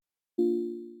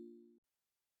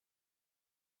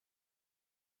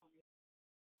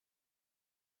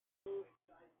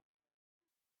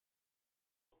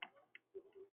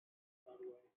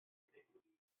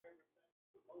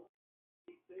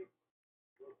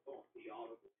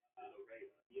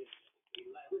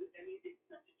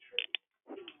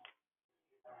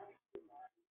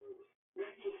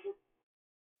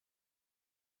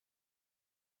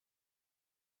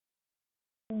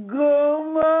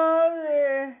Good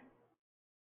morning.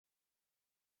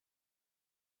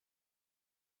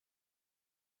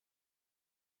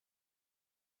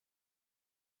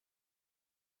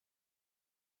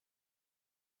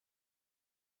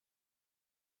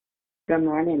 Good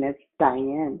morning, it's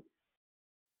Diane.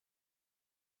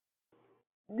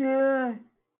 The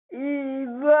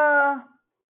Eva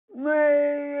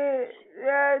Marietta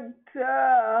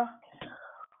Gaga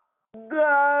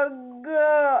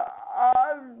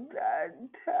on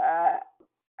the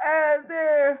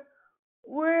other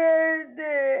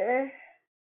Wednesday.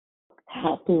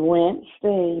 Happy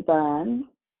Wednesday, Bun.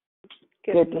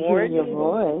 Good to hear your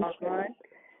voice.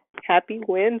 Happy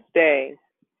Wednesday.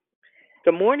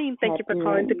 Good morning. Thank you for Happy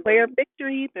calling Wednesday. Declare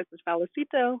Victory. This is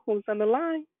Felicito. Who's on the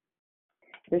line?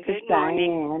 This is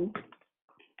Diane.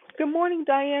 Good morning,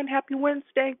 Diane. Happy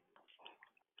Wednesday.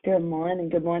 Good morning.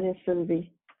 Good morning,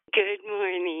 Susie. Good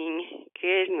morning.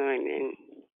 Good morning.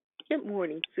 Good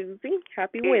morning, Susie.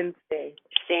 Happy Wednesday.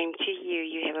 Same to you.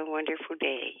 You have a wonderful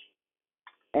day.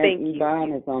 And Thank you.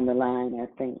 Yvonne is on the line, I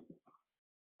think.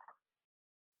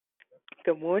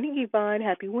 Good morning, Yvonne.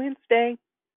 Happy Wednesday.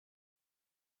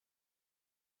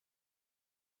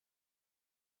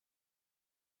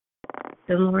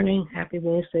 Good morning. Happy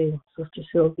Wednesday, Sister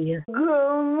Sylvia. Good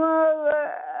morning,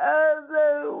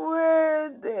 other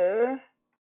Wednesday.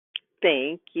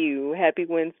 Thank you. Happy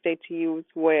Wednesday to you as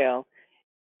well.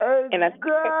 And I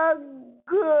God on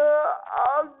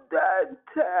that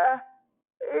time,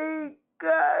 He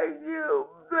got you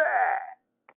back.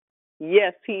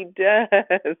 Yes, He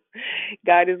does.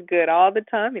 God is good all the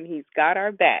time, and He's got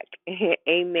our back.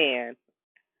 Amen.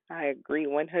 I agree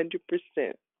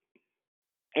 100%.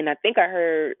 And I think I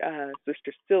heard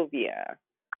Sister Sylvia.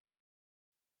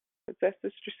 Was that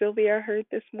Sister Sylvia I heard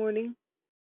this morning?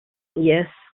 Yes.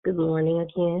 Good morning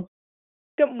again.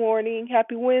 Good morning.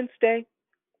 Happy Wednesday.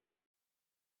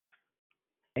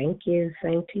 Thank you.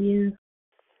 Same to you.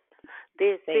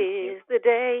 This is the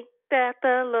day that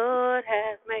the Lord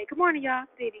has made. Good morning, y'all.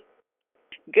 Didi.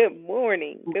 Good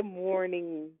morning. Good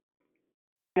morning.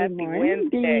 Good Happy morning,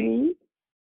 Wednesday. Dee.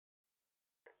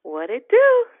 What it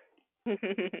do?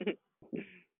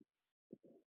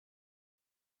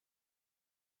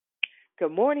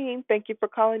 Good morning. Thank you for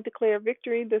calling Declare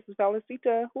Victory. This is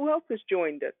Felicita. Who else has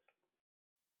joined us?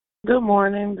 Good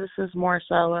morning. This is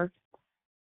Marcella.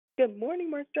 Good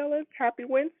morning, Marcella. Happy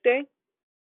Wednesday.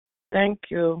 Thank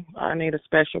you. I need a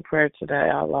special prayer today.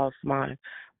 I lost my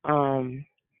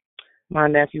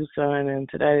nephew's son, and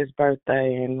today's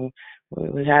birthday, and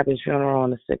we have his funeral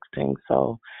on the 16th.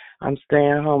 So I'm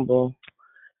staying humble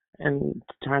and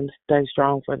trying to stay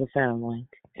strong for the family.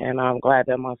 And I'm glad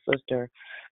that my sister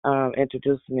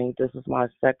introduced me. This is my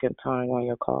second time on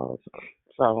your calls.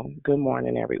 So good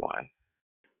morning, everyone.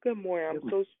 Good morning. I'm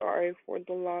so sorry for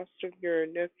the loss of your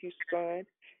nephew's son,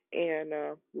 and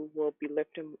we will be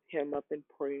lifting him up in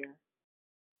prayer.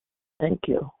 Thank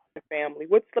you. The family.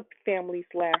 What's the family's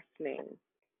last name?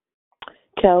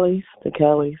 Kellys, the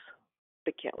Kellys.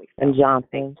 The Kellys. And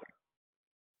Johnson.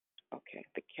 Okay,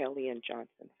 the Kelly and Johnson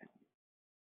family.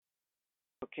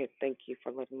 Okay, thank you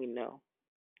for letting me know.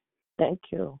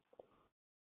 Thank you.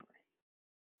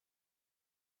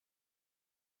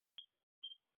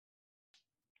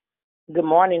 Good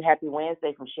morning. Happy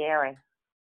Wednesday from Sharon.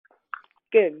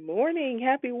 Good morning.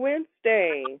 Happy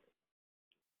Wednesday.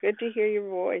 Good to hear your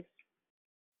voice.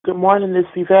 Good morning, this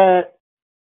is Yvette.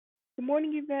 Good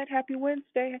morning, Yvette. Happy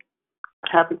Wednesday.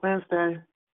 Happy Wednesday.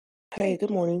 Hey, good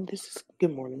morning. This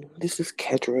is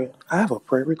Kedra. I have a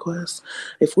prayer request.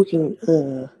 If we can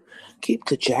keep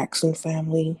the Jackson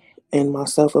family and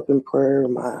myself up in prayer.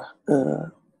 My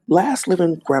last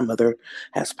living grandmother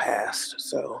has passed,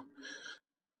 so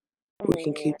we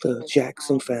can keep the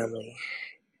Jackson family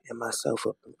and myself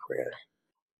up in prayer.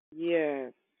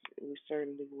 Yes, we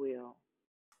certainly will.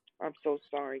 I'm so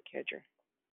sorry, Kedra.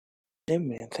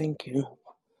 Amen. Thank you.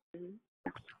 Mm-hmm.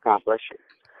 God bless you.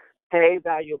 Hey,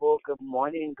 valuable. Good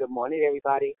morning. Good morning,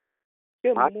 everybody.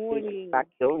 Good morning. Back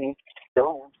doing. Good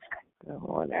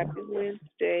morning. Happy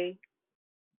Wednesday.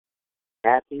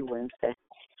 Happy Wednesday.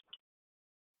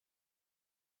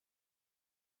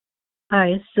 Hi,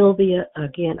 it's Sylvia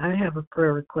again. I have a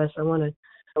prayer request. I want to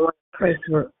pray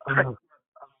for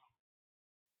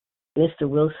Mr.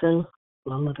 Wilson,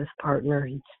 my mother's partner.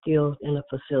 He's still in a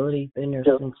facility, been there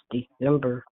since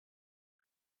December.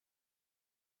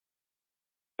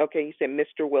 Okay, you said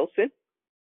Mr. Wilson?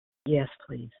 Yes,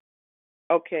 please.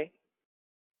 Okay.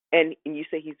 And you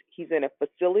say he's in a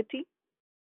facility?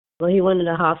 Well, he went to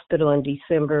the hospital in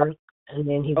December, and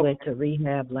then he Okay. went to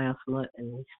rehab last month,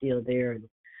 and he's still there. And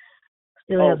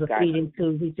still Oh, has a gotcha. feeding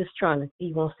tube. He's just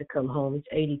he wants to come home. He's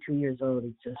 82 years old.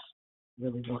 He just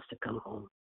really wants to come home.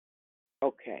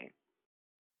 Okay.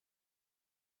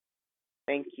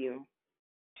 Thank you.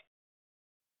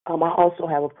 I also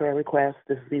have a prayer request.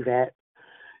 This is Yvette.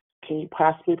 Can you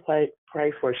possibly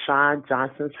pray for Sean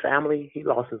Johnson's family? He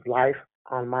lost his life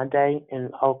on Monday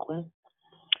in Oakland.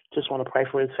 Just want to pray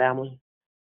for his family.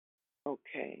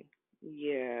 Okay.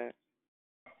 Yeah.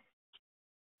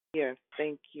 Yes,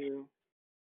 thank you.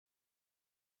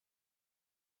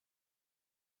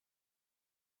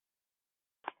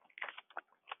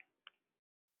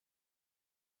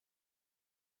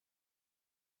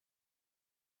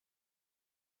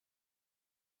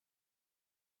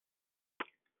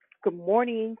 Good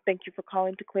morning. Thank you for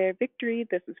calling Declare Victory.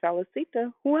 This is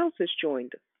Valicita. Who else has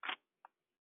joined us?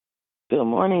 Good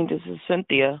morning. This is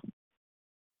Cynthia.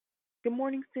 Good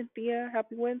morning, Cynthia.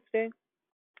 Happy Wednesday.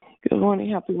 Good morning.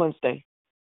 Happy Wednesday.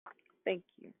 Thank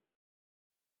you.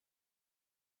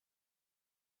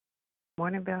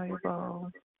 Morning,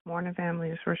 valuable. Morning, family.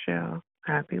 It's Rochelle.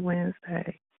 Happy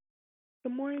Wednesday.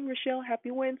 Good morning, Rochelle. Happy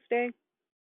Wednesday.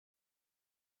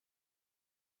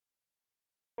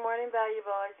 Good morning,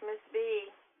 valuable. It's Miss B.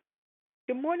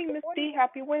 Good morning, Miss B.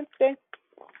 Happy Wednesday.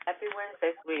 Happy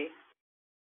Wednesday, sweetie.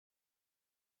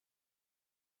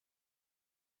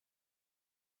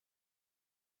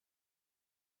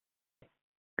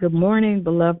 Good morning,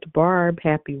 beloved Barb.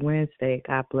 Happy Wednesday.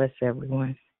 God bless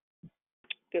everyone.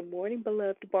 Good morning,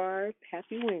 beloved Barb.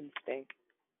 Happy Wednesday.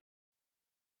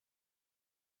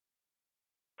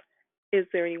 Is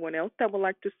there anyone else that would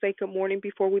like to say good morning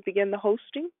before we begin the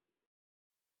hosting?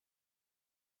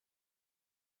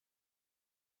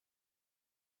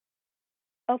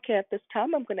 Okay, at this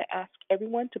time, I'm going to ask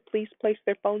everyone to please place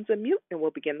their phones on mute and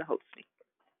we'll begin the hosting.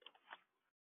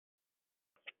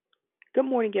 Good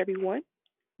morning, everyone.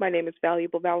 My name is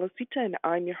Valuable Valicita and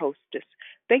I'm your hostess.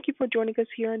 Thank you for joining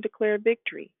us here on Declare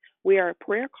Victory. We are a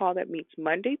prayer call that meets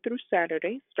Monday through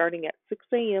Saturday, starting at 6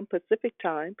 a.m. Pacific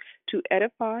time, to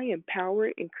edify, empower,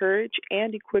 encourage,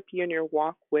 and equip you in your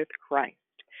walk with Christ.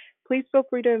 Please feel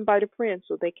free to invite a friend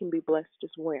so they can be blessed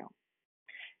as well.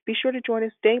 Be sure to join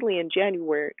us daily in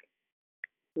January,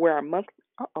 where our month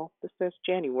this says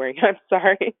January. I'm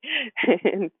sorry.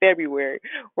 In February,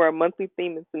 where our monthly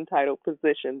theme is entitled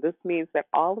Position. This means that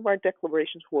all of our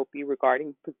declarations will be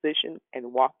regarding position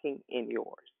and walking in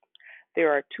yours.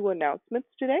 There are two announcements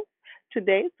today.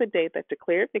 Today is the day that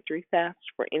Declare Victory fasts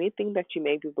for anything that you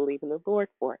may be believing the Lord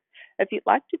for. If you'd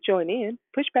like to join in,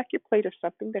 push back your plate of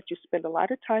something that you spend a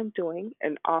lot of time doing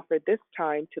and offer this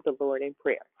time to the Lord in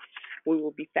prayer. We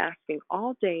will be fasting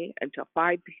all day until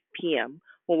 5 p.m.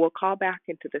 when we'll call back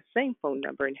into the same phone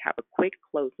number and have a quick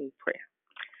closing prayer.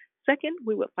 Second,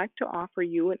 we would like to offer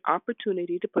you an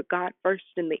opportunity to put God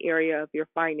first in the area of your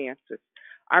finances.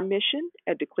 Our mission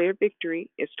at Declare Victory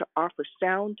is to offer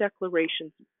sound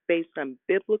declarations based on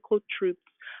biblical truths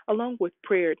along with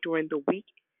prayer during the week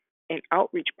and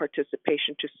outreach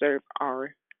participation to serve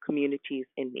our communities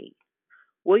in need.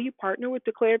 Will you partner with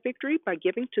Declare Victory by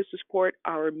giving to support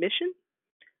our mission?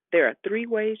 There are three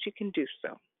ways you can do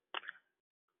so.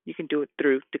 You can do it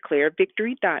through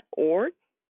declarevictory.org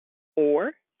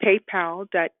or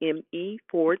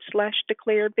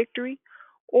paypal.me/declarevictory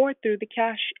or through the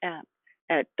Cash App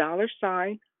at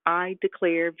 $I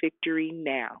declare victory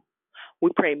now. We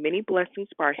pray many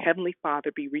blessings by our Heavenly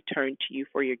Father be returned to you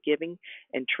for your giving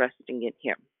and trusting in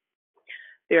Him.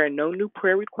 There are no new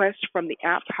prayer requests from the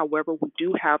app. However, we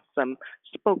do have some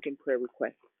spoken prayer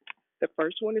requests. The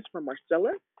first one is from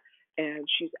Marcella, and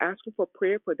she's asking for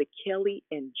prayer for the Kelly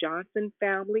and Johnson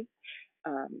family.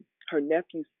 Her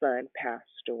nephew's son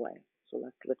passed away, so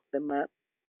let's lift them up.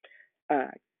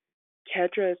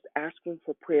 Kedra is asking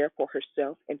for prayer for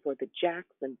herself and for the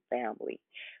Jackson family.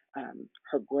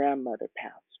 Her grandmother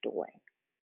passed away.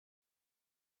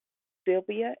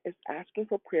 Sylvia is asking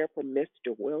for prayer for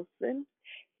Mr. Wilson.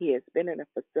 He has been in a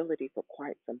facility for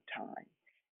quite some time,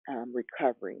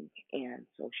 recovering, and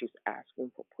so she's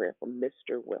asking for prayer for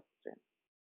Mr. Wilson.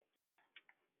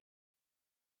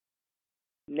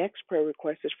 Next prayer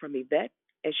request is from Yvette,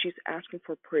 and she's asking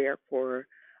for prayer for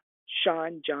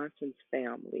Sean Johnson's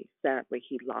family. Sadly,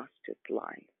 he lost his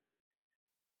life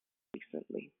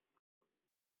recently.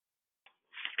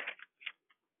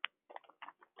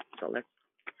 So let's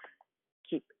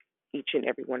keep each and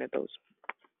every one of those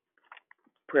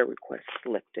prayer requests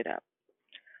lifted up.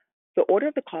 The order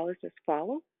of the call is as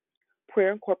follows.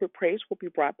 Prayer and corporate praise will be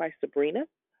brought by Sabrina.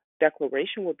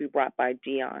 Declaration will be brought by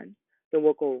Dion. Then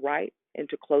we'll go right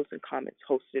into closing comments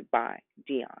hosted by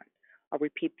Dion. I'll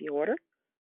repeat the order.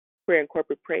 Prayer and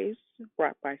corporate praise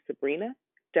brought by Sabrina.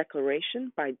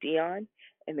 Declaration by Dion.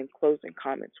 And then closing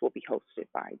comments will be hosted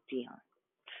by Dion.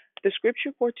 The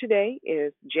scripture for today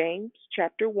is James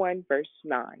chapter 1, verse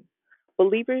 9.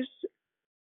 Believers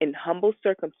in humble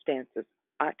circumstances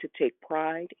ought to take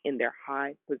pride in their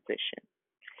high position.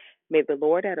 May the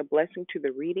Lord add a blessing to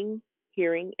the reading,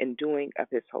 hearing, and doing of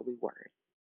his holy word.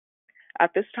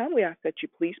 At this time, we ask that you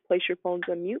please place your phones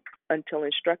on mute until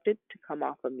instructed to come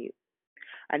off of mute.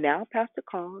 I now pass the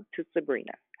call to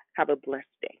Sabrina. Have a blessed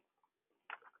day.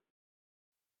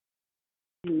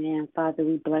 Amen. Father,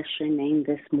 we bless your name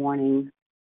this morning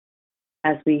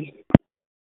as we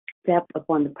step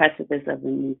upon the precipice of a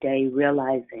new day,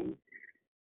 realizing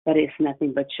that it's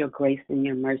nothing but your grace and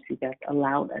your mercy that's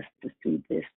allowed us to see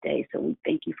this day. So we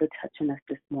thank you for touching us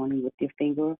this morning with your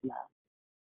finger of love.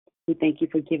 We thank you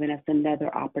for giving us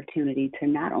another opportunity to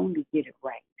not only get it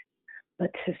right,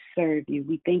 but to serve you.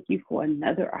 We thank you for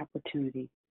another opportunity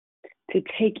to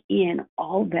take in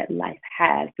all that life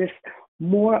has, this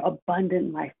more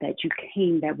abundant life that you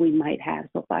came that we might have.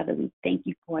 So, Father, we thank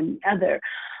you for another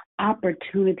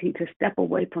opportunity to step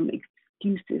away from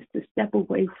excuses, to step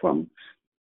away from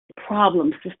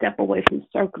problems, to step away from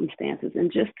circumstances,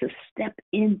 and just to step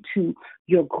into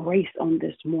your grace on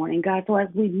this morning, God. So as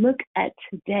we look at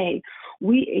today,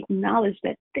 we acknowledge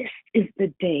that this is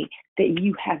the day that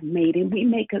you have made, and we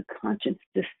make a conscious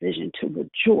decision to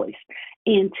rejoice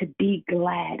and to be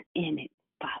glad in it,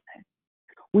 Father.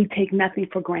 We take nothing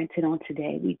for granted on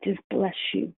today. We just bless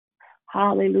you.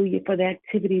 Hallelujah, for the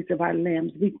activities of our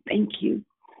limbs. We thank you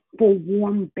for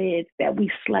warm beds that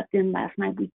we slept in last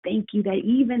night. We thank you that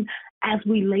even as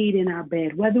we laid in our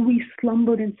bed, whether we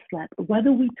slumbered and slept,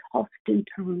 whether we tossed and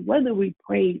turned, whether we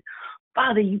prayed,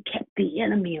 Father, you kept the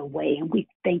enemy away, and we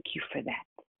thank you for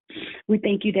that. We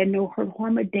thank you that no hurt,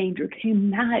 harm, or danger came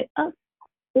nigh us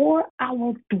or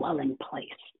our dwelling place.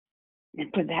 And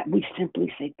for that, we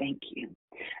simply say thank you.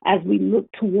 As we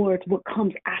look towards what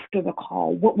comes after the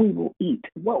call, what we will eat,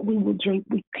 what we will drink,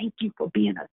 we thank you for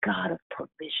being a God of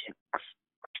provision.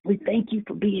 We thank you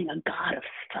for being a God of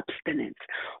substance.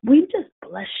 We just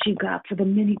bless you, God, for the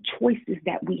many choices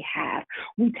that we have.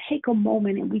 We take a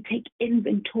moment and we take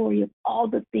inventory of all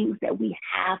the things that we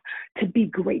have to be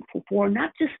grateful for,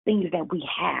 not just things that we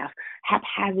have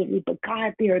haphazardly, but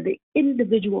God, they are the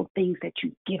individual things that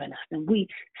you've given us, and we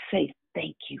say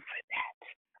thank you for that.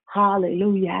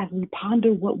 Hallelujah. As we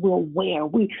ponder what we'll wear,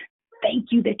 we thank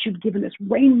you that you've given us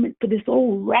raiment for this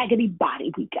old raggedy body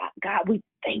we got. God, we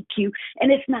thank you.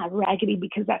 And it's not raggedy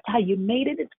because that's how you made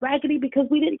it. It's raggedy because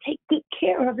we didn't take good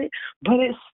care of it, but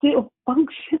it's still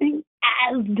functioning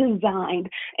as designed.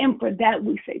 And for that,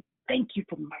 we say thank you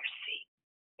for mercy.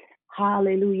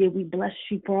 Hallelujah. We bless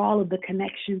you for all of the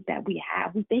connections that we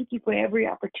have. We thank you for every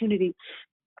opportunity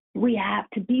we have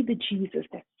to be the Jesus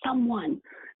that someone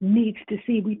needs to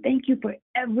see. We thank you for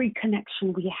every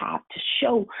connection we have to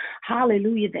show,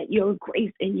 hallelujah, that your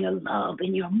grace and your love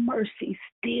and your mercy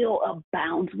still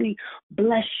abounds. We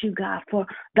bless you, God, for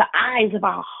the eyes of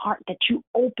our heart that you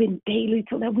open daily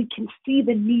so that we can see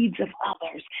the needs of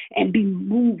others and be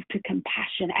moved to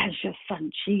compassion as your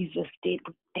son Jesus did.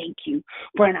 We thank you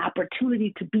for an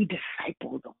opportunity to be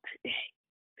disciples on today.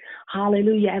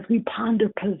 Hallelujah. As we ponder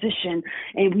position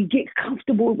and we get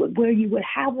comfortable with where you would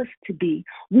have us to be,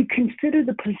 we consider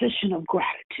the position of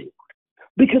gratitude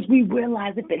because we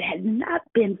realize if it had not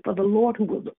been for the Lord who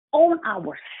was on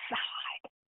our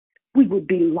side, we would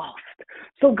be lost.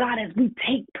 So God, as we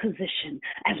take position,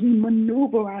 as we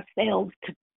maneuver ourselves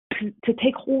to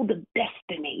take hold of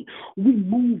destiny, we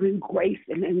move in grace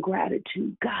and in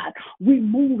gratitude, God. We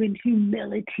move in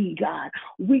humility, God.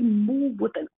 We move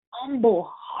with an humble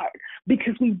heart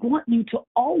because we want you to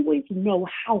always know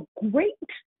how great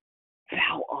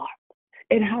thou art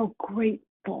and how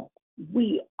grateful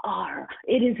we are.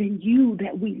 It is in you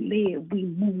that we live, we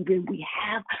move, and we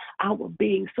have our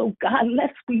being. So God,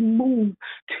 lest we move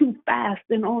too fast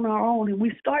and on our own and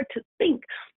we start to think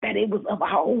that it was of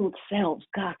our own selves,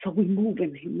 God, so we move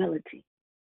in humility.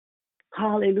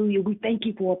 Hallelujah. We thank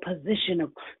you for a position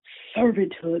of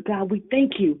servanthood. God, we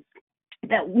thank you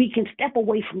that we can step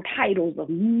away from titles of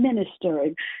minister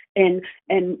and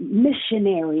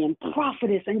missionary and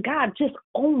prophetess, and God, just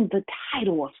own the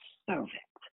title of servant.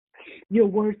 Your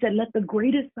word said, let the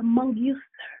greatest among you serve.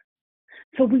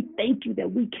 So we thank you that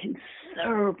we can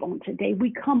serve on today.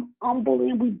 We come humbly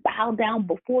and we bow down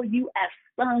before you as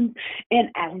sons and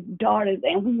as daughters,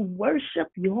 and we worship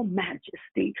your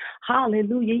majesty.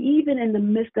 Hallelujah. Even in the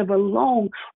midst of a long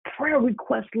prayer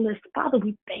request list, Father,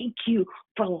 we thank you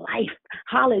for life.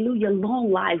 Hallelujah.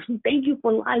 Long lives. We thank you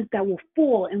for lives that were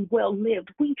full and well lived.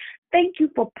 We thank you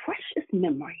for precious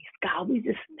memories, God. We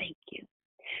just thank you.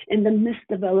 In the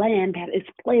midst of a land that is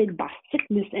plagued by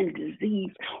sickness and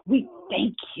disease, we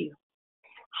thank you.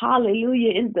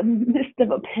 Hallelujah. In the midst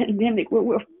of a pandemic where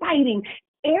we're fighting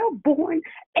airborne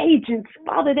agents,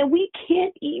 Father, that we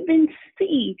can't even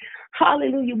see.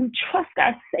 Hallelujah. We trust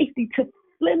our safety to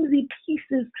flimsy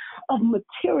pieces of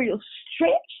material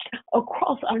stretched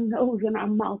across our nose and our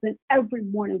mouth. And every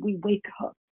morning we wake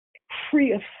up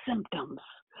free of symptoms,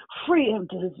 free of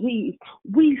disease.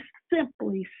 We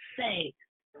simply say,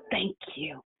 thank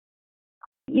you.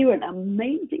 You're an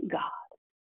amazing God.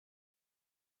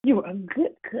 You're a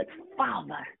good, good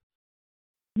Father.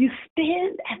 You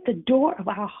stand at the door of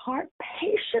our heart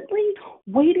patiently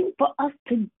waiting for us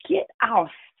to get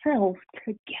ourselves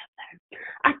together.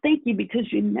 I thank you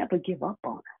because you never give up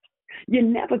on us. You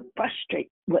never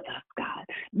frustrate with us, God.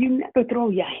 You never throw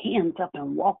your hands up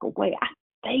and walk away. I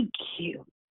thank you.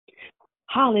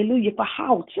 Hallelujah, for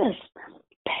how just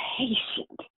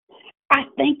patient. I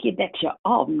thank you that you're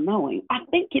all knowing. I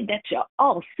thank you that you're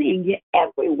all seeing. You're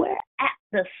everywhere at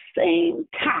the same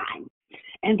time.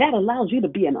 And that allows you to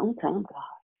be an on-time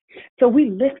God. So we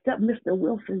lift up Mr.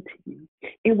 Wilson to you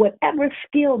in whatever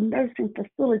skilled nursing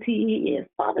facility he is.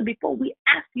 Father, before we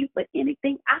ask you for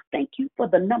anything, I thank you for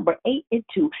the number 8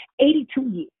 into 82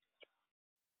 years.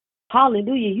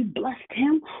 Hallelujah. You blessed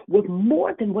him with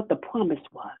more than what the promise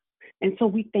was. And so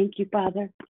we thank you,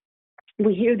 Father.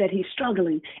 We hear that he's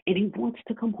struggling and he wants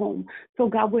to come home. So,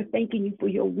 God, we're thanking you for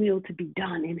your will to be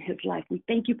done in his life. We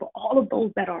thank you for all of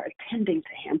those that are attending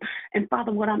to him. And,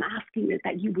 Father, what I'm asking is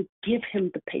that you would give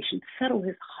him the patience, settle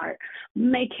his heart,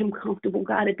 make him comfortable,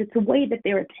 God. If it's a way that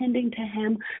they're attending to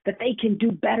him, that they can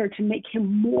do better to make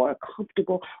him more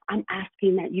comfortable, I'm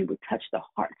asking that you would touch the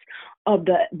hearts of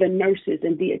the nurses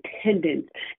and the attendants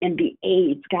and the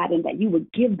aides, God, and that you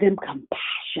would give them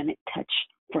compassionate touch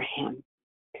for him.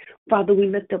 Father, we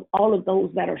lift up all of those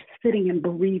that are sitting in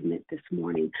bereavement this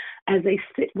morning as they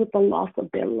sit with the loss of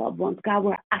their loved ones. God,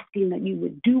 we're asking that you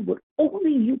would do what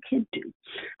only you can do.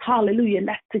 Hallelujah. And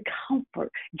that's to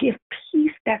comfort, give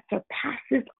peace that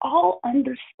surpasses all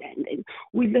understanding.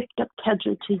 We lift up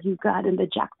Kedra to you, God, and the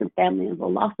Jackson family and the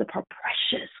loss of her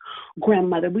precious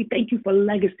grandmother. We thank you for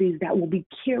legacies that will be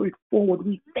carried forward.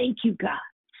 We thank you, God.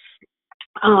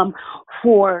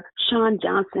 For Sean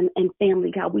Johnson and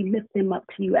family, God, we lift him up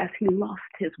to you as he lost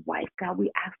his wife. God,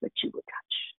 we ask that you would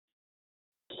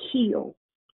touch, heal,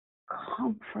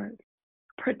 comfort,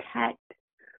 protect.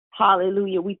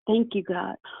 Hallelujah. We thank you,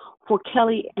 God, for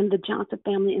Kelly and the Johnson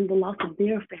family and the loss of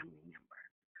their family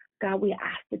member. God, we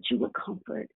ask that you would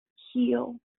comfort,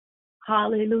 heal.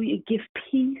 Hallelujah. Give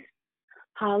peace.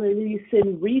 Hallelujah.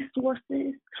 Send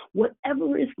resources,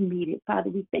 whatever is needed.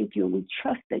 Father, we thank you and we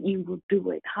trust that you will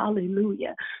do it.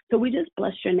 Hallelujah. So we just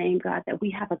bless your name, God, that we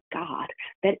have a God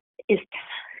that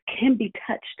can be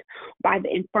touched by the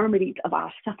infirmities of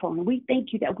our suffering. We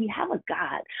thank you that we have a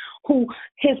God who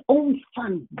his own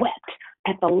son wept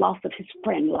at the loss of his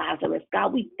friend Lazarus.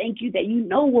 God, we thank you that you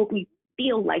know what we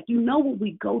feel like, you know what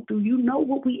we go through, you know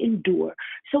what we endure.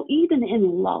 So even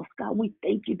in loss, God, we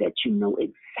thank you that you know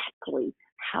exactly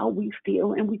how we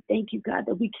feel. And we thank you, God,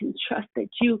 that we can trust that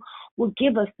you will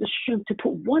give us the strength to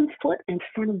put one foot in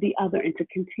front of the other and to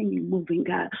continue moving,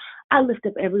 God. I lift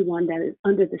up everyone that is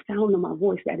under the sound of my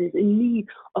voice that is in need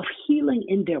of healing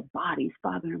in their bodies,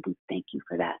 Father, and we thank you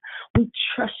for that. We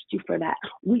trust you for that.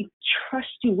 We trust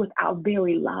you with our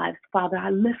very lives, Father.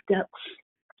 I lift up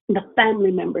the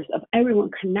family members of everyone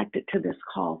connected to this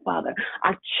call, Father,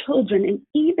 our children and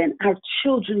even our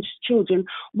children's children.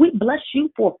 We bless you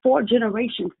for 4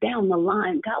 generations down the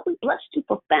line. God, we bless you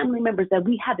for family members that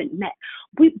we haven't met.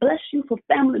 We bless you for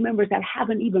family members that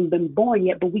haven't even been born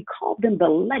yet, but we call them the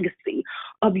legacy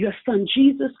of your son,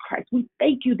 Jesus Christ. We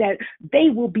thank you that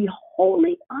they will be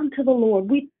holy unto the Lord.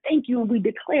 We thank you and we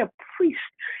declare priests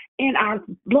in our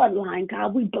bloodline,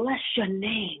 God. We bless your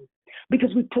name,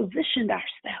 because we positioned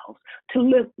ourselves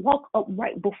to walk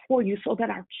upright before you so that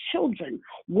our children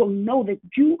will know that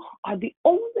you are the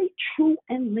only true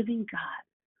and living God.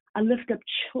 I lift up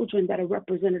children that are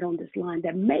represented on this line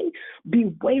that may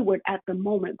be wayward at the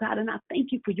moment, God, and I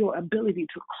thank you for your ability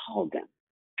to call them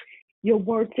Your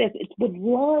word says it's with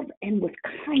love and with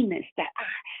kindness that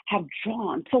I have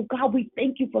drawn. So, God, we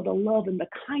thank you for the love and the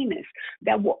kindness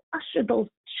that will usher those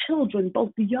children,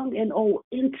 both young and old,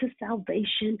 into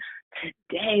salvation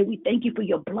today. We thank you for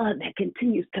your blood that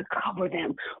continues to cover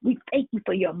them. We thank you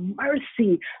for your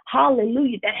mercy,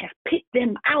 hallelujah, that has picked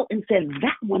them out and said,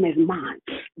 that one is mine.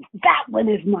 That one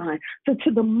is mine. So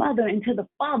to the mother and to the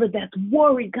father that's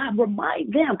worried, God,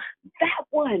 remind them that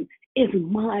one is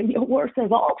mine. Your word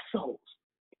says all souls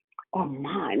are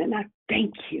mine. And I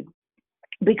thank you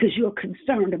because you're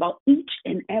concerned about each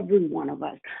and every one of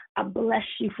us. I bless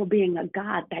you for being a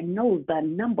God that knows the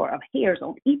number of hairs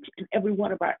on each and every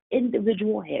one of our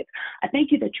individual heads. I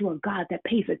thank you that you're a God that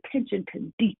pays attention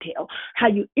to detail, how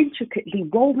you intricately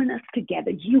woven us together.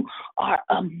 You are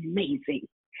amazing.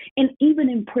 And even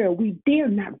in prayer, we dare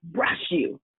not rush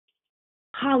you.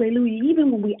 Hallelujah.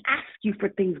 Even when we ask you for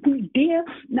things, we dare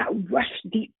not rush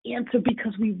the answer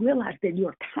because we realize that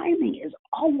your timing is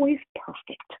always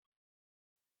perfect.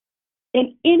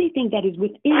 And anything that is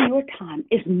within your time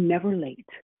is never late.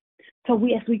 So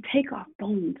as we take our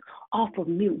phones off of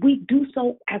mute, we do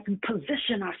so as we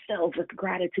position ourselves with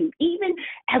gratitude. Even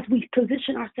as we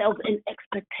position ourselves in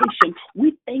expectation,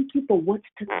 we thank you for what's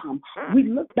to come. We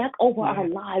look back over our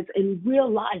lives and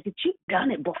realize that you've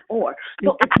done it before.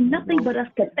 So it's nothing but us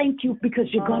to thank you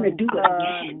because you're going to do it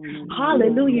again.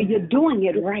 Hallelujah, you're doing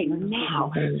it right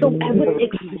now. So with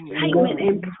excitement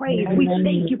and praise, we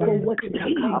thank you for what's to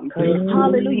come.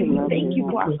 Hallelujah, we thank you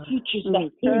for our futures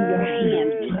that's in your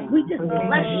hands. We just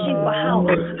bless you for how,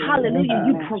 hallelujah,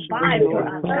 you provide for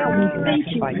us. How we thank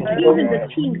you. Even the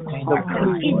team's heart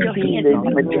that's in your hands, and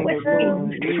you twist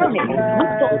and turn it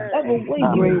whichever way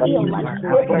you feel like the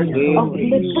flowing waters. How we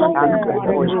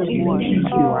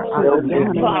thank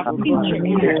you for our future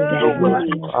and our destiny.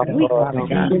 We thank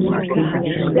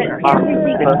you that everything is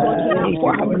working out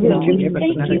for our good. We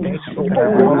thank you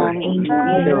for our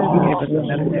angels.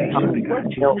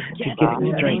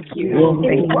 Thank you.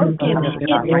 It's working.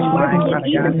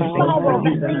 Even sorrow,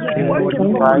 that thing is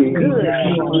working for my good.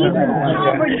 Even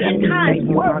poverty at times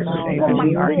works for my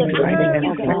good.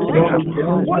 Insecurity works for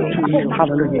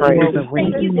my good.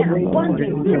 Thank you that abundance is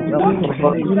working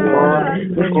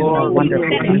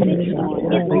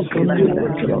for my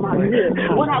good.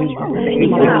 What I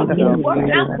love about it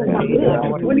worked out for my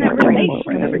good. When that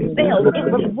relationship failed,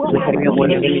 it was what I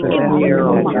needed. It was for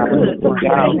my good. So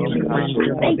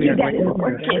thank you that it's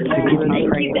working.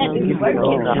 Thank you that it's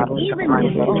working. Even this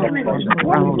time is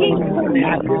working for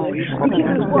my good. Because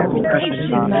it's working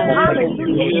patience.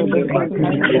 Hallelujah. It's working.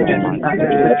 It's working.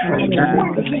 Even this pandemic, it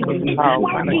works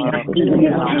for my good.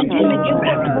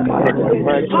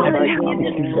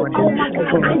 Hallelujah. Oh my God.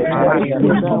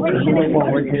 Inspiration is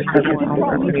working. Because it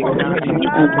brought me closer to you.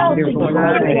 All things work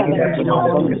together.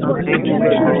 All things work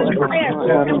together.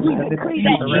 And we declare and we decree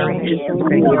that it is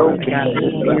working.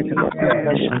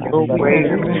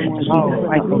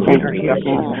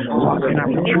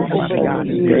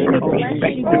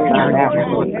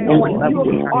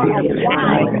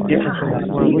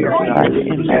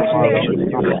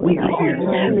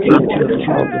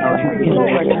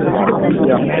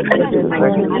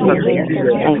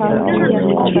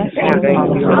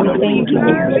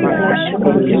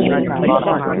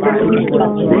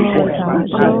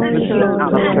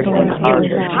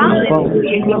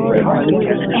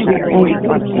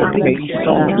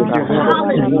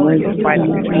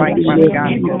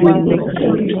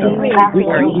 We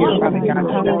are here, Father God,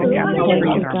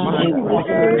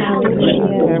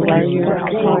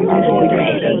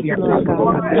 to set the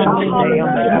captives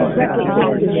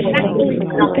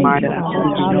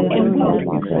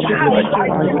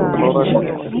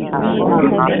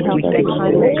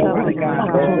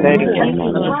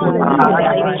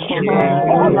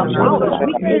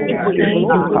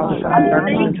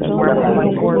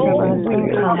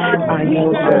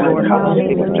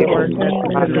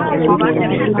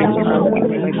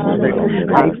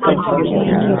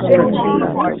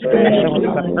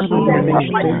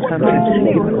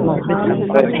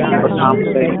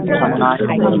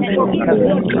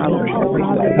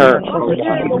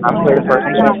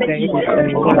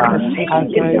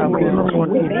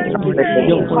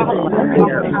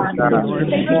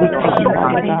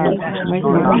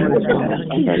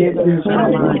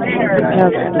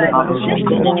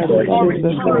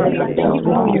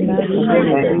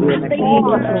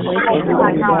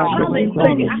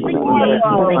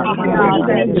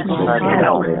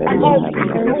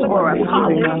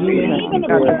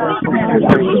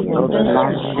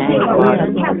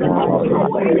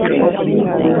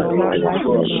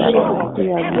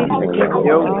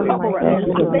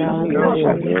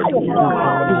in our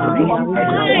minds. you are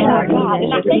mine, oh God.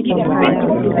 And I thank you that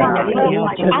victory is in your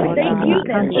hand. I thank you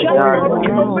that justice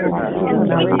and mercy and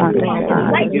righteousness is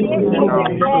right there in your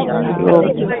hand. I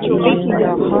thank you that you're making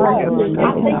us whole.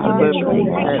 I thank you that you're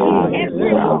breaking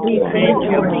every yoke. And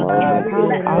you're breaking every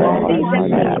thing that we have right in our body.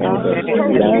 And I bless your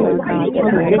name, God.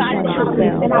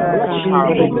 I bless your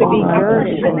name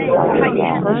for how you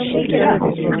have to shake it up.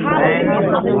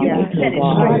 Hallelujah. So that you can set it straight.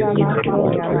 Thank you for how you have to shake it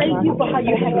up before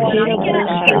you can set it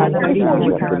straight. Hallelujah.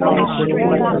 Shake up the world, the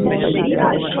walk of it, shake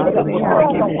up the world.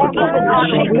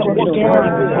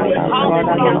 Hallelujah. I'm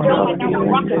walking down the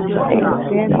rock of the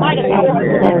might have been one,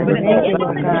 but at the end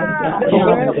of the day, the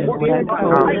world is working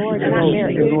for us. And I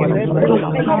shake it.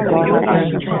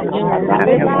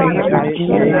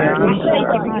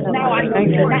 Now I know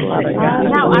exactly.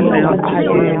 Now I know what to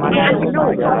do. I know how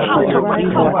to recover.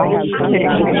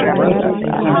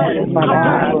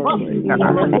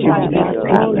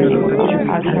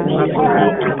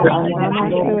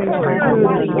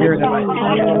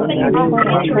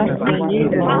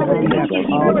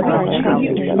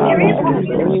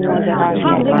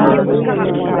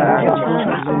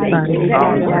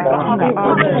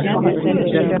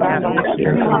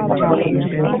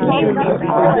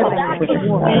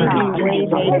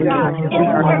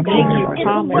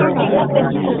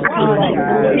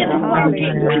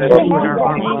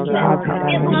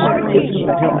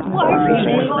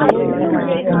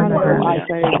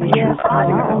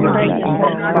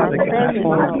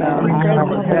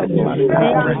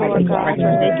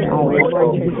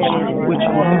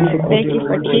 Thank you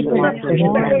for keeping us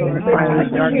warm.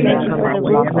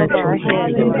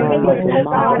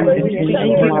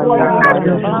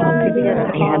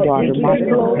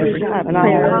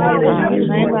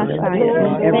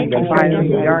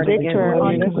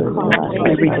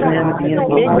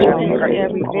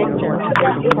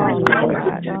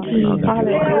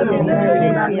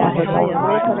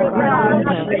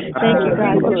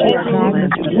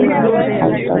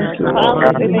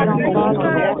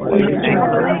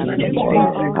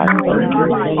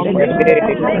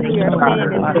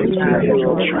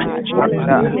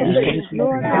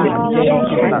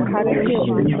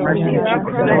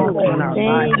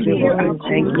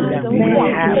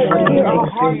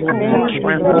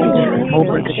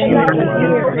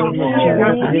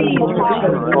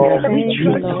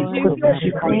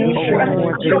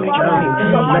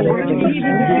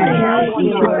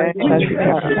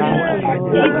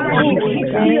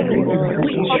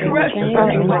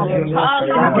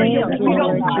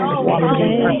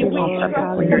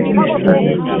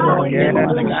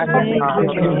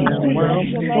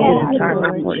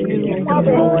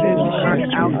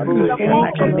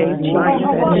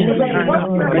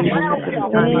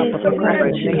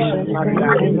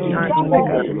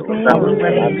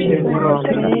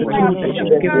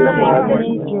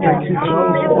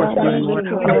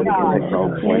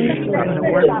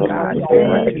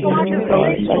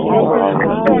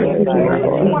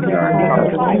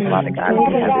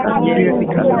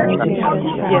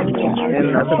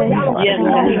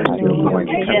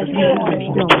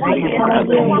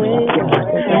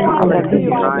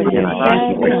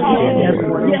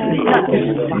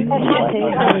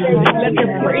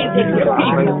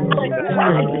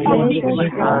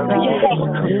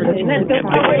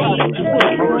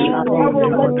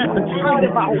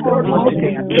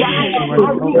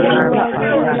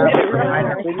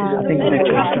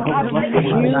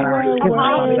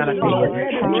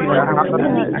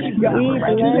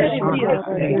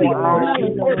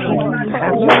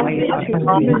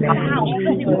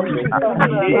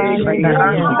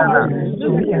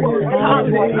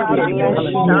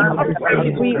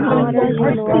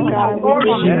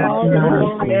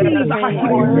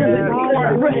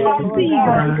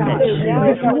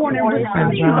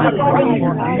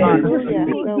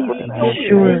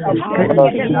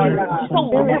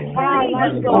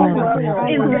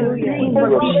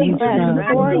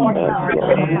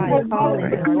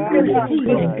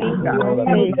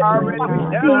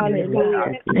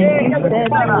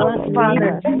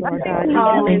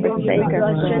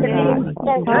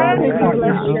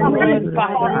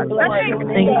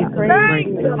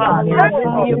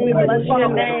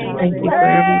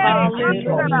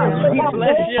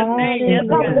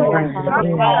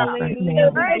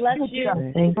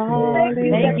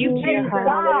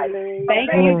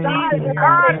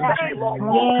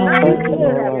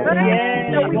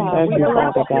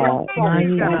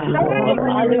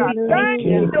 Thank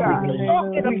you for the roof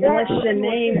over our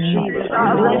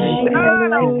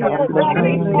heads.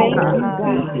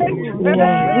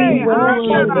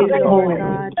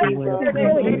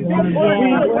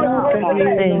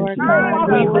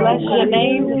 bless your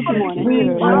name this morning. We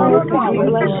bless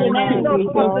your name.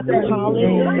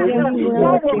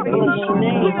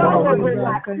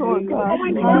 Hallelujah. We bless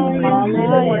your name.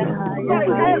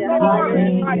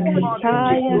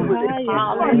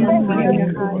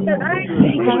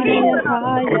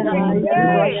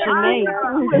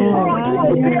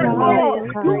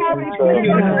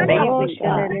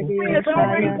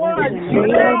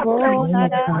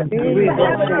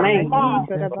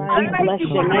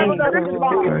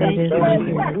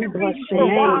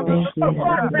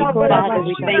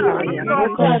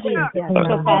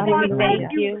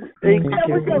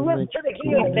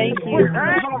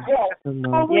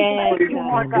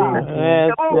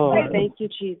 Thank you,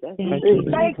 Jesus.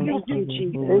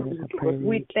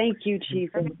 We thank you,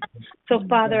 Jesus. So,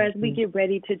 Father, as we get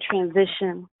ready to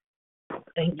transition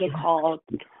the call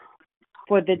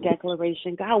for the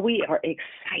declaration, God, we are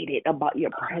excited about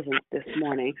your presence this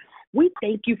morning. We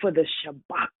thank you for the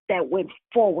Shabbat that went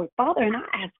forward, Father, and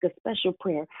I ask a special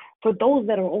prayer for those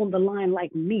that are on the line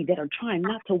like me that are trying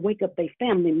not to wake up their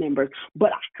family members,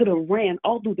 but I could have ran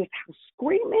all through this house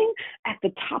screaming at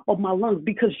the top of my lungs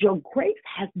because your grace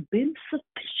has been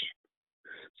sufficient.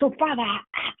 So, Father, I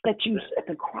ask that you hear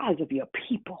the cries of your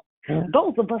people.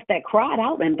 Those of us that cried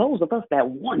out and those of us that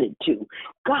wanted to.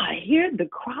 God, hear the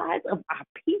cries of our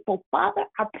people. Father,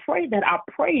 I pray that our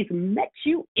praise met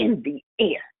you in the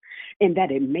air and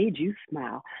that it made you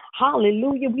smile.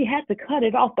 Hallelujah. We had to cut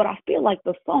it off, but I feel like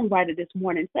the songwriter this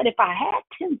morning said, if I had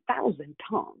 10,000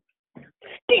 tongues,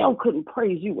 still couldn't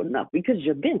praise you enough because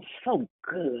you've been so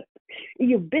good.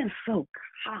 You've been so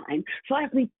kind. So as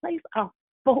we place our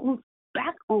phones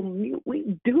back on mute,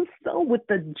 we do so with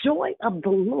the joy of the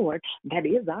Lord that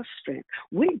is our strength.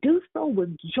 We do so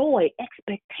with joy,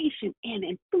 expectation, and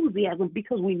enthusiasm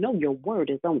because we know your word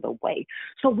is on the way.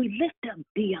 So we lift up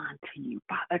Dion to you,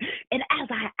 Father. And as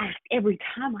I ask every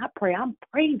time I pray, I'm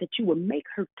praying that you would make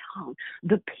her tongue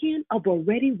the pen of a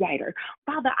ready writer.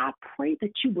 Father, I pray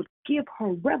that you would give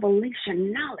her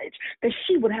revelation knowledge that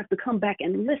she would have to come back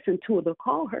and listen to the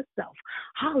call herself.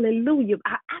 Hallelujah.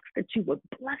 I ask that you would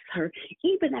bless her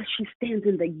even as she stands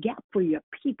in the gap for your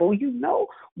people. You know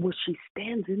what she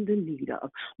stands in the need of.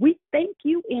 We thank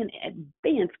you in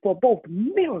advance for both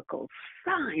miracles,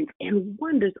 signs, and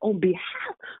wonders on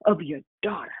behalf of your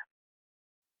daughter.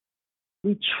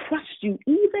 We trust you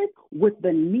even with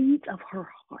the needs of her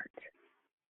heart.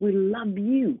 We love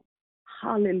you.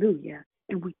 Hallelujah.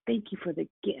 And we thank you for the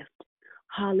gift.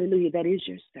 Hallelujah. That is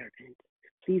your servant.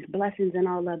 These blessings and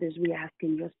all others we ask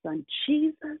in your son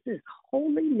Jesus'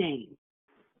 holy name.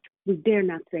 We dare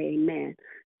not say amen.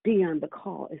 Dion, the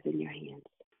call is in your hands.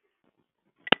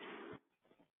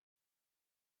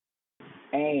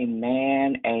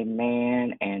 Amen,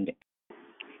 amen, and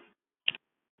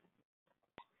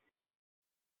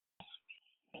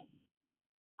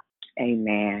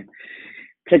amen.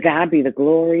 To God be the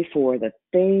glory for the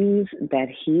things that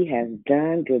he has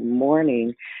done. Good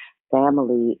morning,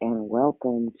 family, and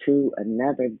welcome to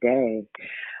another day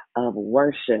of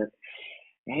worship.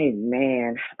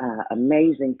 Amen.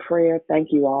 Amazing prayer. Thank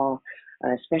you all,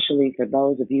 especially for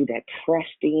those of you that pressed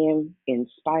in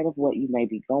spite of what you may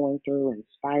be going through, in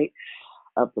spite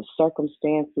of the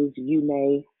circumstances you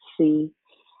may see.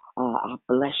 I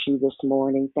bless you this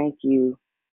morning. Thank you,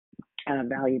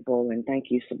 Valuable, and thank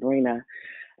you, Sabrina,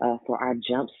 for our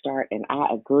jump start. And I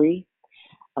agree.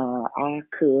 I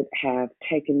could have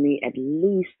taken me at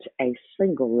least a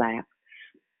single lap.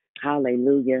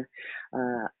 Hallelujah.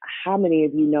 How many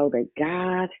of you know that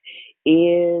God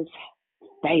is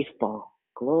faithful?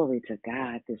 Glory to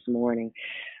God this morning.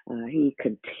 He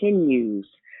continues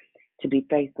to be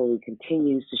faithful. He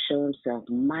continues to show himself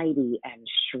mighty and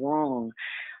strong.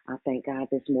 I thank God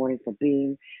this morning for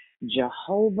being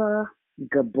Jehovah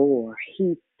Gabor.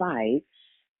 He fights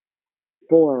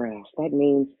for us. That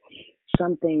means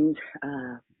some things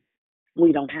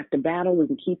we don't have to battle. We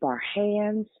can keep our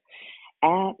hands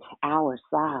at our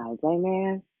sides.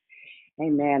 Amen.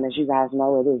 Amen. As you guys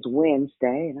know, it is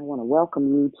Wednesday, and I want to welcome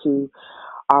you to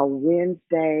our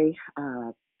Wednesday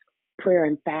prayer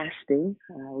and fasting.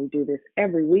 We do this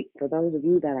every week. For those of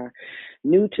you that are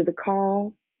new to the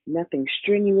call, nothing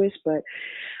strenuous, but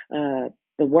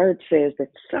the word says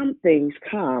that some things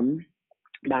come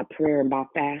by prayer and by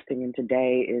fasting, and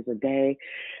today is a day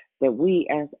that we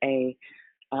as a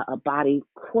body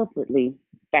corporately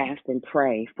fast and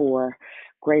pray for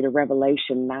greater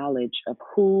revelation, knowledge of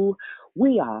who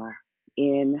we are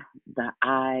in the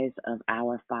eyes of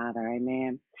our Father.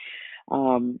 Amen.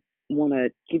 want to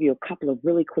give you a couple of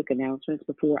really quick announcements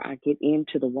before I get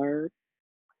into the word.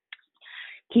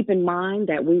 Keep in mind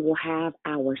that we will have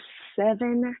our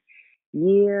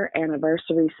 7-year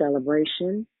anniversary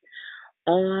celebration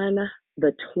on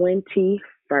the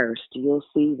 21st. You'll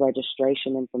see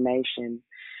registration information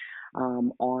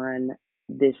on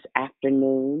this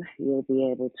afternoon. You'll be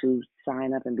able to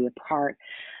sign up and be a part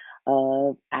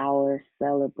of our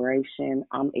celebration.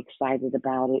 I'm excited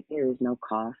about it. There is no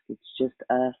cost. It's just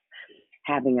us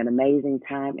having an amazing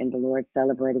time in the Lord,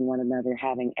 celebrating one another,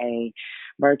 having a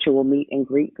virtual meet and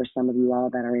greet for some of you all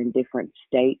that are in different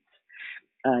states,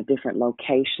 different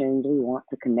locations. We want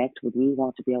to connect with you,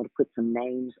 want to be able to put some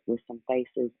names with some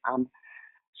faces. I'm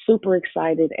super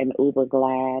excited and uber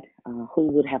glad.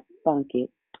 Who would have thunk it?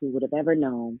 Who would have ever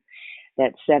known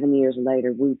that 7 years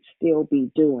later we'd still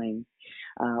be doing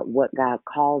what God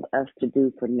called us to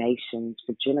do for nations,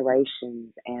 for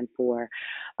generations, and for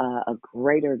a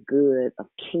greater good of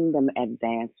kingdom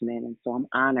advancement. And so I'm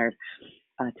honored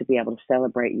to be able to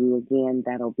celebrate you again.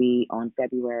 That'll be on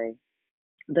February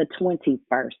the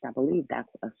 21st. I believe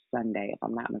that's a Sunday, if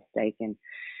I'm not mistaken.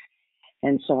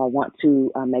 And so I want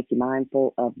to make you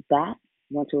mindful of that.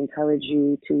 I want to encourage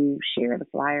you to share the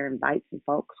flyer, invite some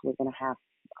folks. We're going to have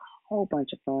a whole bunch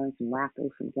of fun, some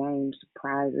raffles, some games, some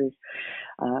prizes,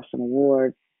 some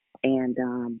awards, and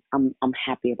I'm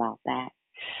happy about that.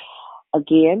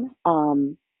 Again,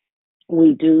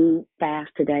 we do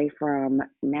fast today from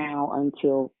now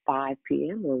until 5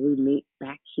 p.m., where we meet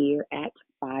back here at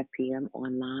 5 p.m.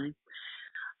 online.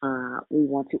 We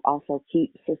want to also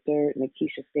keep Sister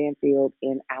Nikisha Stanfield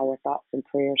in our thoughts and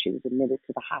prayers. She was admitted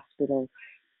to the hospital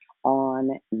on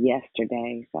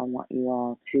yesterday, so I want you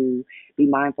all to be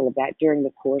mindful of that during the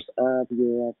course of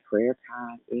your prayer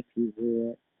time, if you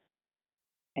would.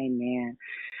 Amen.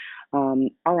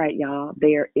 All right, y'all.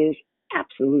 There is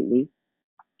absolutely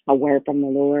a word from the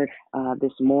Lord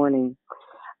this morning.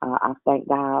 I thank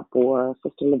God for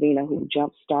Sister Lavina, who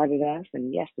jump-started us.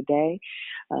 And yesterday,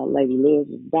 Lady Liz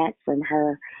is back from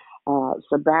her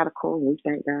sabbatical. We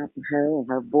thank God for her and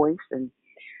her voice and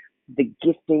the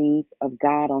giftings of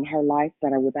God on her life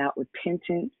that are without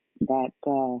repentance, that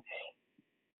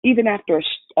even after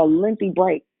a lengthy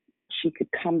break, she could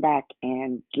come back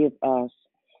and give us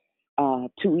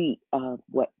to eat of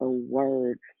what the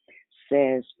Word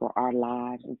says for our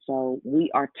lives. And so we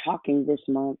are talking this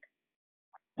month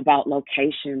about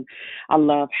location. I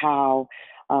love how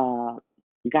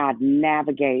God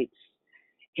navigates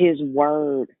His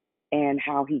Word and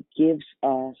how He gives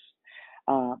us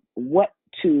what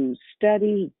to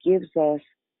study. He gives us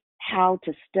how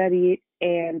to study it,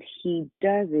 and He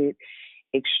does it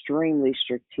extremely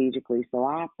strategically. So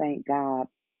I thank God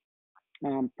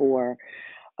for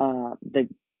the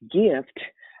gift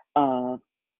of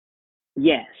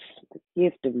yes, the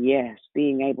gift of yes,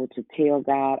 being able to tell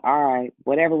God, all right,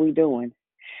 whatever we're doing,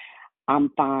 I'm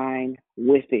fine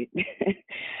with it.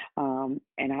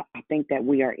 And I think that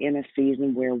we are in a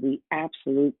season where we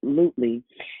absolutely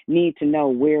need to know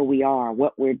where we are,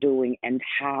 what we're doing, and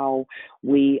how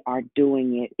we are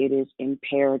doing it. It is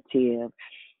imperative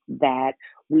that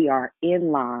we are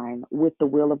in line with the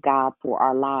will of God for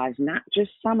our lives, not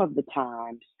just some of the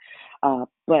times,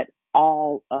 but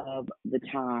all of the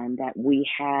time, that we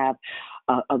have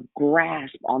a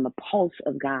grasp on the pulse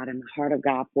of God and the heart of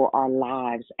God for our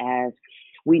lives as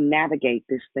we navigate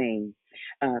this thing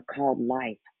called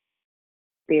life.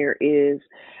 There is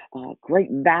great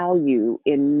value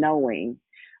in knowing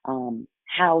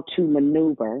how to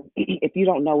maneuver. If you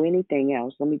don't know anything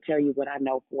else, let me tell you what I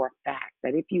know for a fact,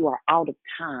 that if you are out of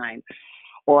time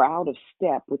or out of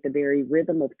step with the very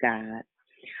rhythm of God,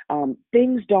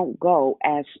 things don't go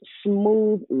as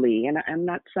smoothly. And I'm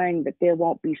not saying that there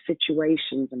won't be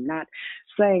situations. I'm not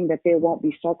saying that there won't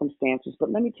be circumstances.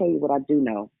 But let me tell you what I do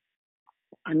know.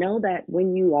 I know that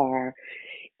when you are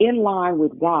in line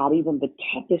with God, even the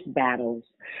toughest battles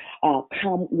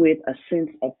come with a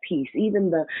sense of peace. Even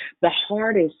the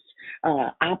hardest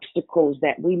obstacles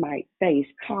that we might face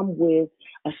come with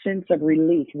a sense of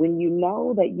relief. When you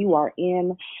know that you are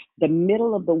in the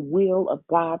middle of the will of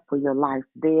God for your life,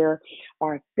 there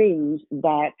are things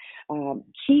that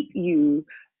keep you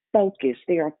focused.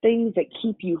 There are things that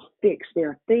keep you fixed. There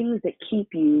are things that keep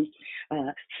you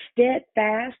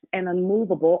steadfast and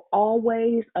unmovable,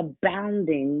 always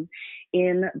abounding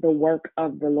in the work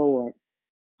of the Lord.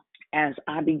 As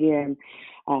I began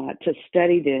to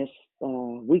study this a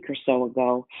week or so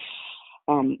ago,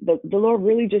 the Lord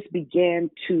really just began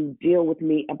to deal with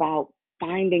me about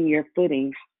finding your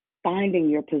footing. finding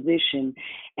your position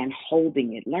and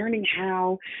holding it, learning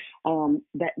how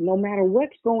that no matter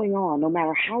what's going on, no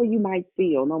matter how you might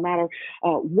feel, no matter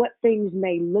what things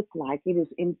may look like, it is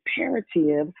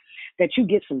imperative that you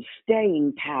get some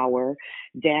staying power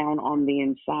down on the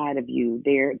inside of you.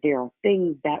 There are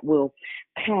things that will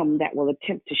come that will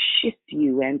attempt to shift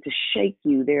you and to shake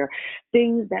you. There are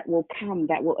things that will come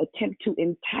that will attempt to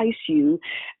entice you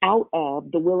out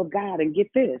of the will of God. And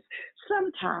get this,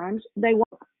 sometimes they won't.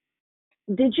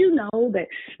 Did you know that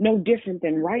no different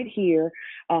than right here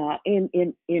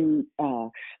in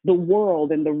the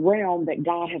world and the realm that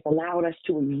God has allowed us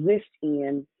to exist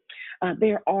in,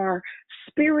 there are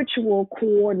spiritual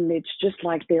coordinates just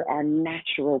like there are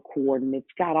natural coordinates.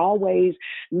 God always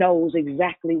knows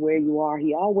exactly where you are.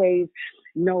 He always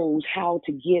knows how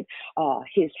to get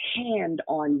his hand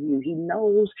on you. He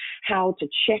knows how to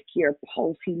check your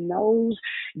pulse. He knows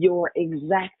your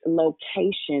exact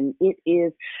location. It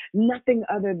is nothing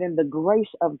other than the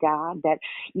grace of God that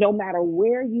no matter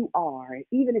where you are,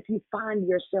 even if you find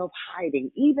yourself hiding,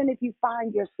 even if you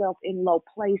find yourself in low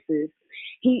places,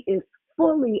 he is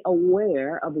fully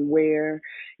aware of where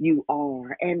you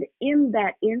are. And in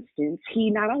that instance,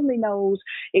 he not only knows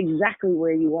exactly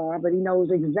where you are, but he knows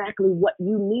exactly what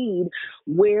you need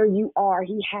where you are.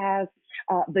 He has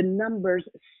the numbers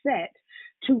set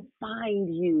to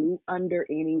find you under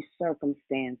any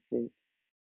circumstances.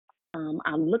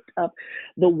 I looked up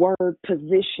the word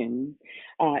position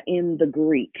in the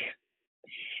Greek,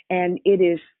 and it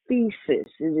is thesis.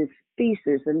 It is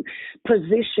thesis, and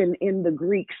position in the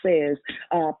Greek says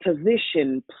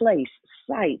position, place,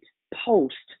 site,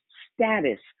 post,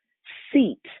 status,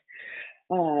 seat,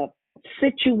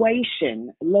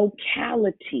 situation,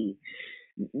 locality.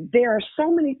 There are so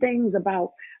many things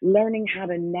about learning how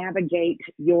to navigate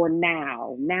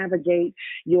navigate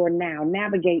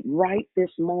right this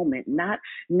moment, not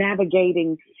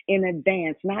navigating in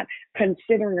advance, not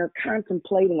considering or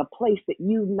contemplating a place that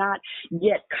you've not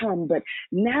yet come, but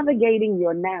navigating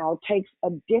your now takes a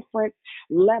different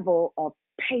level of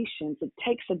patience. It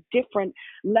takes a different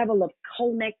level of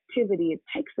connectivity. It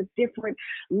takes a different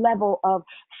level of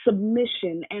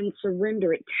submission and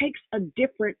surrender. It takes a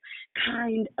different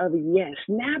kind of yes.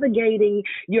 Navigating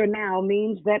your now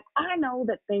means that I know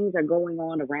that things are going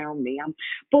on around me. I'm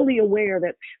fully aware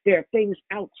that there are things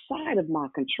outside of my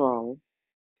control.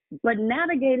 But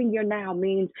navigating your now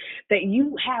means that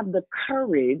you have the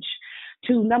courage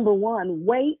to, number one,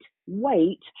 wait,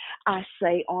 I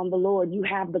say, on the Lord. You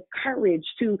have the courage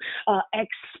to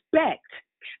expect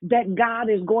that God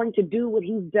is going to do what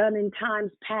he's done in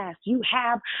times past. You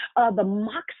have the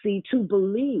moxie to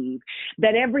believe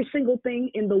that every single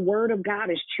thing in the word of God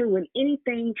is true, and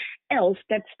anything else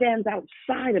that stands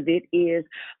outside of it is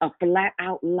a flat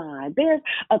out lie. There's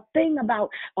a thing about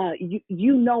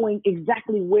you knowing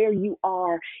exactly where you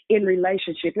are in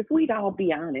relationship. If we'd all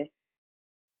be honest,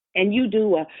 and you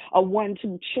do a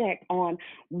 1-2 check on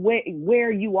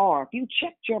where you are. If you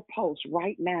checked your pulse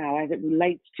right now as it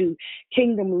relates to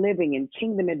kingdom living and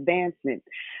kingdom advancement,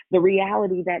 the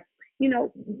reality that,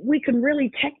 we can really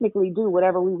technically do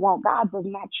whatever we want. God does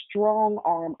not strong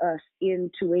arm us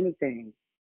into anything.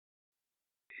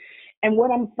 And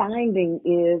what I'm finding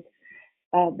is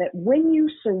that when you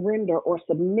surrender or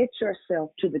submit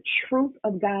yourself to the truth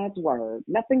of God's word,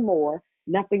 nothing more,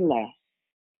 nothing less,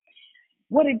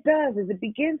 what it does is it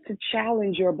begins to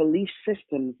challenge your belief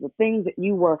systems, the things that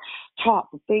you were taught,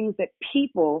 the things that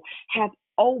people have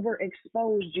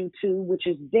overexposed you to, which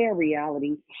is their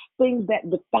reality, things that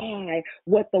defy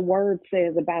what the word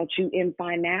says about you in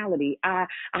finality. I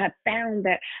found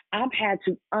that I've had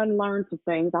to unlearn some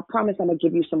things. I promise I'm going to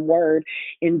give you some word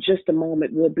in just a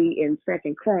moment. We'll be in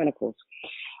 2 Chronicles.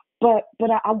 But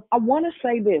I want to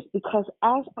say this, because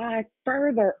as I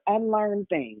further unlearn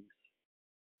things,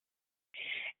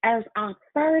 as I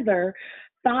further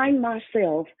find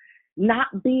myself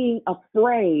not being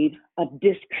afraid of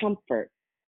discomfort,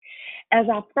 as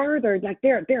I further,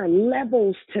 there are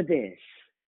levels to this.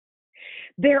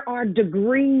 There are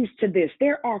degrees to this.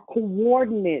 There are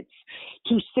coordinates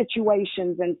to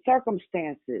situations and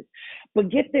circumstances. But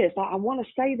get this, I want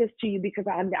to say this to you because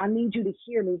I need you to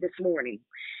hear me this morning.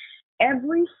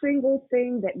 Every single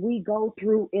thing that we go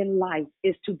through in life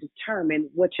is to determine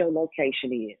what your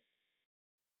location is.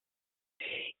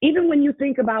 Even when you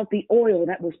think about the oil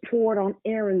that was poured on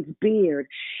Aaron's beard,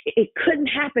 it couldn't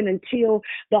happen until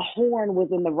the horn was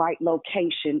in the right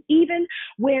location. Even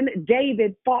when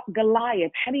David fought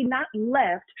Goliath, had he not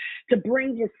left to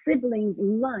bring his siblings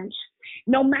lunch,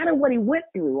 No matter what he went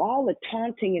through, all the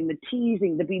taunting and the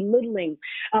teasing, the belittling,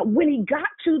 when he got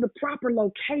to the proper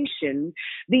location,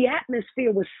 the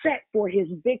atmosphere was set for his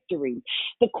victory.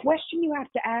 The question you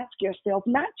have to ask yourself,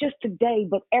 not just today,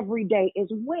 but every day, is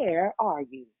where are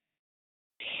you?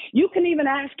 You can even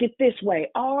ask it this way: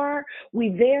 are we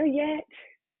there yet?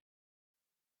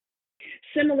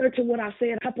 Similar to what I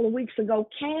said a couple of weeks ago,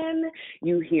 can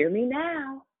you hear me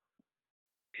now?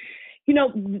 You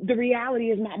know, the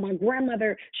reality is my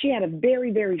grandmother, she had a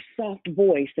very, very soft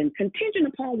voice, and contingent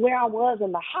upon where I was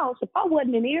in the house, if I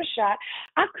wasn't in earshot,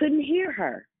 I couldn't hear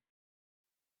her.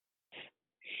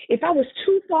 If I was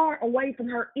too far away from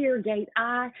her ear gate,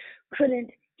 I couldn't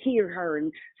hear her.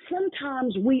 And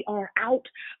sometimes we are out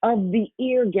of the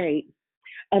ear gate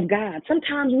of God.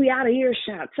 Sometimes we out of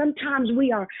earshot. Sometimes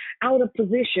we are out of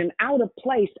position, out of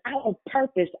place, out of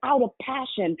purpose, out of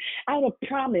passion, out of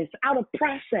promise, out of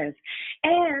process.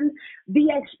 And the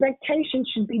expectation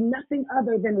should be nothing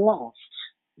other than lost.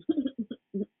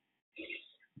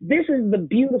 This is the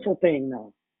beautiful thing,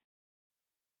 though.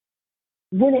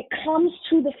 When it comes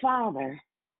to the Father,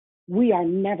 we are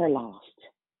never lost.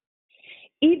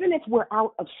 Even if we're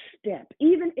out of step,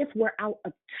 even if we're out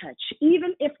of touch,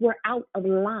 even if we're out of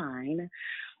line,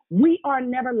 we are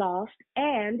never lost,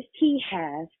 and he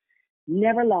has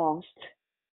never lost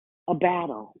a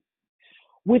battle,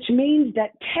 which means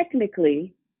that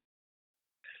technically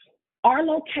our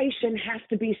location has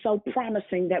to be so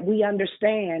promising that we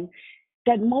understand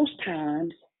that most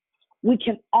times we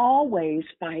can always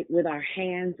fight with our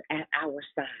hands at our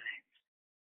side.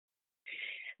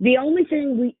 The only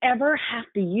thing we ever have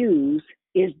to use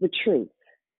is the truth,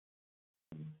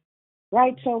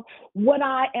 right? So what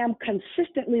I am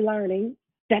consistently learning,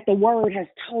 that the word has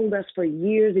told us for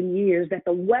years and years, that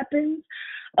the weapons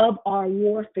of our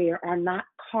warfare are not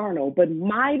carnal, but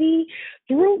mighty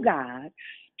through God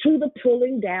to the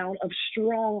pulling down of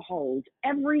strongholds.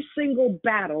 Every single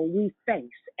battle we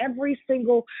face, every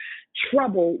single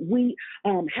trouble we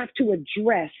have to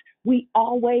address, we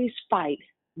always fight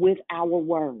with our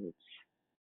words.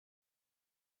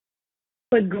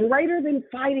 But greater than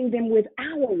fighting them with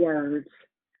our words,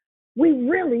 we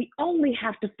really only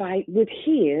have to fight with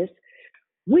his.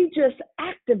 We just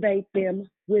activate them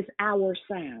with our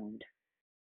sound,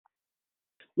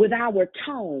 with our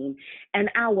tone and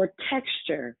our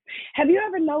texture. Have you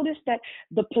ever noticed that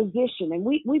the position, and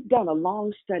we've done a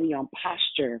long study on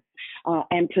posture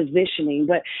and positioning,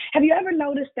 but have you ever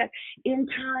noticed that in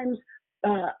times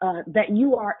that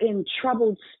you are in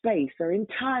troubled space, or in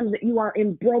times that you are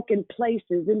in broken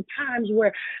places, in times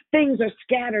where things are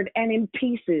scattered and in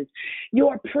pieces,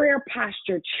 your prayer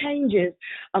posture changes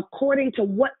according to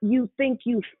what you think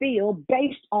you feel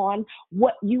based on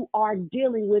what you are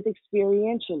dealing with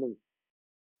experientially?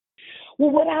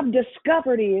 Well, what I've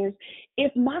discovered is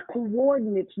if my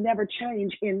coordinates never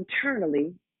change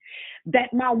internally,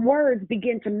 that my words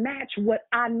begin to match what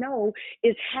I know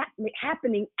is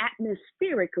happening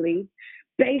atmospherically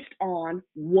based on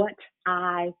what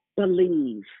I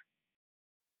believe.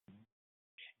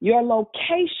 Your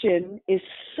location is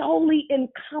solely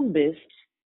encompassed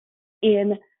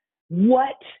in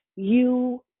what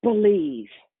you believe.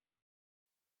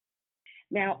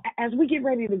 Now, as we get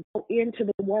ready to go into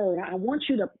the word, I want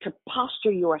you to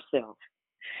posture yourself.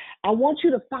 I want you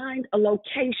to find a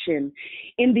location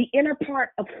in the inner part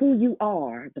of who you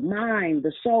are, the mind,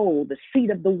 the soul, the seat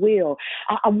of the will.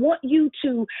 I want you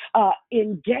to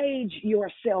engage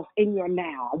yourself in your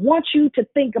now. I want you to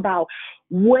think about,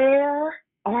 where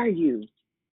are you?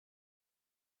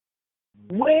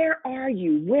 Where are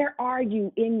you? Where are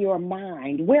you in your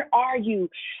mind? Where are you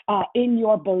in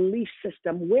your belief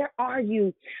system? Where are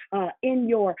you in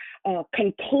your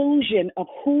conclusion of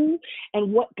who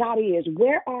and what God is?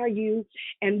 Where are you,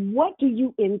 and what do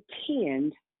you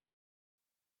intend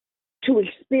to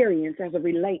experience as a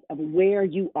relate of where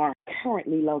you are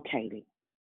currently located?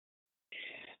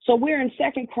 So we're in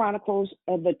 2 Chronicles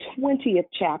of the 20th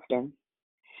chapter,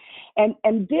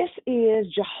 and this is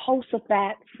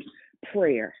Jehoshaphat's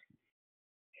prayer.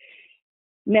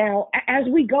 Now, as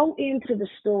we go into the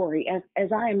story,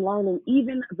 as I am learning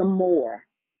even the more,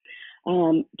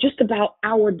 just about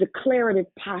our declarative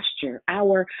posture,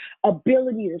 our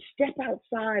ability to step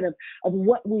outside of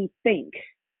what we think,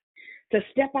 to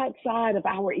step outside of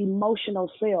our emotional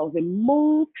selves and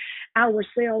move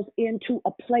ourselves into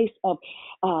a place of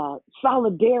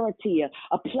solidarity,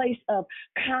 a place of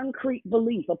concrete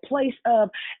belief, a place of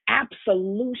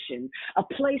absolution, a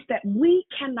place that we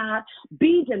cannot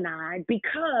be denied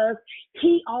because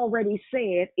he already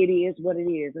said it is what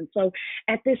it is. And so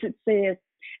at this it says,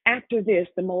 After this,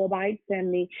 the Moabites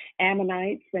and the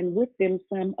Ammonites, and with them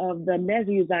some of the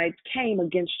Mebusites, came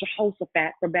against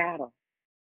Jehoshaphat for battle.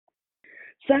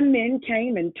 Some men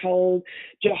came and told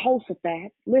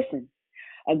Jehoshaphat, listen,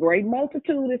 a great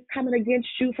multitude is coming against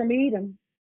you from Edom,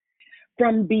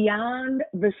 from beyond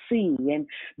the sea, and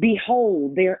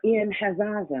behold, they're in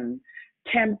Hazazon,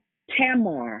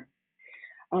 Tamar.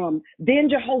 Then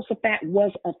Jehoshaphat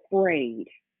was afraid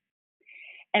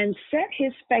and set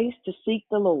his face to seek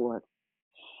the Lord.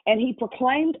 And he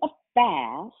proclaimed a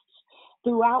fast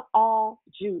throughout all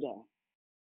Judah.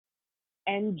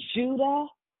 And Judah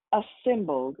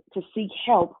assembled to seek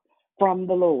help from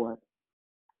the Lord.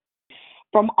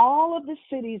 From all of the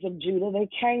cities of Judah, they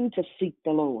came to seek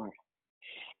the Lord.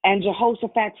 And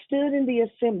Jehoshaphat stood in the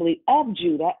assembly of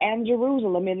Judah and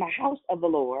Jerusalem in the house of the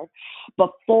Lord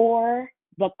before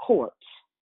the courts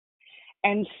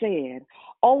and said,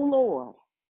 O Lord,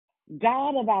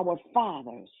 God of our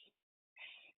fathers,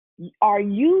 are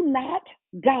you not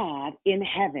God in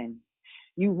heaven?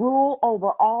 You rule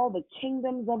over all the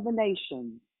kingdoms of the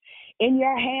nations. In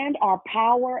your hand are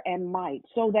power and might,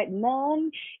 so that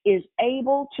none is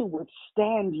able to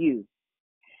withstand you.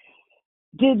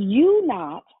 Did you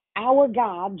not, our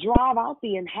God, drive out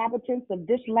the inhabitants of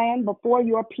this land before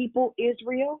your people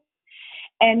Israel,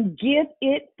 and give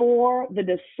it for the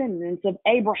descendants of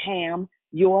Abraham,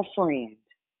 your friend?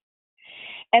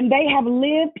 And they have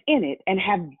lived in it and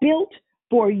have built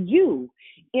for you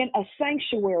in a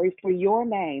sanctuary for your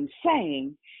name,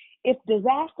 saying, if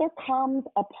disaster comes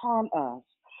upon us,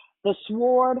 the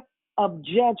sword of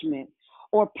judgment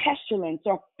or pestilence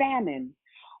or famine,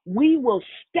 we will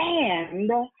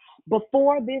stand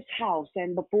before this house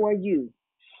and before you.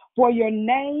 For your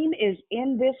name is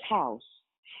in this house,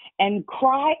 and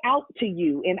cry out to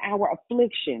you in our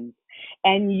afflictions,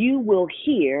 and you will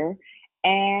hear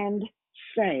and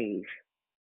save.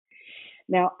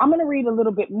 Now, I'm going to read a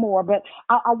little bit more, but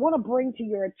I want to bring to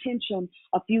your attention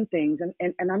a few things.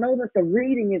 And I know that the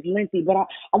reading is lengthy, but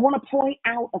I want to point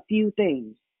out a few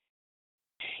things.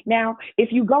 Now,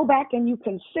 if you go back and you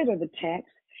consider the text,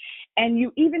 and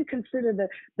you even consider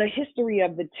the history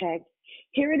of the text,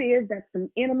 here it is that some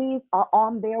enemies are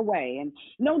on their way. And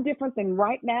no different than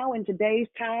right now in today's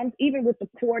times, even with the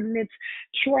coordinates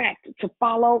tracked to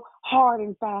follow hard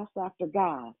and fast after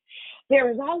God.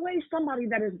 There is always somebody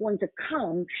that is going to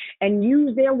come and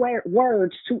use their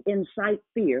words to incite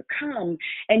fear, come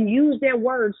and use their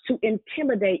words to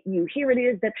intimidate you. Here it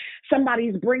is that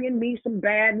somebody's bringing me some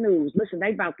bad news. Listen,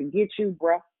 they about to get you,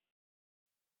 bro.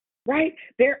 Right?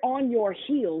 They're on your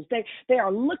heels. They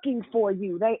are looking for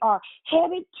you. They are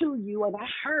headed to you. And I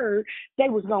heard they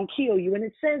was going to kill you. And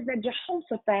it says that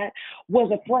Jehoshaphat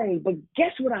was afraid. But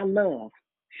guess what I love?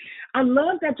 I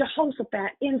love that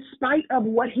Jehoshaphat, in spite of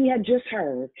what he had just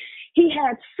heard, he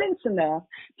had sense enough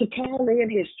to call in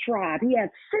his tribe. He had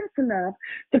sense enough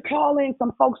to call in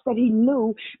some folks that he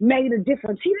knew made a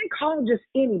difference. He didn't call just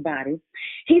anybody.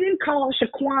 He didn't call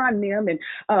Shaquan them and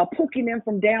Pookie them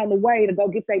from down the way to go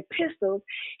get their pistols.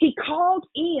 He called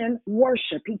in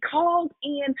worship. He called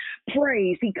in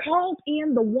praise. He called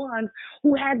in the ones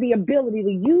who had the ability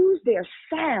to use their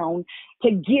sound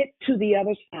to get to the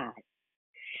other side.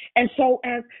 And so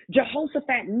as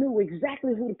Jehoshaphat knew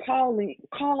exactly who to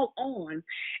call on,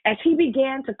 as he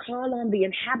began to call on the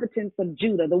inhabitants of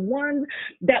Judah, the ones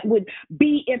that would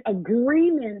be in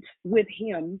agreement with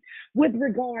him with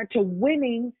regard to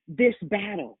winning this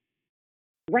battle,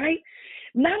 right?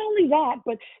 Not only that,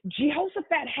 but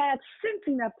Jehoshaphat had sense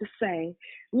enough to say,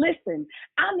 listen,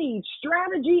 I need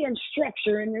strategy and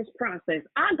structure in this process.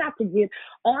 I got to get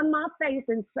on my face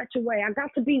in such a way. I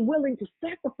got to be willing to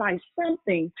sacrifice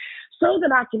something so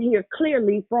that I can hear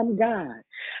clearly from God.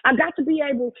 I got to be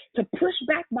able to push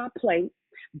back my plate,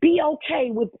 be okay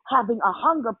with having a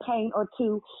hunger pain or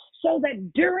two, so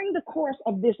that during the course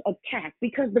of this attack,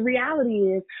 because the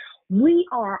reality is we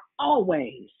are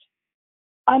always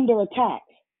under attack.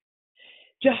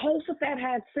 Jehoshaphat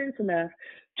had sense enough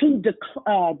to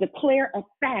declare a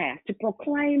fast, to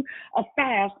proclaim a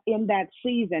fast in that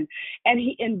season. And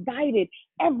he invited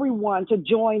everyone to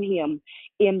join him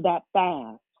in that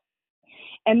fast.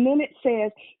 And then it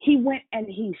says he went and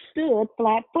he stood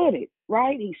flat-footed,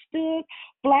 right? He stood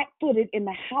flat-footed in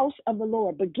the house of the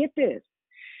Lord. But get this,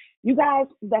 you guys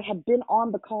that have been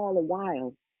on the call a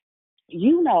while,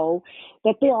 you know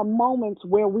that there are moments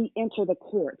where we enter the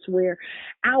courts, where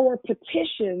our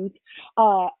petitions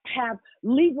have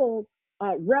legal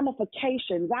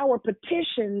ramifications. Our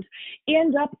petitions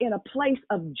end up in a place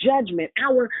of judgment.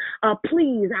 Our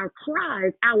pleas, our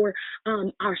cries, our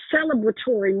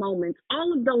celebratory moments,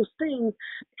 all of those things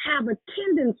have a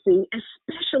tendency,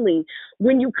 especially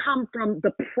when you come from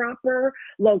the proper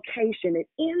location, it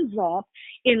ends up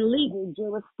in legal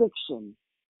jurisdiction.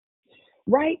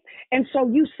 Right? And so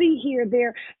you see here,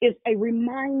 there is a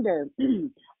reminder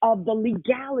of the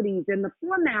legalities and the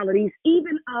formalities,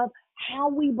 even of how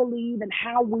we believe and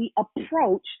how we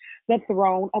approach the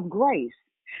throne of grace.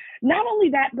 Not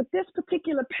only that, but this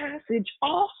particular passage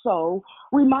also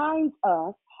reminds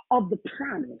us of the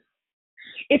promise.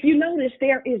 If you notice,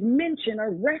 there is mention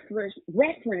or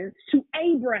reference to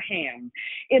Abraham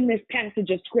in this passage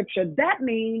of scripture. That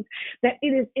means that it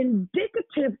is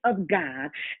indicative of God,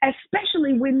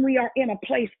 especially when we are in a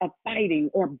place of fighting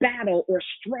or battle or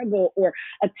struggle or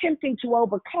attempting to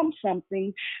overcome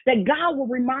something, that God will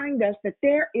remind us that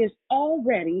there is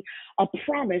already a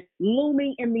promise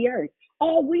looming in the earth.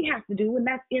 All we have to do, and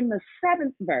that's in the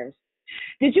 7th verse.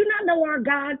 Did you not know our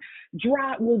God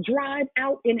will drive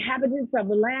out inhabitants of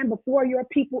the land before your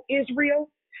people Israel?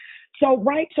 So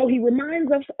he reminds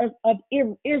us of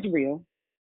Israel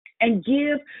and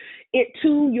give it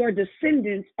to your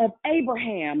descendants of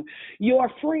Abraham, your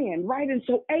friend, right? And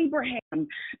so Abraham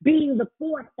being the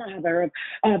forefather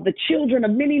of the children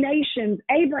of many nations,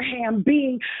 Abraham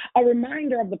being a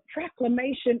reminder of the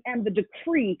proclamation and the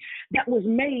decree that was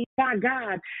made by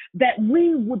God that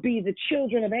we would be the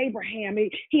children of Abraham.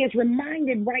 He is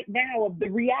reminded right now of the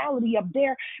reality of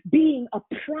there being a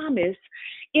promise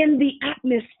in the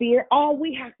atmosphere. All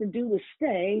we have to do is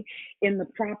stay in the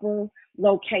proper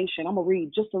location. I'm going to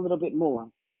read just a little bit more.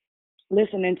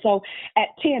 Listen, and so at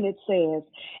 10 it says,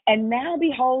 and now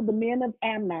behold, the men of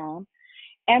Ammon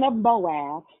and of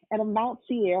Moab and of Mount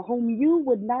Seir, whom you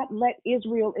would not let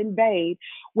Israel invade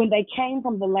when they came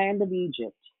from the land of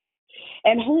Egypt,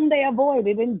 and whom they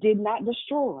avoided and did not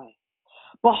destroy.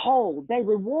 Behold, they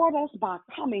reward us by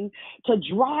coming to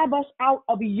drive us out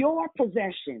of your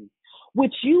possession,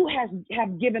 which you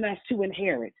have given us to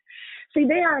inherit. See,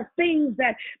 there are things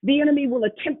that the enemy will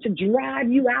attempt to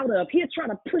drive you out of. He'll try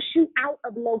to push you out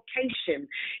of location.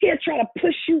 He'll try to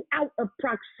push you out of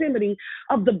proximity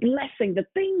of the blessing, the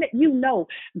thing that you know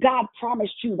God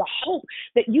promised you, the hope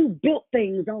that you built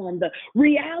things on, the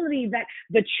reality that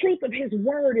the truth of his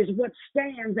word is what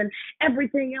stands and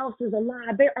everything else is a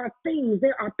lie. There are things,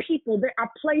 there are people, there are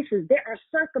places, there are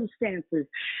circumstances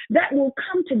that will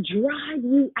come to drive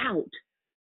you out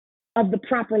of the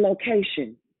proper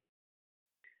location.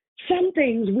 Some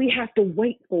things we have to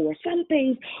wait for. Some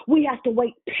things we have to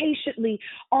wait patiently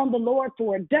on the Lord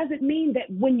for. It doesn't mean that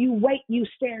when you wait, you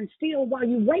stand still. While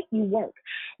you wait, you work.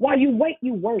 While you wait,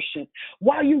 you worship.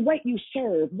 While you wait, you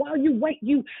serve. While you wait,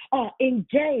 you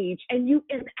engage and you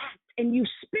enact and you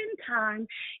spend time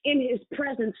in his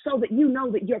presence so that you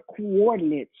know that your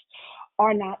coordinates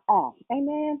are not off.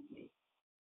 Amen.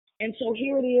 And so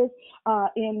here it is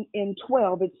in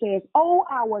 12. It says, "Oh,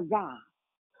 our God,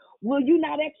 will you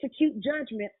not execute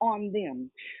judgment on them?"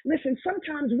 Listen,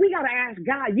 sometimes we got to ask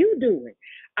God, you do it.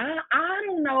 I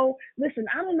don't know. Listen,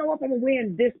 I don't know if I'm going to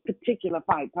win this particular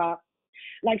fight, Pop.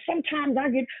 Like sometimes I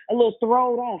get a little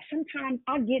thrown off. Sometimes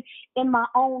I get in my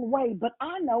own way. But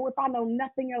I know, if I know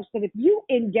nothing else, that if you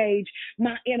engage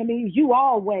my enemies, you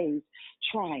always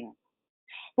triumph.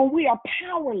 But we are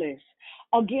powerless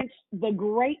against the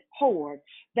great horde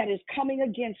that is coming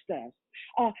against us.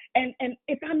 And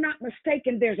if I'm not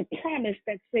mistaken, there's a promise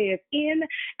that says, in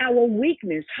our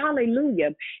weakness,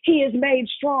 hallelujah, he is made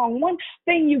strong. One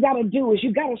thing you got to do is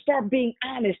you got to start being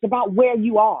honest about where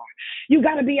you are. You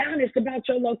got to be honest about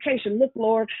your location. Look,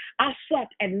 Lord, I suck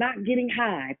at not getting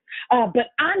high. But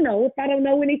I know, if I don't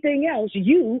know anything else,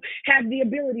 you have the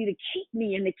ability to keep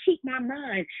me and to keep my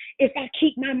mind. If I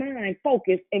keep my mind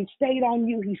focused and stayed on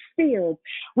you, he's still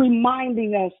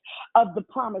reminding us of the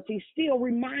promise. He's still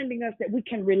reminding us that we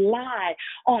can rely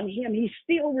on him. He's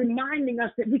still reminding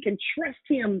us that we can trust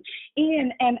him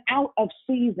in and out of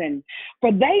season.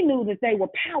 For they knew that they were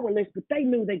powerless, but they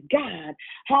knew that God,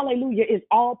 hallelujah, is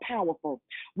all powerful.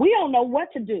 We don't know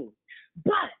what to do,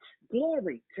 but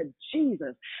glory to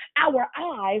Jesus. Our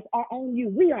eyes are on you.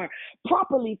 We are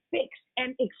properly fixed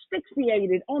and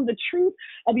asphyxiated on the truth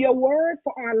of your word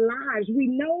for our lives. We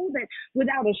know that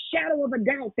without a shadow of a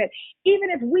doubt that even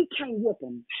if we can't whip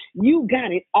them, you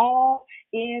got it all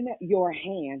in your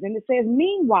hands. And it says,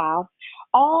 meanwhile,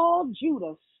 all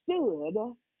Judah stood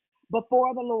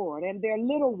before the Lord, and their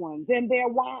little ones and their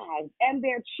wives and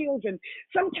their children.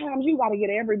 Sometimes you got to get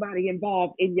everybody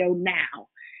involved in your now.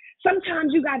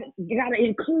 Sometimes you gotta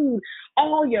include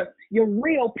all your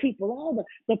real people, all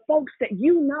the folks that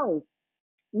you know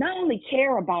not only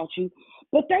care about you,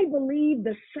 but they believe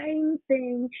the same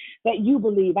thing that you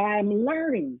believe. I am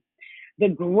learning the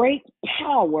great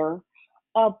power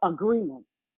of agreement.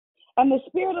 And the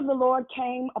Spirit of the Lord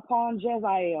came upon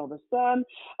Jezael, the son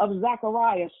of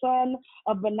Zechariah, son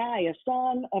of Benaiah,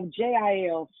 son of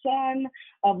Jael, son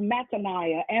of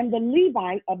Mattaniah, and the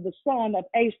Levite of the son of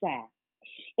Asaph,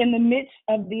 in the midst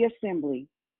of the assembly.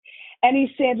 And he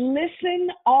said, listen,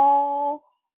 all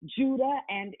Judah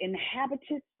and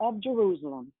inhabitants of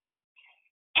Jerusalem,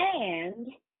 and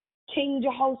King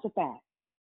Jehoshaphat.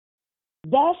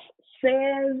 Thus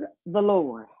says the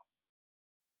Lord,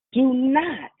 do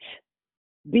not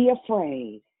be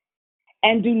afraid,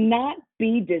 and do not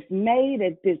be dismayed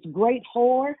at this great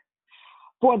horde,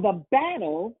 for the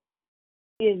battle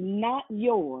is not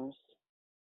yours,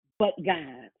 but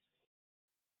God's.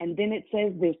 And then it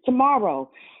says this,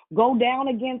 tomorrow, go down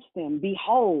against them.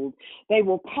 Behold, they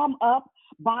will come up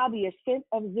by the ascent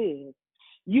of Ziz.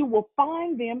 You will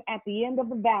find them at the end of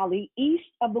the valley, east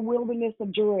of the wilderness of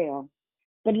Jeruel.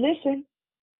 But listen,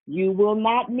 you will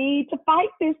not need to fight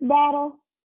this battle.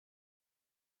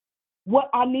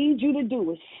 What I need you to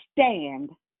do is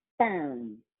stand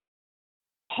firm.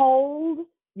 Hold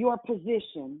your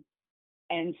position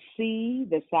and see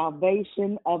the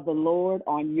salvation of the Lord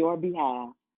on your behalf.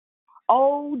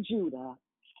 O Judah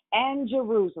and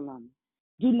Jerusalem,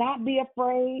 do not be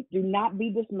afraid, do not be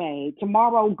dismayed.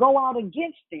 Tomorrow go out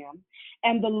against them,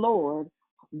 and the Lord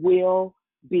will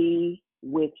be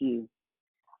with you.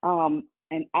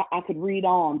 And I could read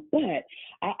on, but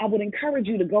I would encourage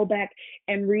you to go back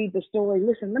and read the story.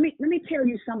 Listen, let me tell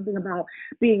you something about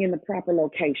being in the proper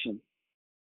location.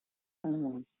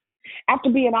 After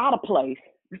being out of place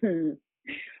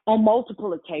on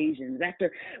multiple occasions,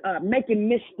 after making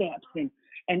missteps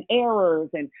and errors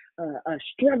and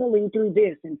struggling through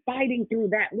this and fighting through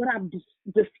that, what I've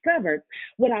discovered,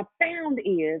 what I've found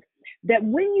is that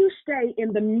when you stay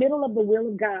in the middle of the will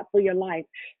of God for your life,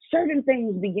 certain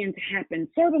things begin to happen,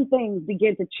 certain things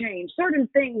begin to change, certain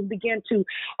things begin to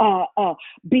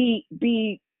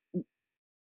be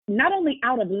not only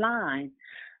out of line,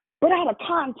 but out of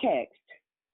context.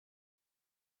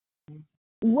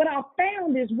 What I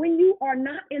found is when you are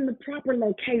not in the proper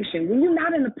location, when you're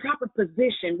not in the proper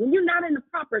position, when you're not in the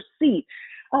proper seat,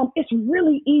 it's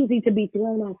really easy to be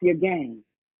thrown off your game.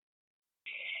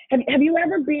 Have you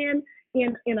ever been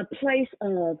in a place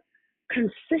of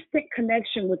consistent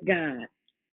connection with God?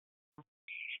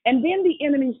 And then the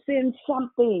enemy sends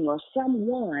something or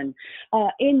someone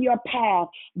in your path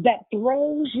that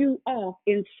throws you off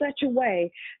in such a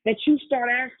way that you start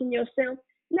asking yourself,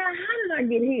 now, how did I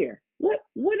get here? What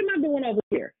am I doing over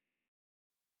here?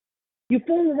 You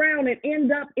fool around and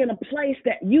end up in a place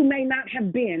that you may not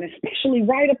have been, especially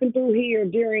right up and through here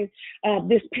during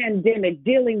this pandemic,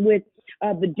 dealing with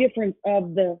the difference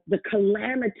of the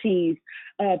calamities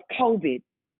of COVID.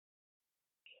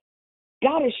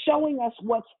 God is showing us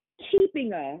what's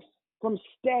keeping us from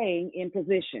staying in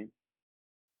position.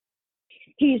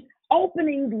 He's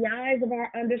opening the eyes of our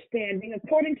understanding,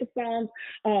 according to Psalms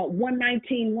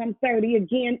 119, 130,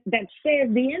 again, that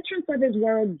says the entrance of his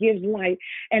word gives light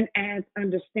and adds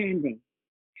understanding.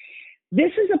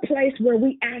 This is a place where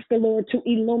we ask the Lord to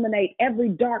illuminate every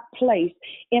dark place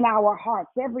in our hearts,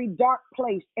 every dark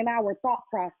place in our thought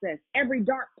process, every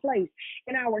dark place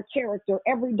in our character,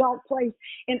 every dark place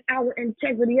in our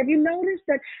integrity. Have you noticed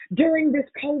that during this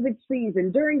COVID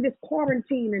season, during this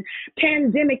quarantine and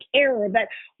pandemic era, that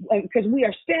because we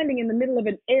are standing in the middle of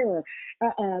an era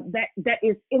that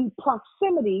is in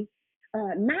proximity,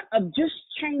 not of just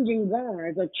changing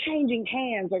guards or changing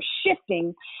hands or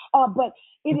shifting, but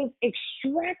it is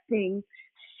extracting,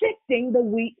 sifting the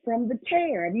wheat from the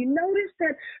tare. Have you noticed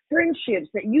that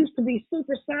friendships that used to be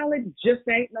super solid just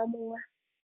ain't no more?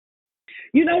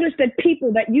 You notice that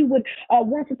people that you would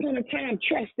once upon a time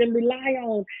trust and rely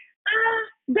on,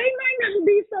 they might not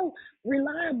be so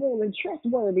reliable and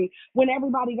trustworthy when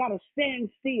everybody got to stand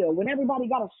still, when everybody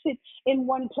got to sit in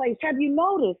one place. Have you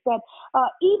noticed that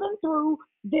even through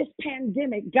this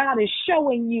pandemic, God is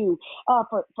showing you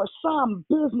for some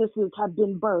businesses have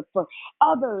been birthed, for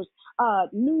others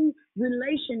new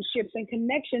relationships and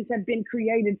connections have been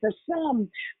created, for some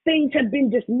things have been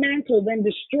dismantled and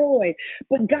destroyed,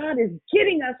 but God is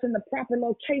getting us in the proper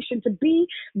location to be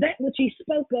that which he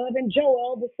spoke of in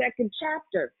Joel, the 2nd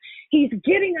chapter. He's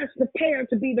getting us prepared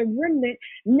to be the remnant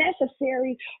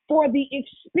necessary for the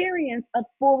experience of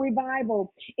full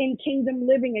revival in kingdom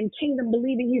living and kingdom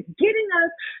believing. He's getting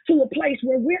us to a place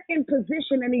where we're in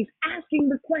position and he's asking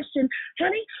the question,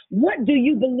 honey, what do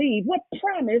you believe? What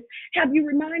promise have you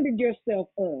reminded yourself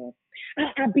of?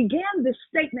 I began this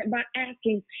statement by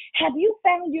asking, have you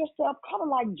found yourself kind of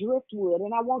like driftwood?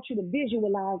 And I want you to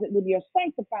visualize it with your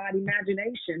sanctified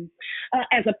imagination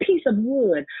as a piece of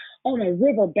wood on a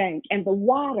riverbank, and the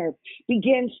water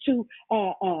begins to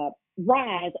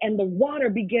rise, and the water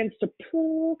begins to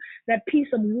pull that piece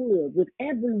of wood with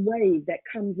every wave that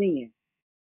comes in.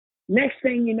 Next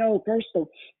thing you know, first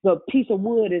the piece of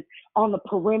wood is on the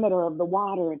perimeter of the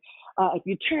water. And if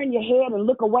you turn your head and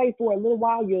look away for a little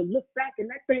while, you'll look back and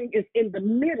that thing is in the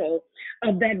middle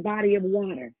of that body of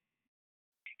water.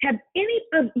 Have any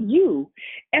of you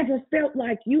ever felt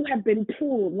like you have been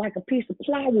pulled like a piece of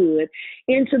plywood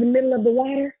into the middle of the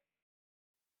water?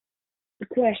 The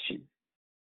question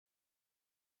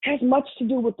has much to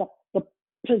do with the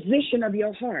position of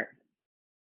your heart.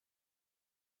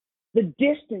 The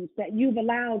distance that you've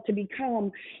allowed to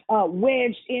become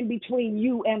wedged in between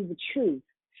you and the truth.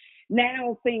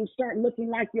 Now things start looking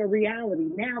like your reality.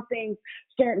 Now things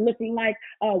start looking like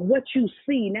what you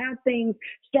see. Now things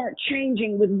start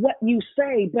changing with what you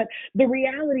say. But the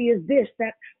reality is this,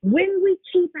 that when we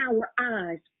keep our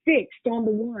eyes fixed on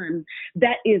the one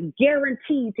that is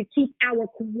guaranteed to keep our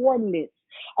coordinates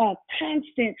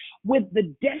constant with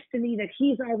the destiny that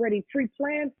he's already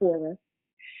pre-planned for us,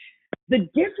 the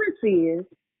difference is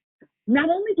not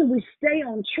only do we stay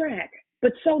on track,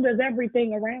 but so does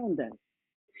everything around us.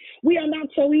 We are not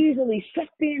so easily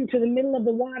sucked into the middle of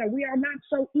the water. We are not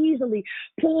so easily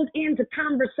pulled into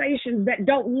conversations that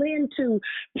don't lend to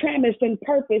promise and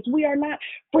purpose. We are not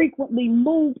frequently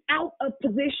moved out of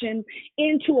position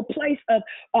into a place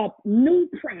of new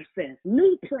process,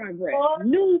 new progress,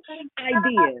 new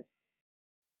ideas.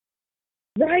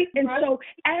 Right? And so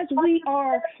as we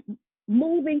are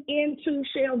moving into,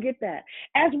 Shell, get that,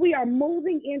 as we are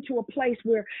moving into a place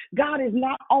where God is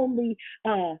not only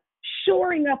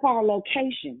shoring up our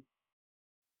location,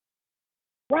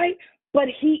 right, but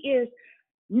he is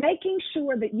making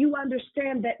sure that you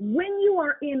understand that when you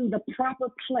are in the proper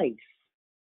place,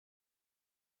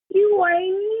 you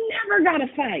ain't never got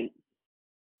to fight.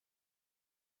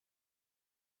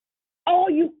 All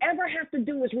you ever have to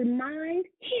do is remind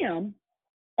him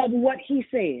of what he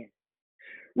said.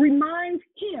 Remind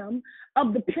him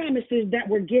of the promises that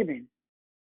were given.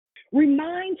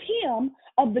 Remind him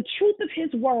of the truth of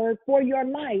his word for your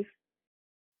life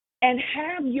and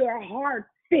have your heart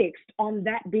fixed on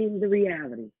that being the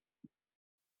reality.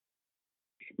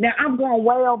 Now, I'm going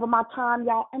way over my time,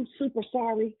 y'all. I'm super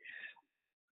sorry.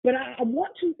 But I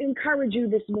want to encourage you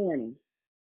this morning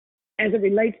as it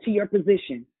relates to your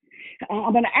position.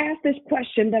 I'm going to ask this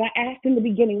question that I asked in the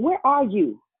beginning. Where are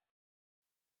you?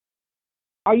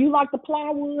 Are you like the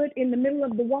plywood in the middle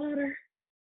of the water?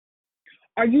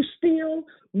 Are you still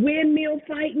windmill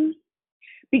fighting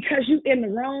because you in the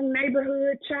wrong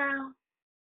neighborhood, child?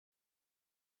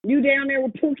 You down there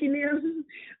with Pookie now?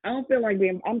 I don't feel like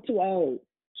them. I'm too old,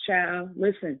 child.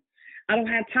 Listen, I don't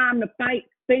have time to fight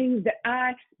things that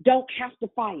I don't have to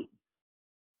fight.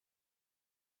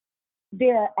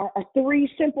 There are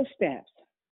 3 simple steps.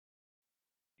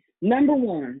 Number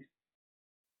 1,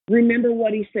 remember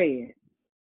what he said.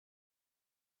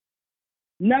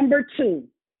 Number 2,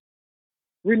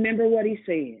 remember what he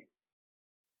said.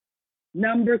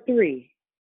 Number 3,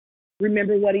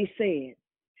 remember what he said.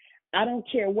 I don't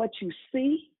care what you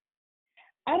see.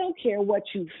 I don't care what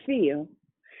you feel.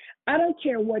 I don't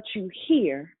care what you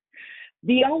hear.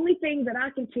 The only thing that I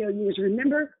can tell you is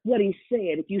remember what he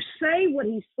said. If you say what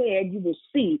he said, you will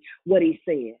see what he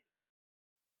said.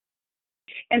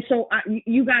 And so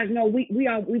you guys know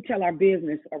we tell our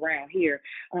business around here.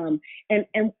 And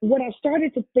what I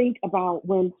started to think about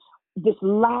when this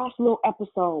last little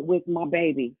episode with my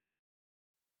baby,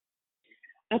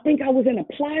 I think I was in a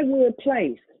plywood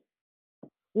place.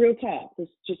 Real talk.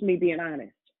 It's just me being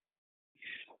honest.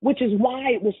 Which is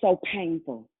why it was so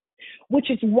painful. Which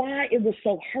is why it was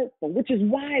so hurtful. Which is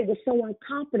why it was so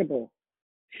uncomfortable.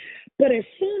 But as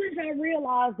soon as I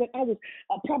realized that I was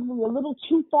probably a little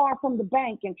too far from the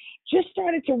bank and just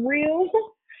started to reel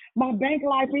my bank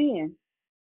life in,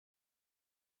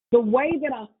 the way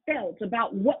that I felt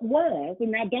about what was,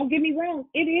 and now don't get me wrong,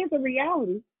 it is a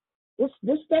reality.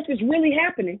 This stuff is really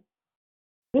happening.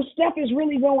 This stuff is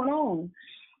really going on.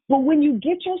 But when you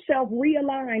get yourself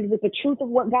realigned with the truth of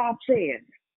what God says,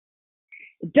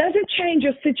 it doesn't change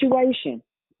your situation,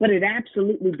 but it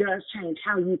absolutely does change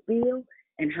how you feel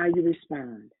and how you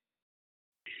respond.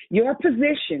 Your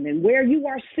position and where you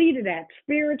are seated at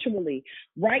spiritually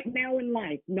right now in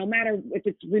life, no matter if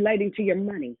it's relating to your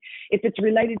money, if it's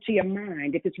related to your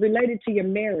mind, if it's related to your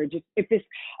marriage, if it's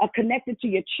connected to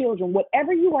your children,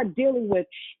 whatever you are dealing with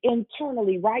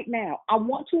internally right now, I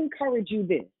want to encourage you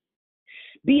this.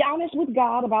 Be honest with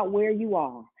God about where you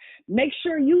are. Make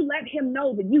sure you let him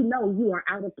know that you know you are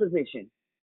out of position.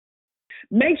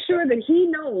 Make sure that he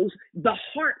knows the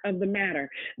heart of the matter,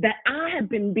 that I have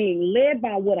been being led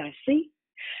by what I see.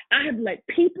 I have let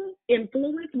people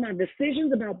influence my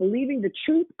decisions about believing the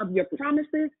truth of your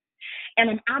promises, and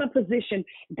I'm out of position.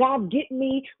 God, get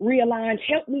me realigned.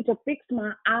 Help me to fix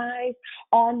my eyes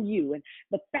on you. And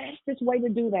the fastest way to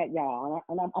do that, y'all,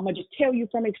 and I'm going to just tell you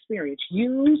from experience,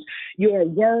 use your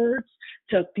words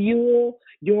to fuel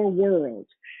your world.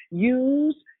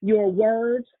 Use your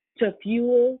words to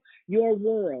fuel your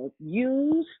world.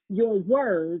 Use your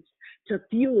words to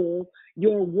fuel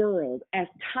your world. As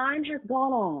time has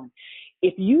gone on,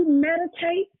 if you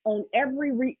meditate on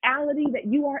every reality that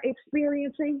you are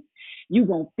experiencing, you're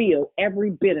going to feel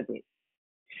every bit of it.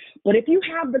 But if you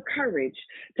have the courage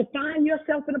to find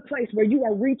yourself in a place where you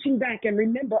are reaching back and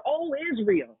remember, oh,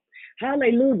 Israel,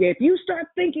 hallelujah. If you start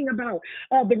thinking about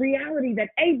the reality that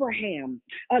Abraham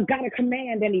got a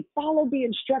command and he followed the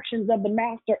instructions of the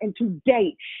master, and to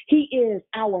date, he is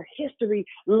our history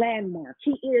landmark.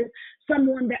 He is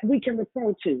someone that we can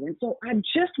refer to. And so I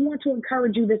just want to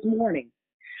encourage you this morning.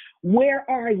 Where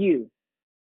are you?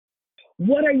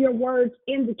 What are your words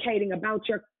indicating about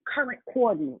your current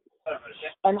coordinates?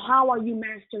 And how are you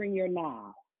mastering your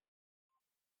now?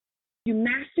 You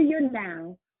master your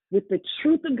now with the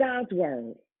truth of God's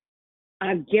word.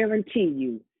 I guarantee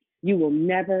you, you will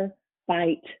never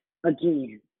fight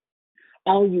again.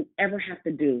 All you ever have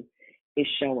to do is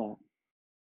show up.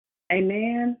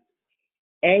 Amen,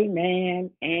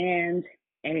 amen, and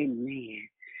amen.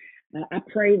 I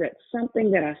pray that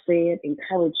something that I said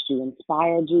encouraged you,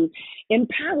 inspired you,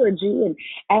 empowered you. And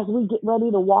as we get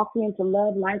ready to walk into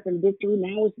love, life, and victory,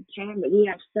 now is the time that we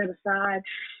have set aside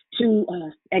to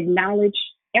acknowledge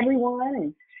everyone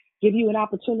and give you an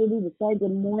opportunity to say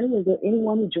good morning. Is there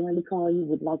anyone who joined the call you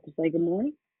would like to say good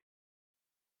morning?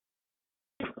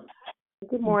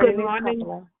 Good morning. Good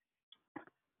morning.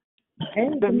 Hey,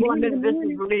 good morning. This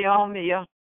is Leonia.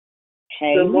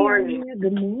 Hey, good morning. Leonia.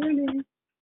 Good morning.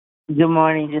 Good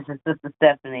morning. This is Sister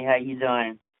Stephanie. How you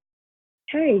doing?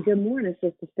 Hey, good morning,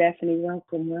 Sister Stephanie.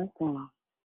 Welcome, welcome.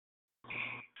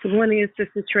 Good morning, it's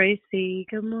Sister Tracy.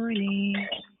 Good morning.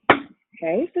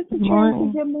 Hey, Sister Good Tracy.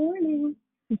 morning. Good morning.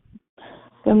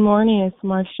 Good morning. It's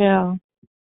Marshall.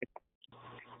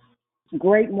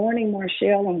 Great morning,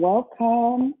 Marshall, and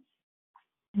welcome.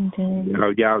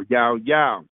 Yo, yo, yo,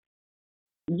 yo.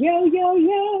 Yo, yo,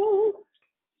 yo.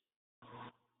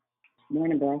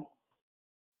 Morning, bro.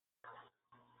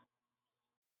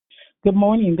 Good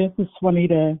morning. This is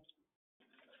Juanita.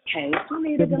 Hey,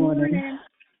 Juanita. Good morning.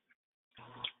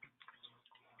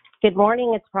 Good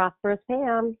morning. It's Prosperous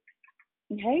Pam.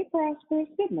 Hey, Prosperous.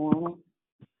 Good morning.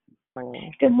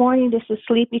 Good morning. This is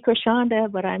Sleepy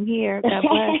Krishanda, but I'm here. God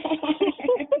bless.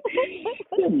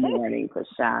 Good morning,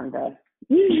 Krishanda.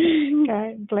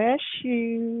 God bless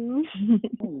you.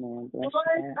 Amen. Bless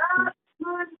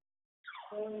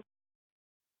you.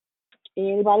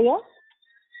 Anybody else?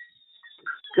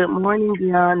 Good morning,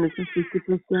 Dion. This is Sister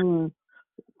Priscilla.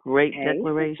 Great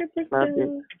declaration. Loved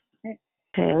it.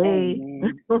 Hey.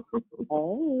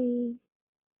 Oh.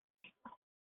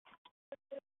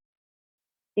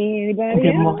 Anybody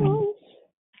Good else? Morning.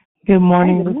 Good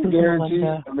morning. Hi, This good is morning.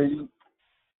 Melinda.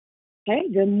 Hey,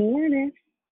 good morning.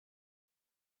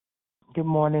 Good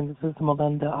morning. This is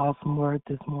Melinda. Awesome word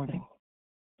this morning.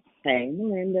 Hey,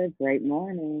 Melinda. Great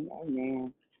morning.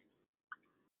 Amen.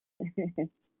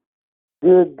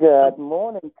 Good God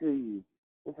morning to you.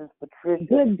 This is Patricia.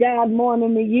 Good God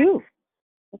morning to you.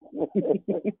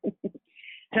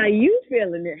 How you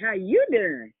feeling it? How you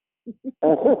doing?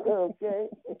 Okay.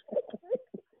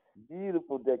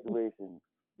 Beautiful decoration.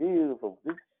 Beautiful.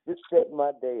 Just set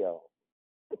my day off.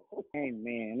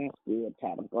 Amen. That's good,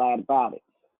 Pat. I'm glad about it.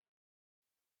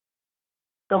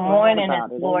 Good morning.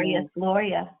 It's Glorious.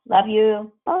 Gloria. Love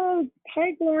you. Oh,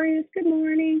 hey, Glorious. Good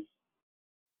morning.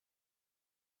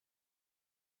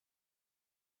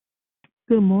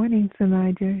 Good morning,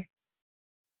 Sanaja.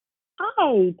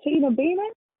 Hi, Tina Bina.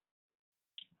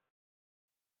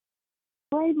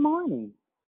 Great morning.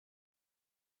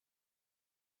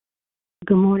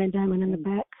 Good morning, Diamond in the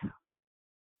back.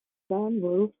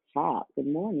 Sunroof top. Good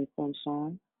morning,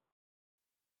 Sunshine.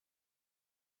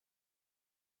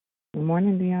 Good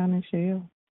morning, Deanna Shell.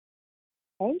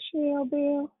 Hey, Shell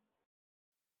Bill.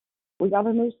 We got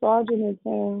a new sergeant in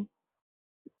town.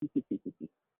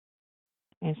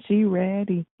 And she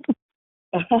ready.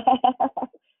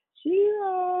 She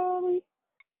ready.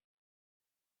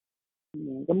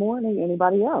 Good morning.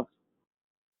 Anybody else?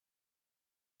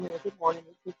 Good morning.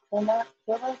 This is Killer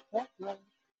Kedra.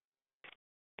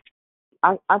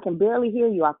 I can barely hear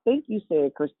you. I think you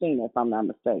said Christina, if I'm not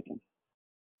mistaken.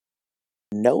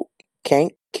 Nope.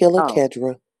 Can't kill a Oh,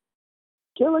 Kedra.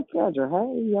 Killer Kedra.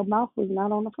 Hey, your mouth was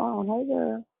not on the phone. Hey,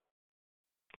 girl.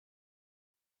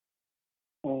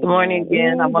 Good morning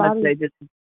again. I want to say this is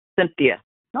Cynthia.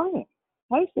 Go ahead.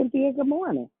 Hey, Cynthia. Good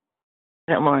morning.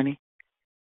 Good morning.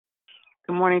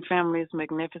 Good morning, family. It's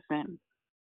Magnificent.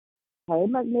 Hey,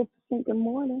 Magnificent. Good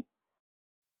morning.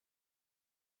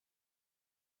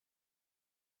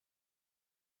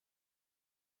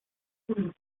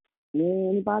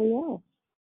 Anybody else?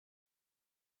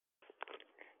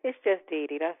 It's just Dee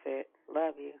Dee. That's it.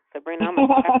 Love you. Sabrina, I'm going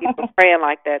to have people praying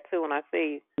like that, too, when I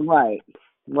see you. Right.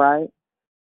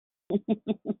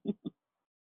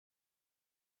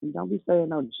 Don't be saying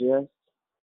no just.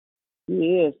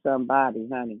 He is somebody,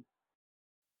 honey.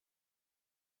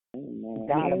 Amen.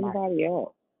 Not anybody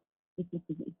else.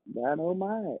 God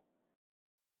almighty.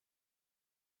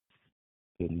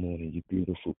 Good morning, you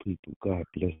beautiful people. God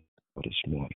bless you this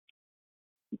morning.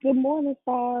 Good morning,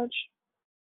 Sarge.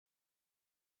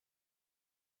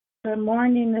 Good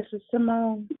morning. This is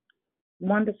Simone.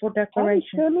 Wonderful declaration.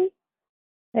 Hey, Silly.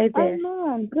 Hey there.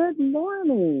 Amen. Good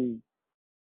morning.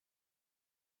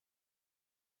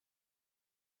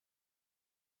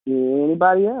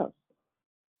 Anybody else?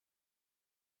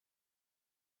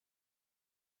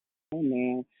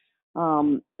 Amen.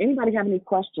 Anybody have any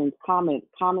questions,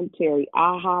 commentary,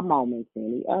 aha moments,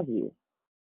 any of you?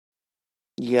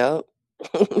 Yep.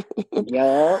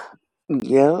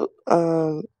 Yep.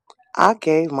 I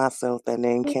gave myself that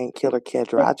name, Can't Kill a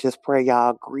Kedra. I just pray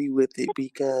y'all agree with it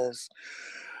because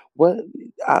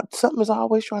something is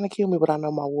always trying to kill me, but I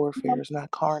know my warfare is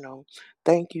not carnal.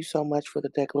 Thank you so much for the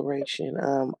declaration.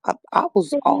 I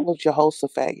was all of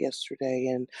Jehoshaphat yesterday,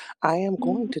 and I am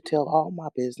going to tell all my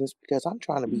business because I'm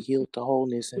trying to be healed to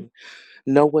wholeness and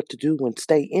know what to do and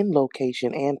stay in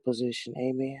location and position.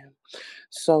 Amen.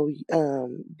 So,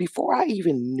 before I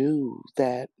even knew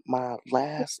that my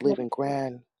last living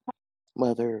grandmother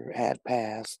had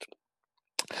passed,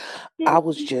 I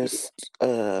was just,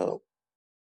 I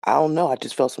don't know, I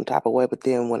just felt some type of way. But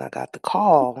then when I got the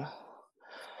call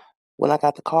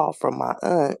from my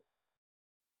aunt,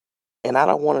 and I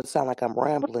don't want to sound like I'm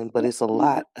rambling, but it's a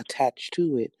lot attached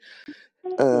to it.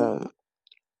 Um,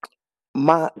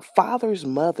 my father's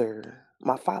brother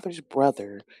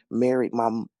married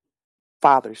my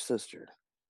father's sister.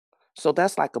 So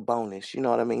that's like a bonus, you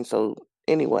know what I mean? So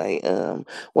anyway,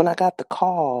 when I got the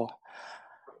call,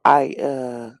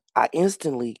 I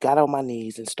instantly got on my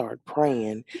knees and started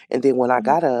praying. And then when I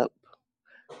got up,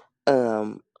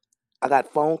 um, I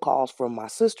got phone calls from my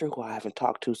sister who I haven't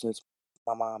talked to since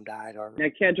my mom died or Now,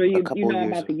 Kendra, a you couple know of I'm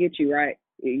years. about to get you right.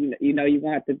 You know you're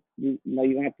gonna have to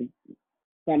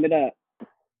sum it up.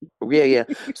 Yeah.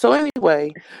 So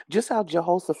anyway, just how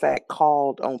Jehoshaphat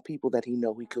called on people that he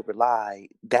know he could rely,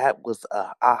 that was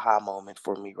a aha moment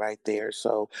for me right there.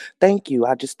 So thank you.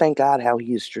 I just thank God how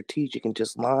he is strategic and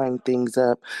just line things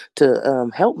up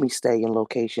to help me stay in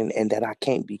location and that I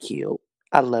can't be killed.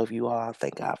 I love you all.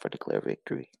 Thank God for the clear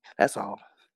victory. That's all.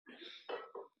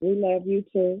 We love you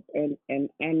too, and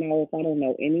I know if I don't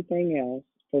know anything else,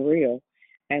 for real,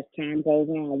 as time goes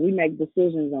on, we make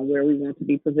decisions on where we want to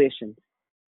be positioned.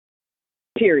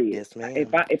 Period. Yes, ma'am.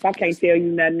 If I can't tell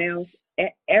you nothing else,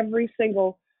 every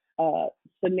single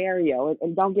scenario,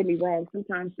 and don't get me wrong,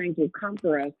 sometimes things will come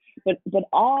for us, but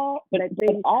all that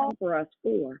things come for us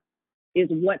for is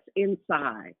what's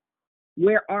inside.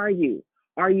 Where are you?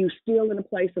 Are you still in a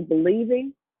place of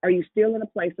believing? Are you still in a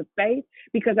place of faith?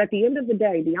 Because at the end of the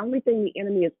day, the only thing the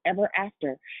enemy is ever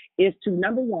after is to,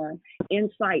 number one,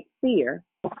 incite fear,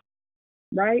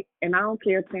 right? And I don't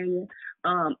care, Tanya.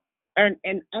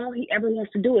 And all he ever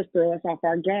wants to do is throw us off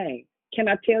our game. Can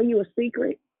I tell you a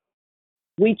secret?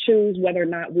 We choose whether or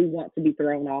not we want to be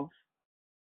thrown off.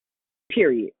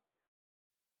 Period.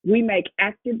 We make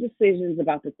active decisions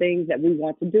about the things that we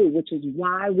want to do, which is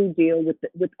why we deal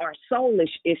with our soulish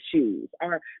issues,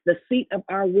 the seat of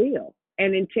our will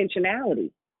and intentionality.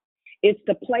 It's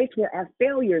the place where our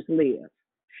failures live.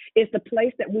 It's the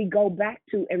place that we go back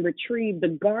to and retrieve the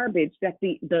garbage that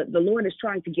the Lord is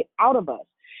trying to get out of us.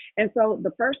 And so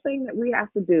the first thing that we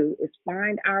have to do is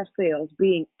find ourselves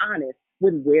being honest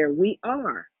with where we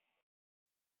are.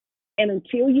 And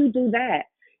until you do that,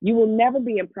 you will never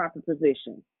be in proper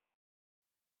position.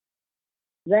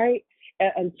 Right?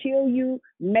 until you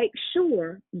make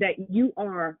sure that you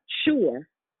are sure,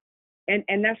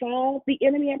 and that's all the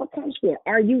enemy ever comes for.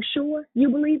 Are you sure you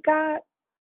believe God?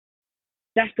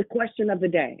 That's the question of the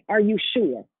day. Are you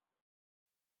sure?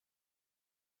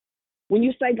 When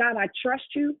you say, God, I trust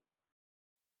you,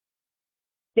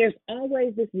 there's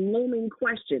always this looming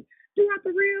question. Do I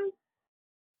for real?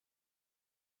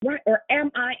 Right? Or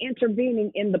am I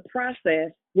intervening in the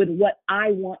process with what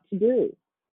I want to do?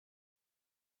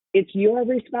 It's your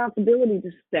responsibility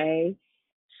to stay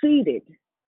seated.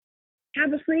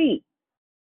 Have a seat.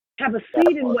 Have a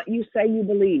seat in what you say you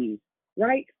believe,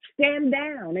 right? Stand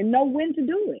down and know when to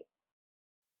do it.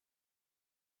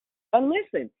 And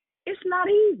listen, it's not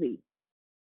easy.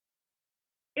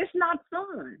 It's not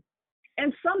fun.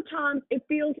 And sometimes it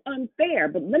feels unfair.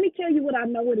 But let me tell you what I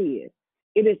know it is.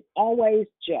 It is always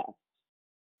just.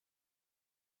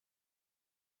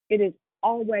 It is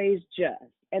always just.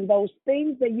 And those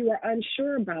things that you are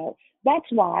unsure about, that's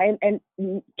why, and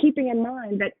keeping in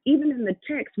mind that even in the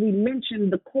text, we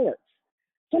mentioned the courts.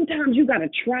 Sometimes you got to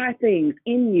try things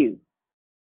in you.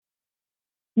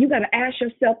 You got to ask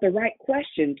yourself the right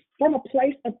questions from a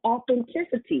place of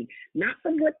authenticity, not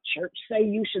from what church say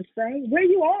you should say. Where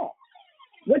you are,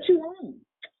 what you own,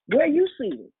 where you see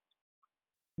it.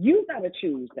 You got to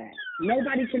choose that.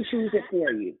 Nobody can choose it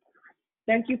for you.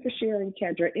 Thank you for sharing,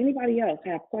 Kendra. Anybody else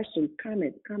have questions,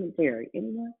 comments, commentary?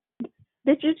 Anyone?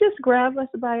 Did you just grab us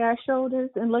by our shoulders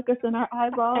and look us in our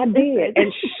eyeballs? I did,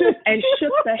 and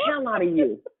shook the hell out of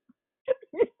you.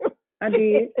 I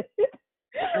did.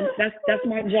 That's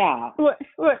my job.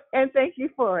 And thank you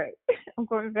for it. I'm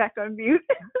going back on mute.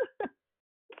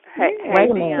 Hey,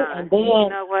 Wait a minute. And then, you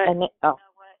know what? oh.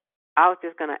 I was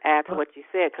just going to add to what you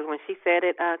said, because when she said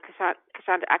it,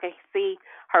 Kashonda, I can see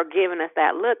her giving us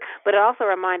that look. But it also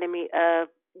reminded me of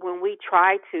when we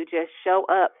try to just show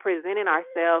up, presenting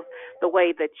ourselves the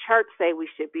way the church say we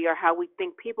should be, or how we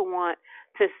think people want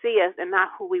to see us, and not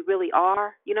who we really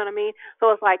are. You know what I mean?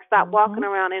 So it's like, stop walking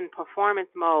around in performance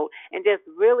mode and just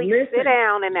really sit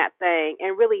down in that thing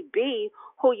and really be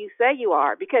who you say you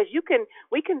are, because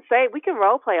we can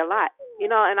role play a lot, you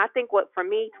know. And I think what for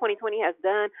me 2020 has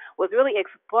done was really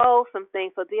expose some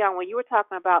things. So Dion, when you were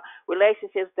talking about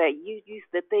relationships that you used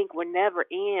to think would never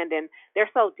end, and they're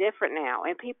so different now,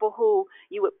 and people who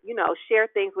you would, you know, share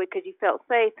things with because you felt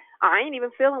safe, I ain't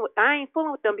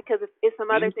fooling with them because it's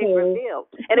some other things revealed.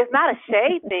 And it's not a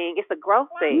shade thing, it's a growth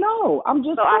thing. No, I'm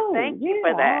just so I thank you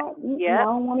for that. I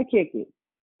don't want to kick it.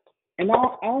 And I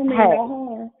don't mean no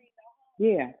harm.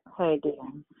 Yeah. Hey,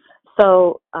 Dion.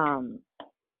 So,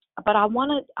 but I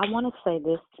want to say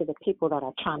this to the people that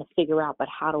are trying to figure out, but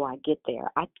how do I get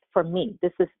there? For me,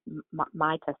 this is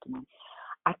my testimony.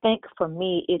 I think for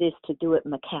me, it is to do it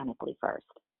mechanically first.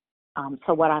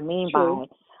 So what I mean by,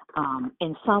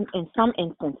 in some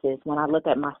instances, when I look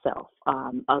at myself,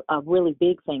 a really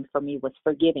big thing for me was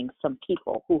forgiving some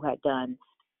people who had done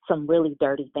some really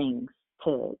dirty things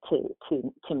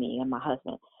to me and my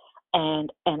husband.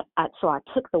 So I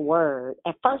took the word.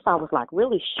 At first I was like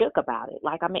really shook about it.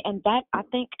 Like, I mean, and that, I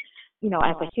think, you know,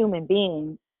 as a human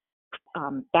being,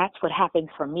 that's what happens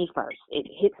for me first. It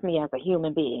hits me as a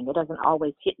human being. It doesn't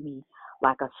always hit me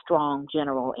like a strong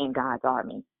general in God's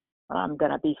army. I'm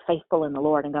going to be faithful in the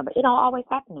Lord, and it don't always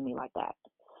happen to me like that.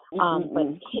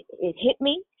 But it hit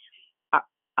me,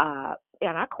 and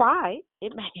I cried.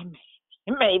 It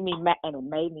made me mad, and it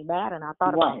made me mad, and I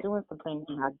thought about doing some things,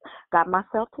 and I got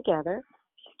myself together,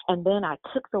 and then I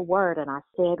took the word and I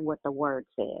said what the word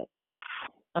said,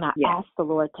 and I asked the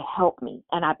Lord to help me,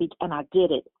 and I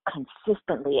did it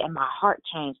consistently, and my heart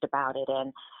changed about it,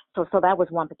 and so that was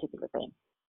one particular thing.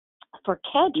 For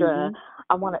Kedra,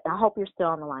 I hope you're still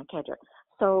on the line, Kedra.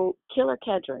 So, Killer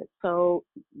Kedra. So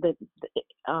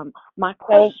my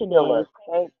question is,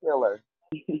 Painkiller.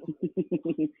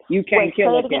 You can't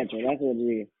kill a Kendra. That's what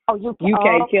it is. Oh, you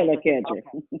can't kill a Kendra.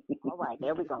 Okay. All right,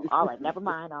 there we go. All right, never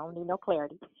mind. I don't need no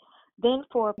clarity. Then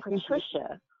for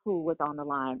Patricia, who was on the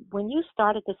line, when you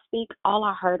started to speak, all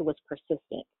I heard was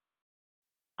persistent.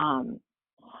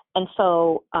 And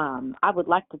so I would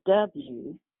like to dub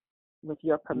you, with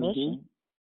your permission,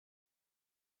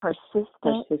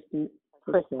 persistent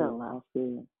Priscilla.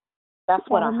 That's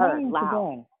what I heard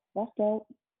loud. That's dope.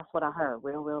 That's what I heard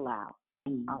real loud.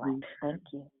 All right, thank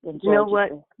you. You know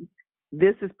what?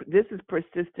 This is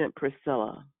persistent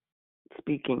Priscilla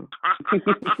speaking.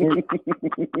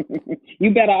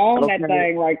 You better own that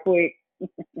thing right quick.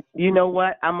 You know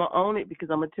what? I'm gonna own it, because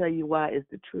I'm gonna tell you why it's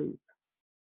the truth.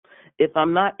 If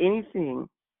I'm not anything,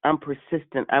 I'm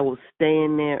persistent. I will stay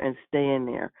in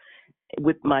there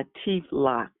with my teeth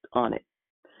locked on it.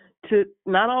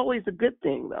 Not always a good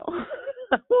thing, though.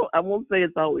 I won't say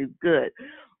it's always good,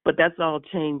 but that's all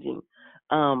changing.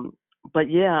 But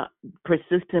yeah,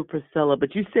 persistent Priscilla.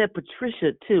 But you said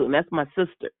Patricia too, and that's my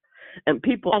sister. And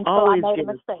people And so I always made a get.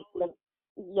 mistake.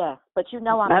 Yes, but you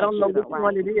know I I meant don't know you which though, right?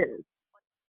 one it is.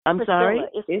 I'm Priscilla. sorry.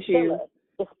 It's It's Priscilla.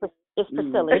 you. It's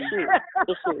Priscilla. It's you.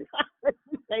 It's you.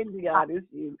 Thank God, it's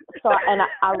you. So, and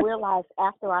I realized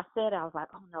after I said it, I was like,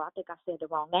 oh no, I think I said the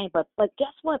wrong name. But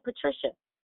guess what, Patricia?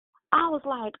 I was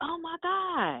like, oh my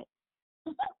God,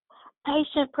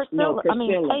 patient Priscilla. No, I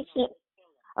mean, Priscilla. patient.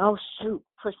 Oh shoot,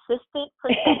 persistent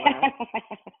Priscilla.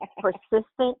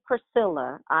 Persistent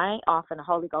Priscilla. I ain't off, and the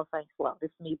Holy Ghost ain't slow.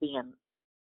 This is me being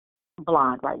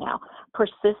blonde right now.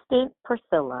 Persistent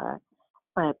Priscilla,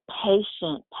 but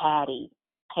patient Patty.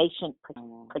 Patient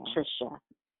Patricia.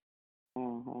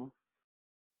 Mm-hmm.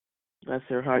 Bless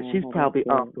her heart. She's probably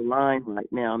off the line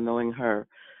right now, knowing her.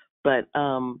 But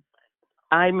I'm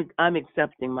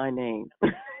accepting my name.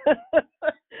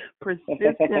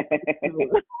 Persistent.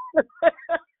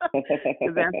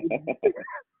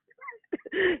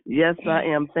 Yes, I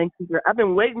am. Thank you. I've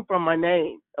been waiting for my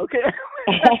name. Okay.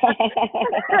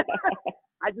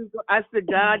 I said,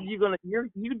 God, you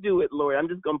do it, Lord. I'm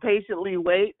just gonna patiently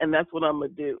wait, and that's what I'm gonna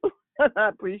do. I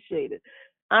appreciate it.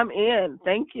 I'm in.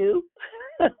 Thank you.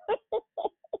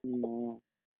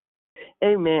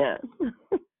 Amen.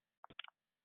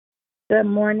 Good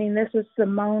morning. This is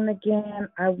Simone again.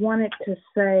 I wanted to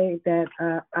say that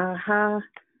AHA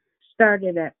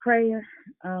started at prayer.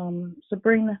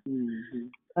 Sabrina,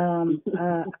 I'll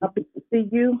see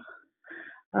you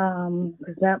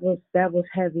because that was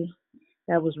heavy.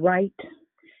 That was right.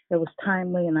 It was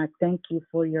timely, and I thank you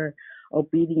for your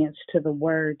obedience to the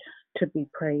word to be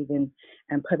prayed and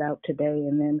put out today.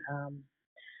 And then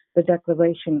the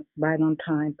declaration, right on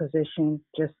time, position,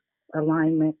 just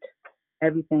alignment,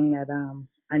 everything that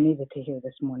I needed to hear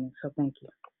this morning. So thank you.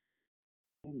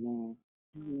 Amen.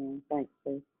 Amen. Thanks,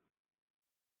 sis.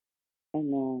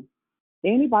 Amen.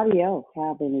 Anybody else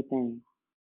have anything?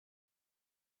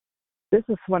 This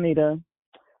is Juanita.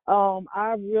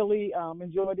 I really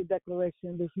enjoyed the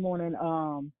declaration this morning.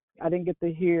 I didn't get to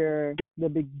hear the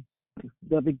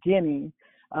beginning,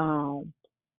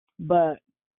 but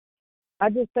I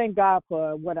just thank God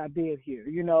for what I did here,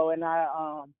 and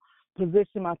I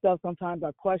position myself. Sometimes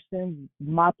I question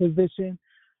my position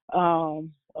of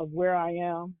where I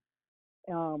am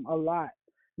a lot,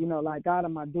 like, God,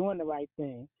 am I doing the right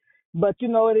thing? But,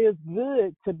 it is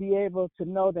good to be able to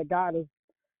know that God is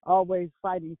always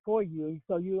fighting for you.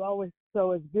 So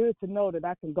it's good to know that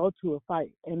I can go to a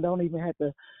fight and don't even have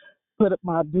to put up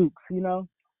my dukes,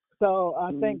 So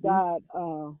I thank God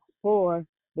for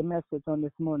the message on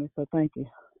this morning. So thank you.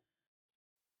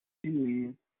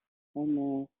 Amen.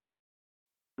 Amen.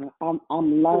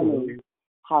 I'm learning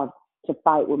how to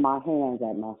fight with my hands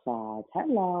at my sides.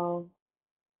 Hello.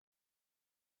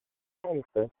 Hey,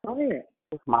 sis. Go ahead.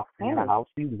 It's my friend Hey. house.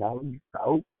 You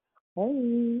know.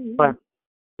 Hey. But,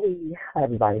 hey, hi,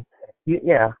 everybody.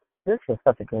 Yeah, this was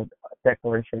such a good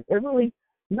declaration. It really,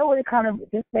 what it kind of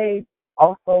just made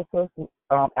also,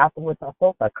 afterwards, I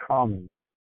felt like calming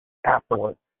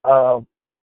afterwards of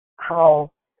how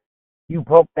you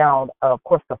broke down, of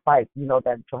course, the fight,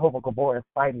 that Jehovah Gabor is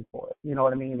fighting for us. You know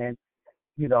what I mean? And,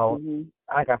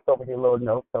 I got over here little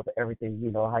notes of everything,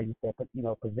 how you said,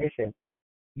 position,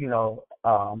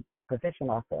 position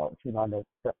ourselves, and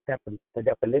the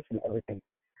definition of everything.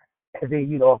 And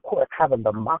then, of course, having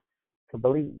the mouth to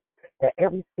believe that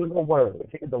every single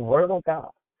word, the word of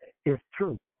God, is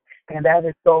true. And that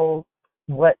is so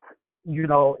what,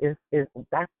 is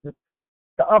that's the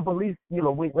unbelief,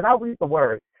 when I read the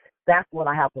word, that's what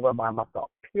I have to remind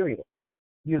myself, period.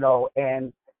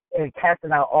 And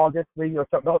casting out all this,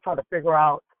 don't try to figure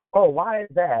out, oh, why is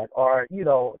that? Or,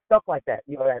 stuff like that,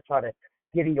 that try to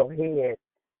get in your head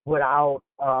without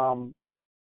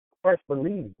first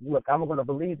believe. Look, I'm going to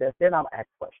believe this, then I'm ask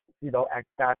questions, ask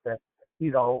God to,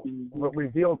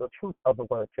 reveal the truth of the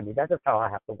word to me. That's just how I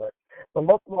have to work. But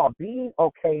most of all, being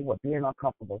okay with being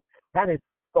uncomfortable, that is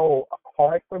so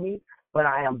hard for me, but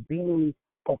I am being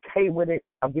okay with it.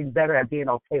 I'm getting better at being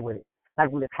okay with it,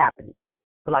 like when it's happening.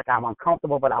 So like I'm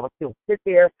uncomfortable, but I would still sit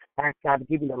there, ask God to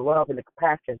give me the love and the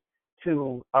compassion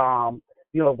to,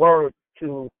 words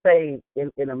to say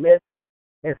in the midst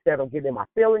instead of getting my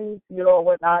feelings, or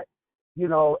whatnot,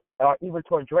 or even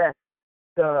to address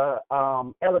the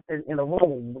elephant in the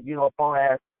room, as far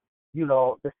as,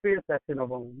 the spirits that's in the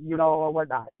room, or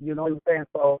whatnot, you know what I'm saying?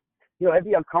 So, it'd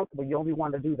be uncomfortable. You only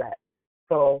want to do that.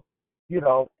 So,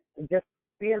 just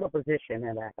be in a position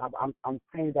in that. I'm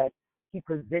saying that he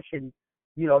positioned,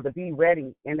 to be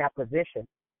ready in that position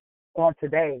on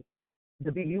today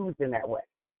to be used in that way.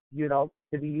 to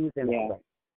be used in that Yeah. way.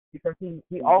 Because he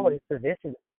Mhm. always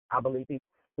positioned, I believe he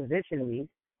positioned me.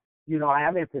 I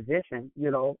am in position,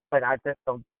 but I just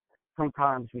don't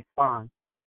sometimes respond,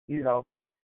 you know.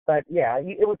 But yeah,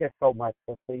 it was just so much,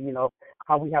 sister,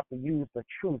 how we have to use the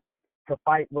truth to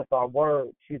fight with our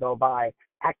words, by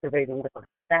activating with a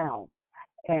sound.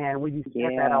 And when you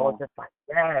said that, I was Yeah. just like,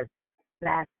 yes,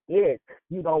 that's it.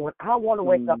 When I want to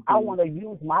wake up, I Mhm. want to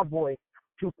use my voice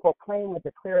to proclaim and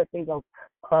declare a thing of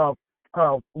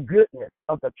of goodness,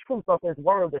 of the truth of His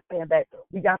word, to saying that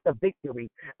we got the victory.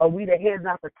 We the head,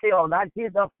 not the tail. Not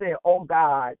get up there, oh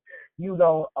God,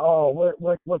 oh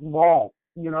what's wrong,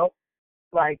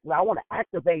 Like I want to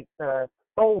activate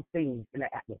those things in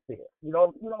the atmosphere. You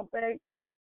know what I'm saying?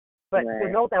 But to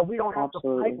Right. know that we don't have to fight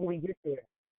Absolutely. when we get there.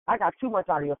 I got too much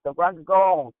out of your stuff. I could go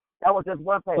on. That was just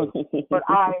one page. But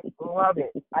I love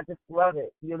it. I just love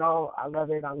it. I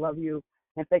love it. I love you.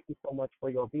 And thank you so much for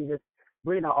your obedience.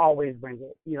 Brina always brings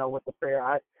it, with the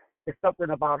prayer. It's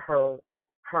something about her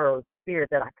spirit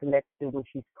that I connect to when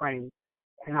she's praying.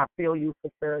 And I feel you,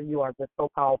 sister. You are just so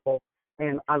powerful.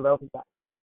 And I love you guys.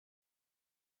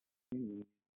 Mhm.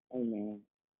 Amen.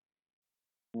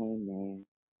 Amen.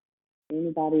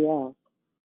 Anybody else?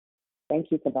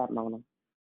 Thank you for that, Mona.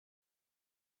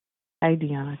 Hey,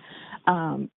 Deanna.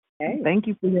 Hey. Thank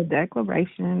you for your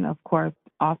declaration. Of course,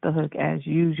 off the hook as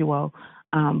usual.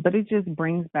 But it just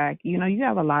brings back, you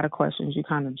have a lot of questions you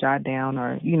kind of jot down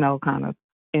or, kind of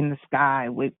in the sky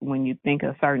with when you think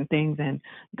of certain things, and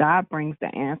God brings the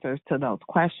answers to those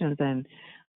questions. And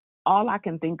all I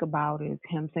can think about is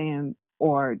Him saying,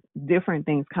 or different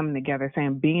things coming together,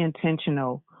 saying, be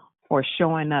intentional for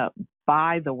showing up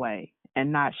by the way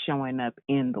and not showing up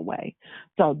in the way.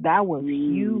 So that was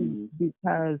huge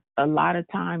because a lot of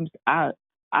times I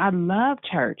love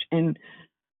church and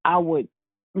I would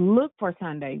look for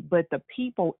Sunday, but the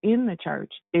people in the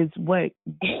church is what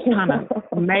kind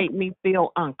of made me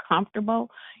feel uncomfortable,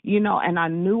 and I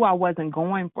knew I wasn't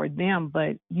going for them,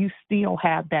 but you still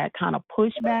have that kind of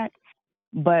pushback.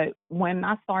 But when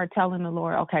I started telling the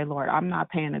Lord, okay, Lord, I'm not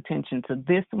paying attention to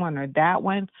this one or that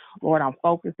one. Lord, I'm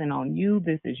focusing on you.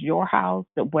 This is your house.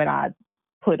 That what I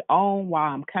put on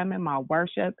while I'm coming, my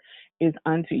worship is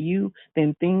unto you.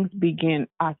 Then things begin.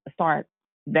 I start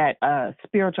that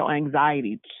spiritual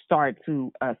anxiety started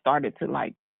to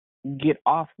like get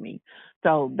off me.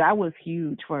 So that was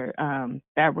huge for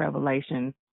that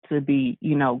revelation to be,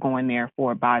 going there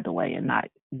for by the way and not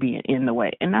being in the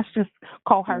way. And that's just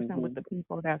coercing with the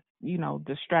people that's,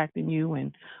 distracting you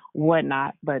and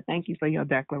whatnot. But thank you for your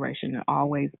declaration. It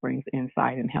always brings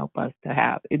insight and help us to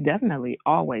have. It definitely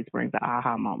always brings an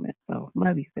aha moment. So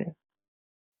love you, sis.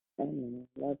 Amen.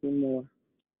 Love you more.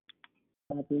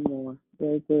 Love you more.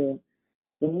 Very good.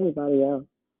 Anybody else?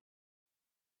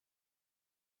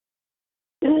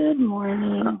 Good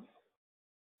morning.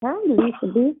 Hi, Lisa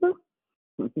Beaver.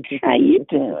 How you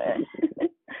doing?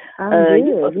 I'm good.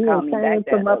 You supposed to call me back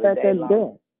from up at that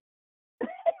desk.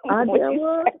 I What'd did you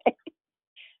what? say?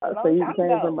 So you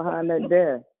came from behind that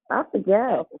desk. I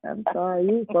forgot. I'm sorry.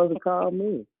 You were supposed to call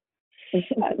me.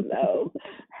 I know.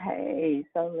 Hey,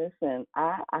 so listen,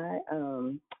 I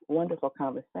wonderful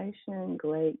conversation,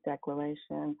 great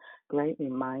declaration, great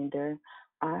reminder.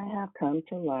 I have come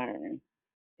to learn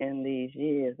in these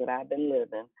years that I've been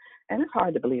living, and it's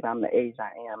hard to believe I'm the age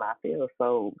I am. I feel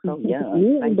so young.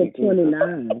 You're Thank under you, Jesus.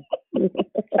 29.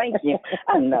 Thank you.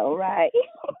 I know, right?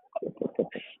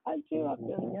 I do. I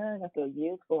feel young. I feel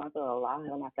youthful. I feel alive,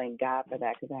 and I thank God for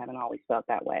that because I haven't always felt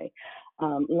that way.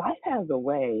 Life has a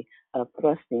way of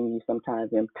thrusting you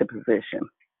sometimes into position.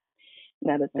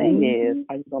 Now, the thing is,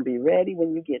 are you going to be ready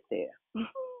when you get there?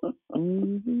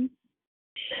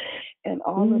 And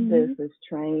all of this is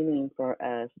training for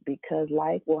us because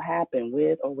life will happen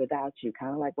with or without you,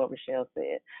 kind of like what Rochelle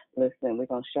said. Listen, we're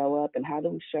going to show up, and how do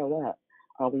we show up?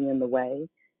 Are we in the way?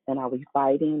 And are we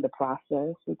fighting the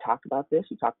process? We talk about this.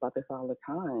 We talk about this all the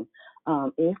time.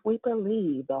 If we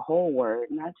believe the whole word,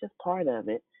 not just part of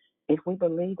it, if we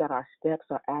believe that our steps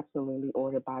are absolutely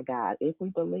ordered by God, if we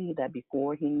believe that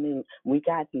before we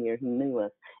got here, He knew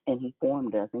us and He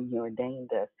formed us and He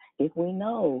ordained us, if we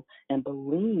know and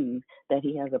believe that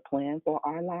He has a plan for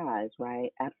our lives,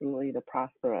 right, absolutely to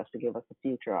prosper us, to give us a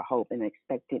future, a hope, and an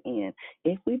expected end,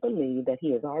 if we believe that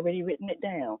He has already written it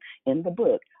down in the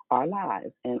book, our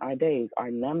lives and our days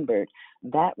are numbered,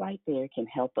 that right there can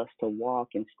help us to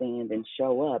walk and stand and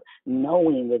show up,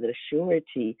 knowing with a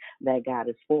surety that God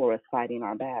is for us fighting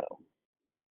our battle.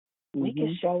 We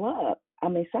can show up. I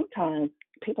mean, sometimes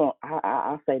people,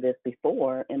 I'll say this,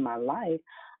 before in my life,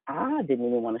 I didn't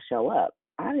even want to show up.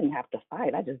 I didn't have to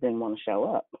fight. I just didn't want to show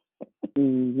up.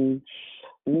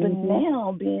 But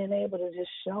now being able to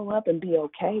just show up and be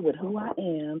okay with who I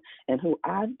am and who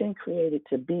I've been created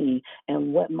to be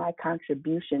and what my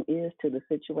contribution is to the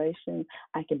situation,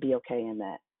 I can be okay in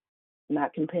that.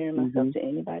 Not comparing myself to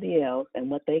anybody else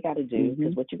and what they got to do,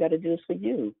 because what you got to do is for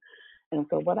you. And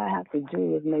so what I have to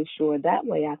do is make sure that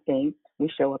way I think we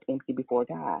show up empty before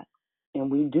God and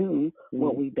we do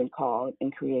what we've been called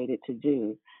and created to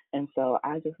do. And so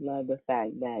I just love the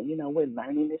fact that, you know, we're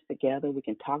learning this together. We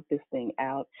can talk this thing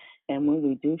out. And when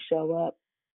we do show up,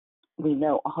 we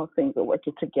know all things are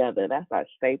working together. That's our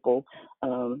staple,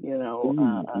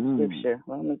 scripture.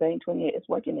 Romans 8:28. It's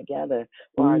working together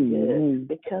for our good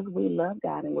because we love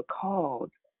God and we're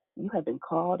called. You have been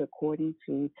called according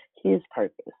to His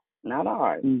purpose, not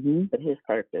ours, but His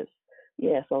purpose.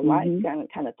 Yeah, so life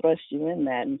kind of thrusts you in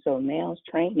that, and so now it's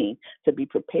training to be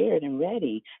prepared and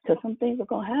ready because some things are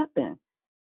gonna happen.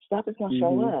 Stuff is gonna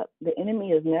show up. The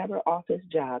enemy is never off his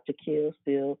job to kill,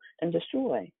 steal, and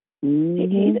destroy.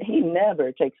 He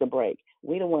never takes a break.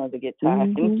 We the ones that get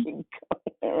tired and keep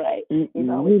going, right? We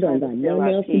don't got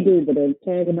nothing else to do but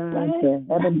antagonize the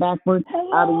heaven backwards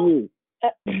out of you.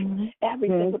 Every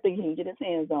single thing he can get his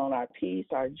hands on, our peace,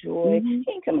 our joy. He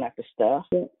ain't coming after stuff.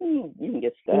 You can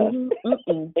get stuff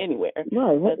anywhere.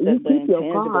 Right. You keep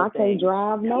your car. I can't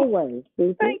drive no way.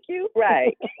 Thank you.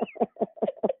 Right.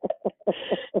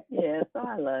 Yeah, so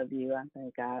I love you. I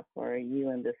thank God for you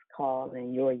and this call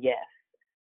and your yes.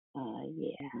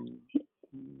 Yeah. I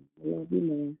love you,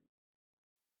 man.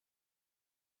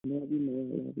 Love you,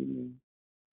 man. Love you, man.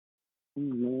 Oh,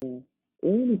 man.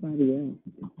 Anybody else?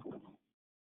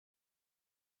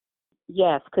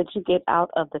 Yes, could you get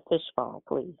out of the fishbowl,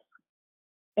 please?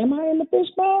 Am I in the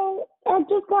fishbowl? I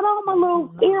just got on my little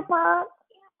earpod.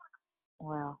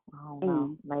 Well, I don't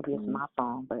know. Maybe it's my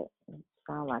phone, but it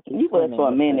sounds like you was for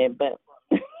a minute, but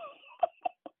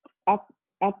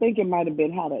I think it might have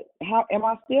been how am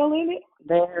I still in it?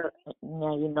 There, yeah,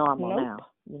 you know I'm on now.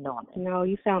 You know I'm in. No,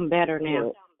 you sound better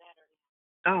now.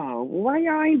 Oh, why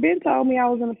y'all ain't been telling me I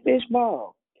was in a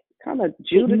fishbowl? Kind of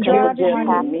Judah driving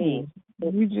on me.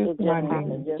 You just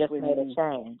made a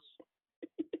change.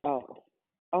 Oh,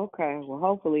 okay. Well,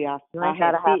 hopefully I ain't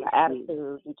gotta have an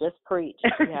attitude. You just preach.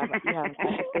 You have an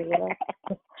attitude with us.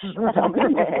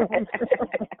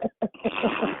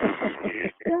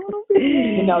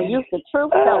 You know, you're the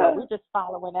truth teller. We're just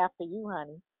following after you,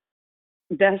 honey.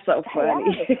 That's so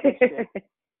funny.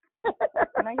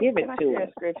 Give it to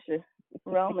us. Scripture,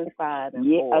 Romans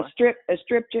 5:4. A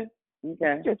scripture.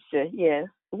 Okay. Scripture, yes.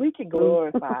 We can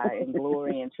glorify and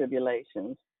glory in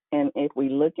tribulations. And if we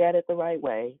look at it the right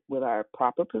way with our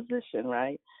proper position,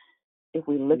 right? If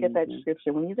we look at that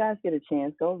scripture, when you guys get a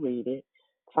chance, go read it.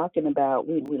 Talking about,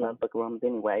 we love Book of Romans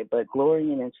anyway, but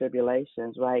glorying in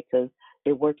tribulations, right? Because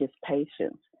it works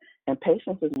patience. And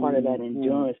patience is part of that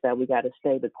endurance that we got to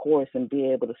stay the course and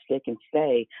be able to stick and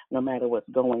stay no matter what's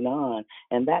going on.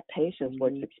 And that patience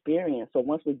works experience. So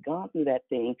once we've gone through that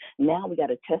thing, now we got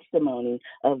a testimony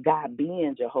of God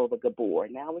being Jehovah Gabor.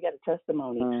 Now we got a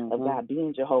testimony of God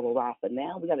being Jehovah Rapha.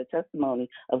 Now we got a testimony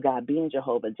of God being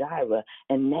Jehovah Jireh.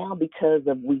 And now because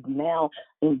of we've now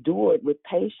endured with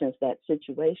patience that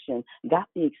situation, got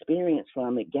the experience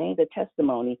from it, gained a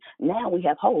testimony, now we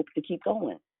have hope to keep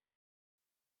going.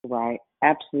 Right,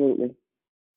 absolutely.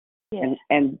 Yeah.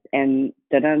 And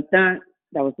dun that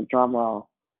was the drum roll.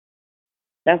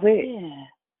 That's it. Yeah.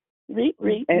 Read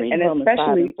and Romans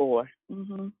especially 5:4.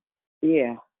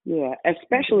 Yeah.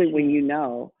 Especially when you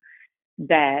know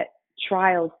that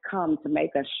trials come to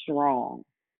make us strong.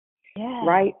 Yeah.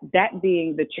 Right? That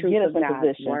being the truth of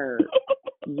God's word.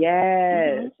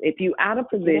 Yes. If you out of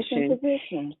position,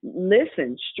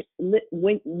 listen.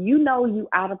 When you know you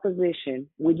out of position,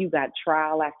 when you got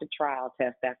trial after trial,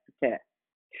 test after test.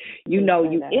 You know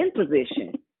you in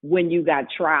position when you got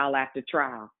trial after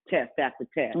trial, test after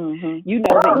test. You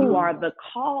know that you are the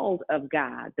called of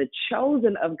God, the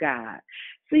chosen of God.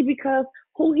 See, because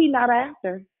who He not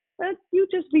after? You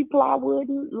just be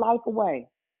plywooding life away.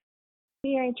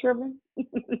 He ain't tripping. But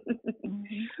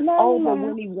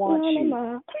when He wants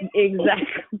you.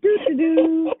 Exactly.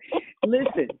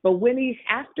 Listen, but when He's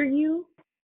after you,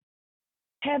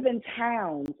 heaven's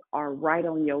hounds are right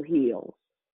on your heels.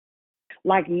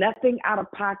 Like nothing out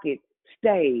of pocket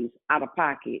stays out of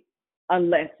pocket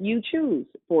unless you choose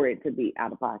for it to be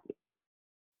out of pocket.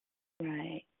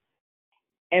 Right.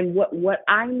 And what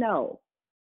I know,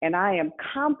 and I am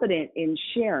confident in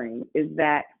sharing, is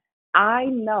that I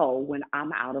know when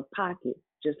I'm out of pocket,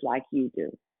 just like you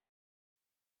do.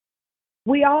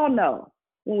 We all know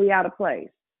when we're out of place.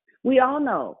 We all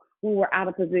know when we're out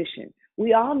of position.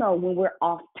 We all know when we're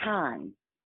off time.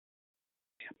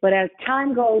 But as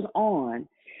time goes on,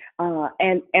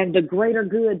 and the greater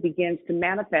good begins to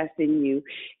manifest in you,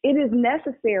 it is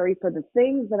necessary for the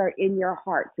things that are in your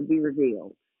heart to be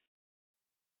revealed.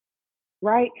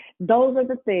 Right? Those are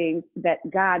the things that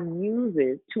God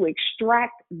uses to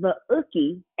extract the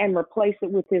icky and replace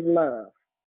it with his love,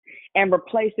 and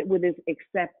replace it with his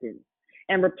acceptance,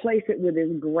 and replace it with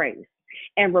his grace,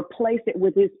 and replace it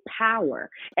with his power,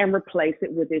 and replace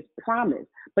it with his promise.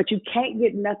 But you can't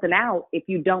get nothing out if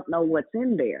you don't know what's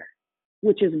in there,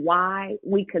 which is why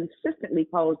we consistently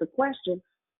pose the question,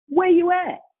 where you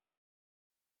at?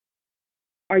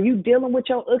 Are you dealing with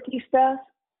your icky stuff?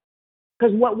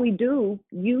 Because what we do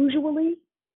usually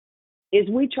is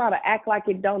we try to act like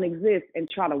it don't exist and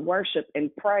try to worship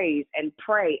and praise and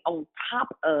pray on top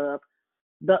of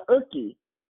the icky.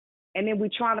 And then we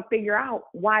try to figure out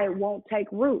why it won't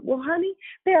take root. Well, honey,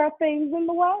 there are things in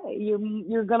the way.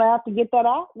 You're going to have to get that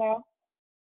out now.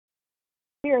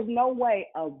 There's no way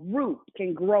a root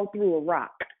can grow through a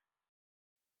rock.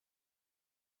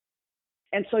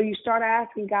 And so you start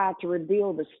asking God to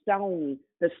reveal the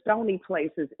stony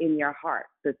places in your heart,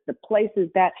 the places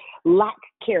that lack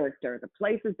character, the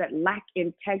places that lack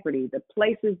integrity, the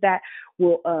places that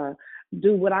will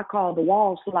do what I call the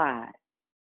wall slide.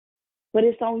 But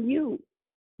it's on you.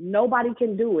 Nobody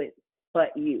can do it but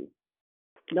you.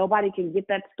 Nobody can get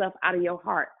that stuff out of your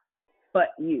heart but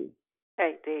you.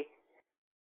 Hey, D.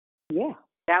 Yeah.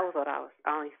 That was what I was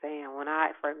only saying. When I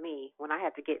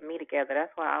had to get me together,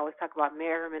 that's why I always talk about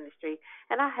mirror ministry.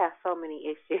 And I have so many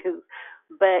issues.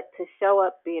 But to show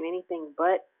up being anything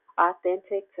but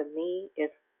authentic to me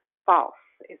is false.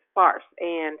 It's farce.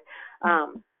 And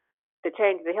the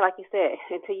change, like you said,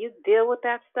 until you deal with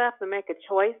that stuff and make a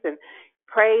choice and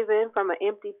praising from an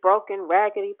empty, broken,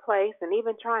 raggedy place, and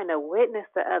even trying to witness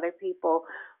to other people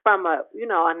from a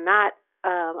not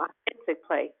authentic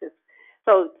place.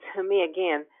 So to me,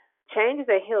 again, changes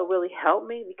at Hill really helped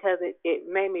me because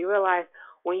it made me realize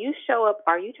when you show up,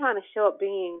 are you trying to show up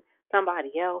being somebody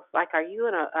else? Like, are you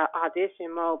in a audition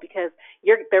mode? Because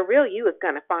the real you is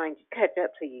going to catch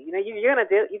up to you. You're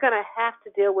gonna have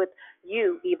to deal with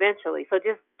you eventually. So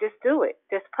just do it.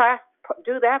 Just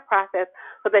do that process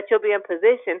so that you'll be in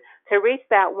position to reach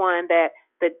that one that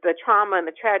the trauma and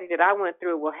the tragedy that I went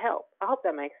through will help. I hope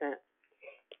that makes sense.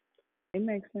 It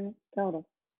makes sense. Total.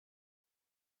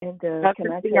 And can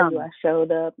I tell you, I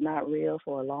showed up not real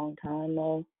for a long time,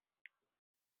 though.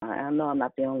 I know I'm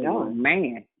not the only one. Oh,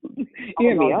 man. You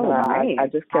hear me? Oh, man. I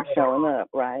just kept showing up,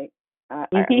 right?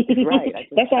 Right.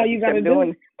 That's all you got to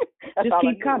do. Just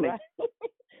keep coming.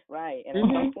 Right. And at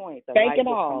some point, the fake light it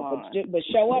all, but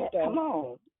show up, though. Come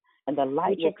on. And the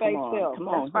light will come on. Self. Come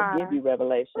on. He'll give you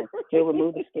revelation. He'll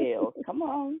remove the scales. Come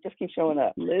on. Just keep showing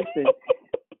up. Listen.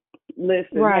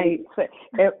 Right.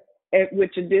 With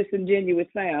your disingenuous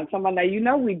sound. Somebody,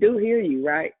 now, we do hear you,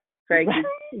 right? Frankie?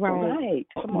 Right.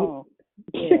 Come on.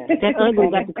 Yeah. That ugly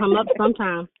got to come up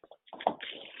sometime.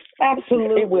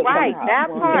 Absolutely. Right, that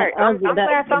part. I'm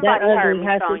glad somebody heard me,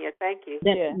 Sonia. Thank you.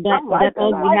 That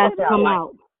ugly has to come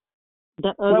out.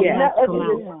 The ugly has to come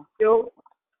out. Still,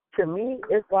 to me,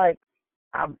 it's like,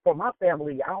 for my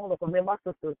family, I don't know, for me and my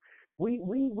sisters, we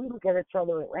look at each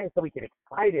other and so we get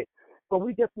excited. But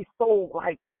we just be so,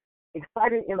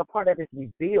 excited in the part that is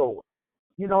revealed,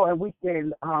 and we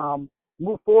can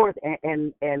move forward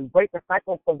and break the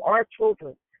cycle from our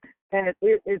children. And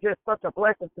it's just such a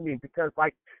blessing to me because,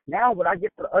 now when I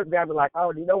get to the ugly, I be like,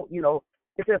 oh,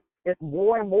 it's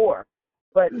more and more.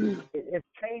 But it's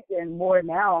changing more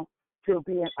now to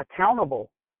being accountable,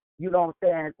 you know what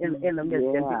I'm saying, in the midst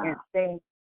and saying,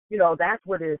 that's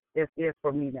what it is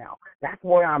for me now. That's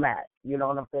where I'm at, you know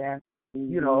what I'm saying?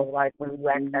 Mm-hmm. When you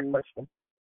ask that question.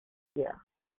 Yeah.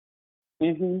 I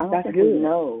don't think we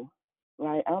know,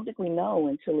 right? I don't think we know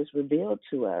until it's revealed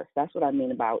to us. That's what I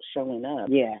mean about showing up.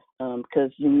 Yeah.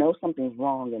 Because something's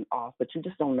wrong and off, but you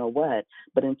just don't know what.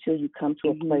 But until you come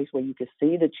to a place where you can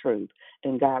see the truth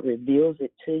and God reveals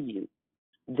it to you,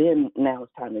 then now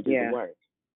it's time to do the work.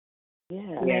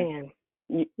 Yeah. Man.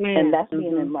 And that's being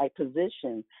in the right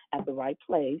position at the right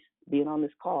place, being on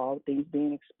this call, things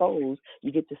being exposed.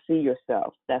 You get to see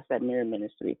yourself. That's that mirror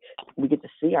ministry. We get to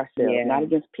see ourselves, not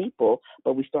against people,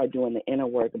 but we start doing the inner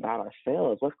work about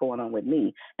ourselves. What's going on with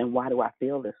me? And why do I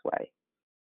feel this way?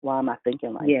 Why am I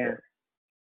thinking like this?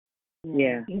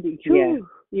 Yeah.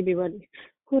 You be ready.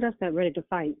 Who that's not ready to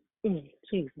fight?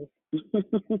 Jesus.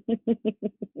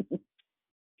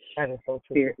 That is so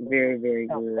true. Very, very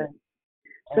good.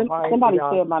 Somebody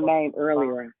said my name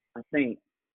earlier, I think.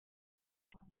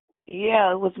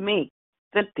 Yeah, it was me,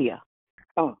 Cynthia.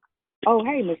 Oh,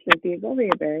 hey, Miss Cynthia, go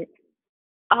ahead, babe.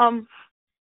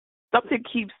 Something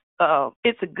keeps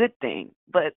it's a good thing.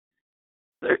 But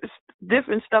there's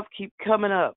different stuff keep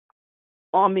coming up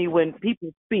on me when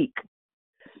people speak.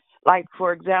 Like,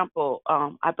 for example,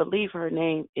 I believe her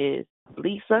name is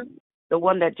Lisa, the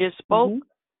one that just spoke.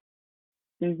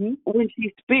 Mm-hmm. When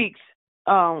she speaks,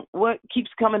 what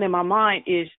keeps coming in my mind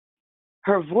is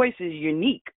her voice is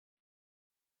unique.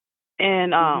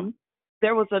 And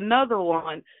there was another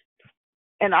one,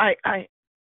 and I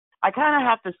kind of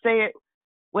have to say it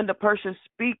when the person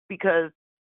speaks because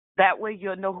that way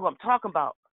you'll know who I'm talking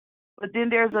about. But then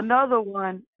there's another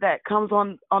one that comes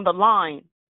on the line.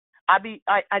 I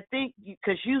think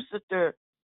because you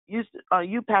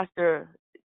Pastor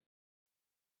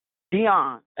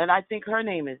Dion, and I think her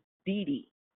name is Dee Dee.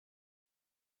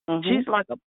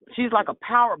 She's like a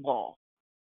Powerball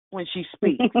when she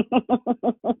speaks,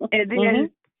 and then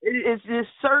it's just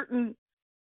certain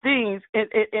things, and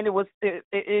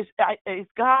it's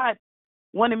God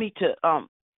wanted me to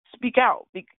speak out.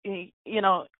 He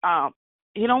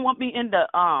don't want me in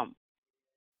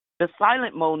the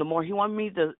silent mode no more. He wanted me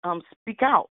to speak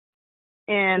out,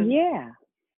 and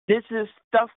this is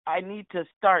stuff I need to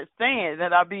start saying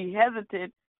that I'll be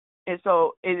hesitant. And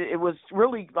so it was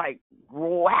really like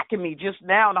whacking me just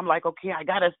now. And I'm like, okay, I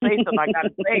got to say something. I got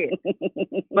to say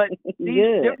it. But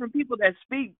these different people that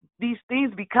speak, these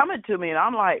things be coming to me. And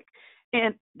I'm like,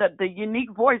 and the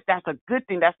unique voice, that's a good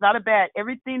thing. That's not a bad.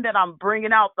 Everything that I'm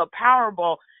bringing out, the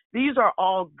Powerball, these are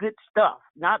all good stuff,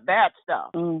 not bad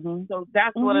stuff. So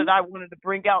that's what I wanted to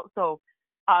bring out. So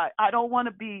I don't want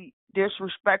to be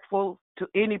disrespectful to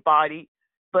anybody.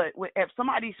 But if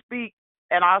somebody speaks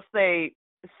and I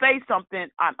say something,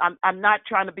 I'm not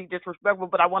trying to be disrespectful,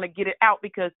 but I want to get it out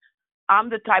because I'm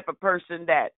the type of person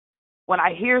that when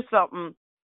I hear something,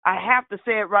 I have to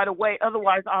say it right away.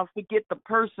 Otherwise, I'll forget the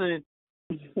person,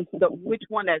 which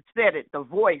one that said it, the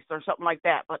voice or something like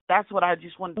that. But that's what I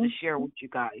just wanted to share with you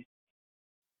guys.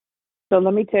 So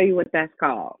let me tell you what that's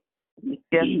called.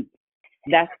 Yes.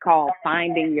 That's called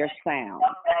finding your sound.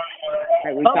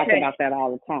 Right, we talk about that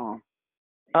all the time.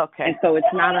 Okay. And so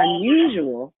it's not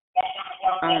unusual.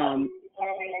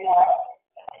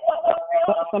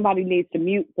 Somebody needs to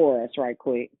mute for us right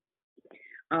quick.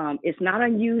 It's not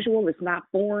unusual. It's not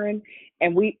foreign,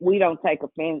 and we don't take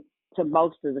offense to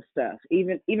most of the stuff.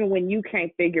 Even when you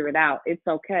can't figure it out, it's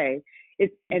okay.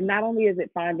 And not only is it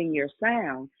finding your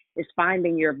sound, it's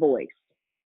finding your voice.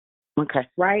 Okay.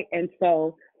 Right, and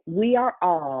so we are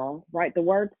all right. The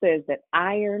word says that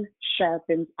iron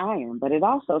sharpens iron, but it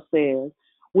also says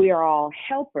we are all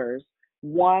helpers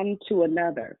one to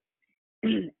another.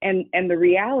 And the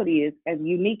reality is, as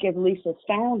unique as Lisa's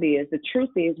sound is, the truth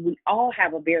is we all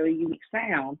have a very unique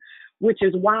sound, which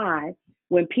is why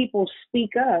when people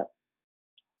speak up,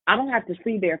 I don't have to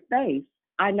see their face.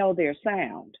 I know their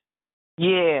sound.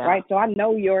 Yeah. Right? So I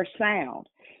know your sound.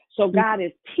 So God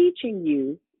is teaching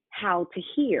you how to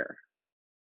hear.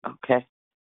 Okay.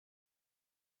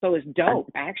 So it's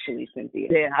dope, actually, Cynthia.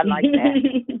 Yeah, I like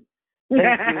that.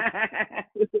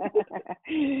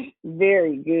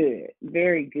 Very good.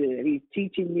 Very good. He's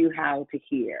teaching you how to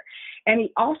hear. And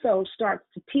he also starts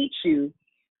to teach you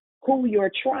who your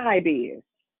tribe is.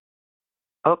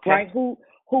 Okay. Right? Who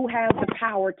has the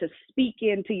power to speak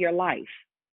into your life.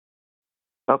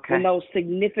 Okay. When those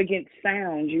significant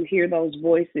sounds, you hear those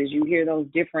voices, you hear those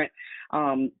different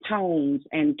tones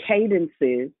and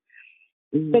cadences.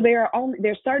 So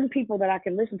there's certain people that I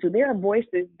can listen to. There are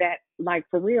voices that, like,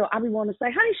 for real, I be wanting to say,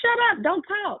 "Honey, shut up! Don't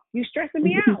talk. You stressing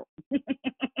me out."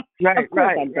 Right, of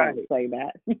course, right, I don't say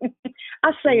that.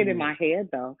 I say it in my head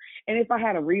though, and if I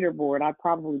had a reader board, I'd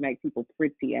probably make people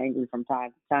pretty angry from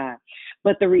time to time.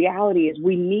 But the reality is,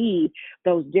 we need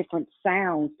those different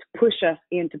sounds to push us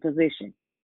into position.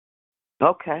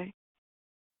 Okay.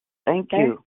 Thank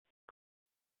you.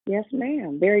 Yes,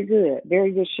 ma'am. Very good.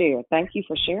 Very good share. Thank you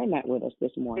for sharing that with us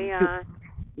this morning. Dion,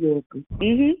 You're welcome.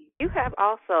 you have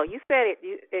also, you said it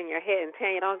in your head, and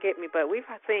Tanya, don't get me, but we've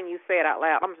seen you say it out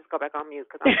loud. I'm going to just go back on mute.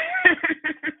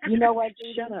 You know what,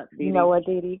 Dee Dee? Shut up, Dee Dee. You know what,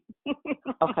 Dee Dee?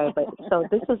 Okay, but so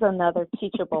this is another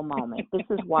teachable moment. This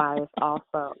is why it's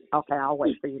also, okay, I'll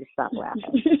wait for you to stop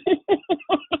laughing.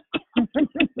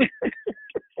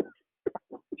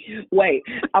 Wait,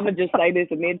 I'm going to just say this,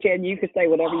 and then Tanya, you can say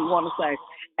whatever you want to say.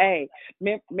 Hey,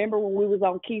 remember when we was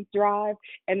on Keith Drive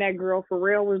and that girl for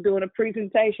real was doing a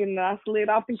presentation and I slid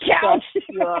off the couch? Shut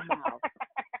your mouth.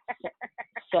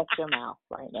 Shut your mouth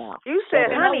right now. You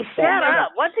said, honey, shut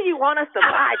up. What do you want us to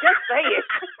buy? Just say it.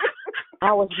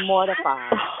 I was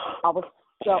mortified. I was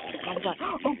like,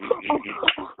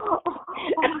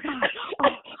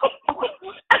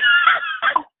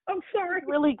 I'm sorry.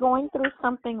 Really going through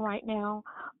something right now.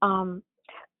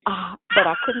 But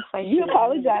I couldn't say You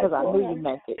apologized because I for knew her. you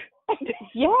meant it.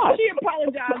 Yeah. She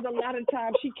apologized a lot of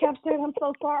times. She kept saying, "I'm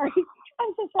so sorry.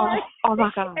 I'm so sorry." Oh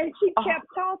my God. And she kept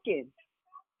talking.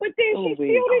 But then she still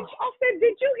didn't. I said,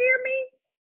 "Did you hear me?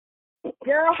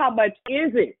 Girl, how much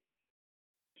is it?"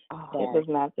 It was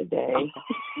not today.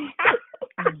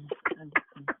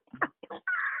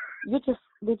 We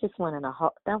just went in a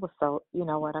whole. That was so. You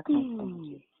know what? I can't stand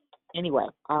you. Anyway,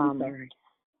 I'm sorry.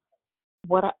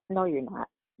 No, you're not.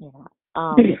 You're not.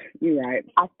 You're right.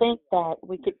 I think that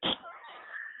we could.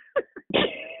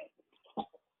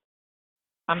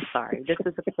 I'm sorry. This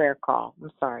is a prayer call.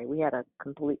 I'm sorry. We had a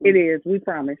completely. It is. We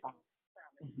promise.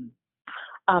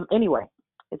 Anyway,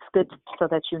 it's good so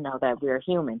that you know that we're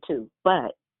human too.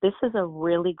 But this is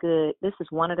this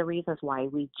is one of the reasons why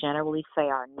we generally say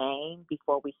our name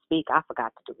before we speak. I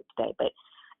forgot to do it today, but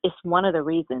it's one of the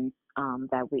reasons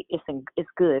that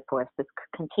it's good for us to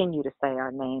continue to say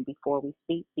our name before we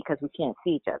speak, because we can't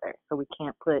see each other, so we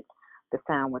can't put the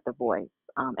sound with the voice.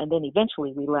 And then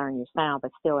eventually we learn your sound,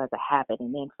 but still as a habit.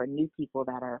 And then for new people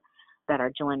that are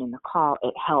joining the call,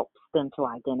 it helps them to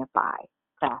identify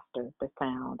faster the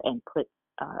sound and put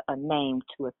a name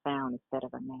to a sound instead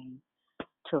of a name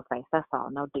to a face. That's all.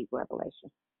 No deep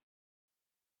revelation.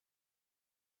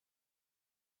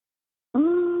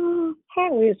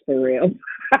 How is for real?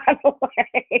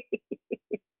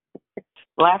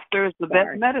 Laughter is the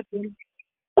best medicine.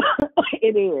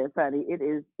 It is, honey. It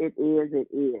is.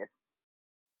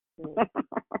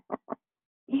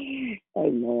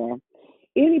 Amen.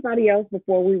 Anybody else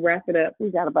before we wrap it up? We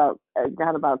got about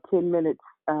 10 minutes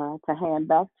to hand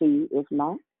back to you. If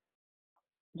not,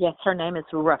 yes, her name is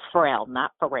Raphael,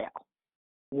 not Pharrell.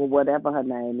 Well, whatever her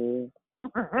name is.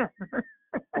 I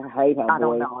hate her voice. I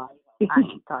don't know. I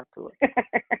ain't talked to her.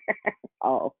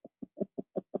 Oh.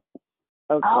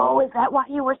 Okay. Oh, is that why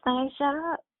you were saying shut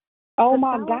up? Oh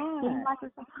my God.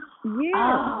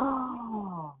 Yeah.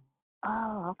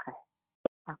 Oh, okay.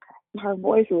 Her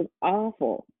voice was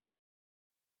awful.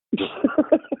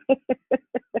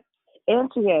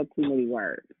 And she had too many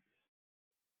words.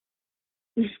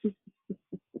 Tanya,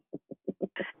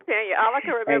 all I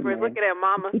can remember is looking at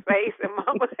Mama's face, and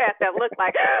Mama had that look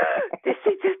like, did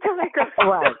she just tell that girl?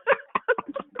 Right.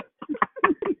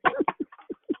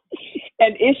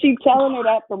 And is she telling her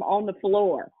that from on the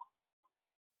floor?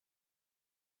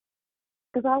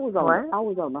 Because I was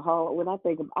on the hall. When I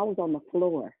think of, I was on the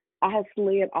floor. I had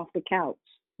slid off the couch,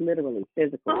 literally,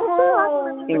 physically.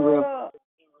 In real.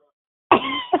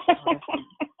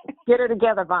 Get her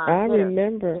together, Vaughn. I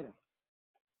remember.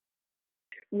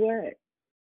 What?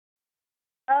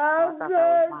 I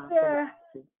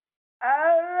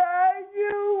like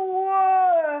you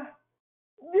more.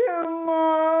 Good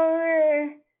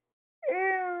morning.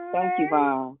 Thank you,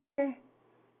 Vaughn.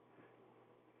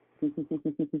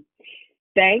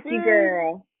 Thank you,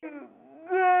 girl.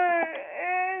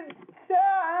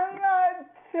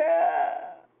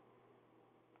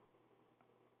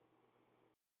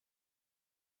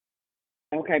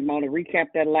 Okay, Mona,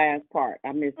 recap that last part.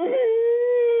 I missed it.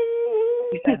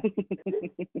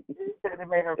 It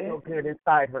made her feel good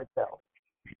inside herself.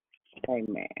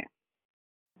 Amen.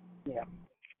 Yeah.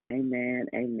 Amen.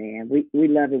 Amen. We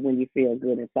love it when you feel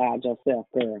good inside yourself,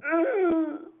 girl.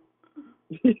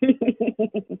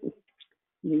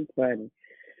 You funny.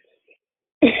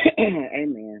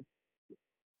 Amen.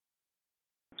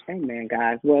 Amen,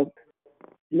 guys. Well,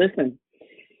 listen,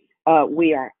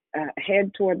 we are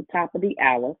head toward the top of the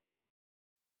hour.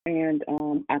 And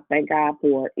I thank God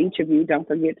for each of you. Don't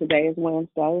forget, today is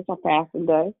Wednesday. It's our fasting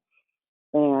day.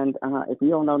 And if you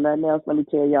don't know nothing else, let me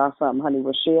tell y'all something, honey.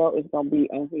 Rochelle is going to be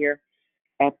on here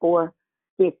at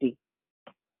 4:50.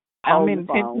 I'm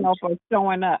intentional for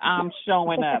showing up. I'm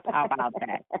showing up. How about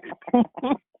that?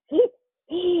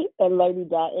 And Lady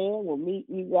Diane will meet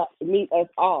us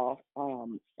all. I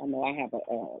know I have a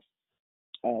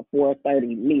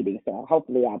 4:30 meeting, so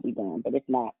hopefully I'll be done. But if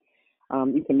not,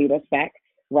 you can meet us back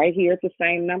right here at the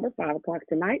same number, 5 o'clock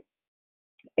tonight.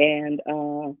 And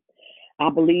I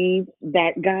believe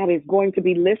that God is going to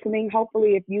be listening.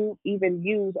 Hopefully, if you even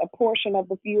use a portion of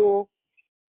the fuel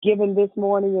given this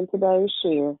morning in today's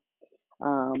share,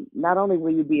 not only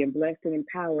will you be blessed and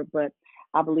empowered, but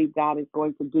I believe God is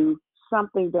going to do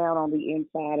something down on the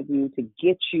inside of you to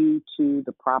get you to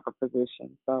the proper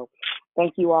position. So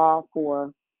thank you all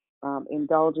for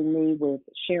indulging me with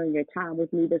sharing your time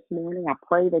with me this morning. I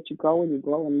pray that you go and you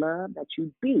grow in love, that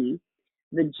you be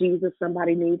the Jesus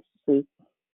somebody needs to see.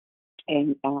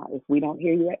 And if we don't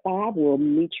hear you at 5, we'll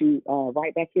meet you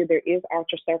right back here. There is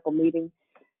Archer Circle meeting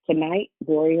tonight.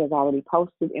 Gloria has already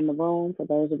posted in the room for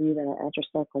those of you that are Archer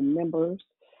Circle members.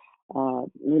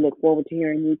 We look forward to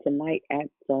hearing you tonight at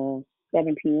 7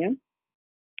 p.m.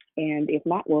 And if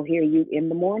not, we'll hear you in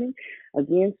the morning.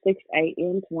 Again, 6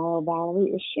 a.m. Tomorrow,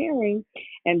 Valerie is sharing.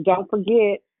 And don't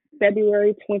forget,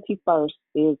 February 21st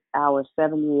is our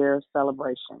 7-year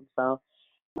celebration. So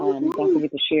don't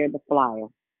forget to share the flyer.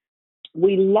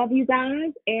 We love you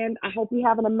guys, and I hope you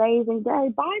have an amazing day.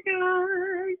 Bye,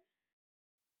 guys.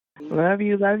 Love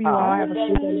you all. Have a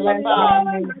good day. Love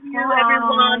you,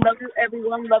 everyone. Love you,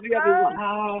 everyone. Love you, everyone.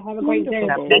 Have a great day.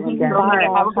 Bye, guys.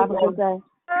 Have a good day.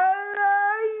 I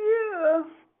love you.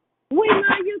 We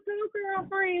love you too,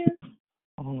 girlfriend.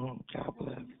 God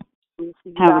bless. We'll see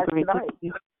you Have guys a great tonight.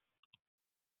 day.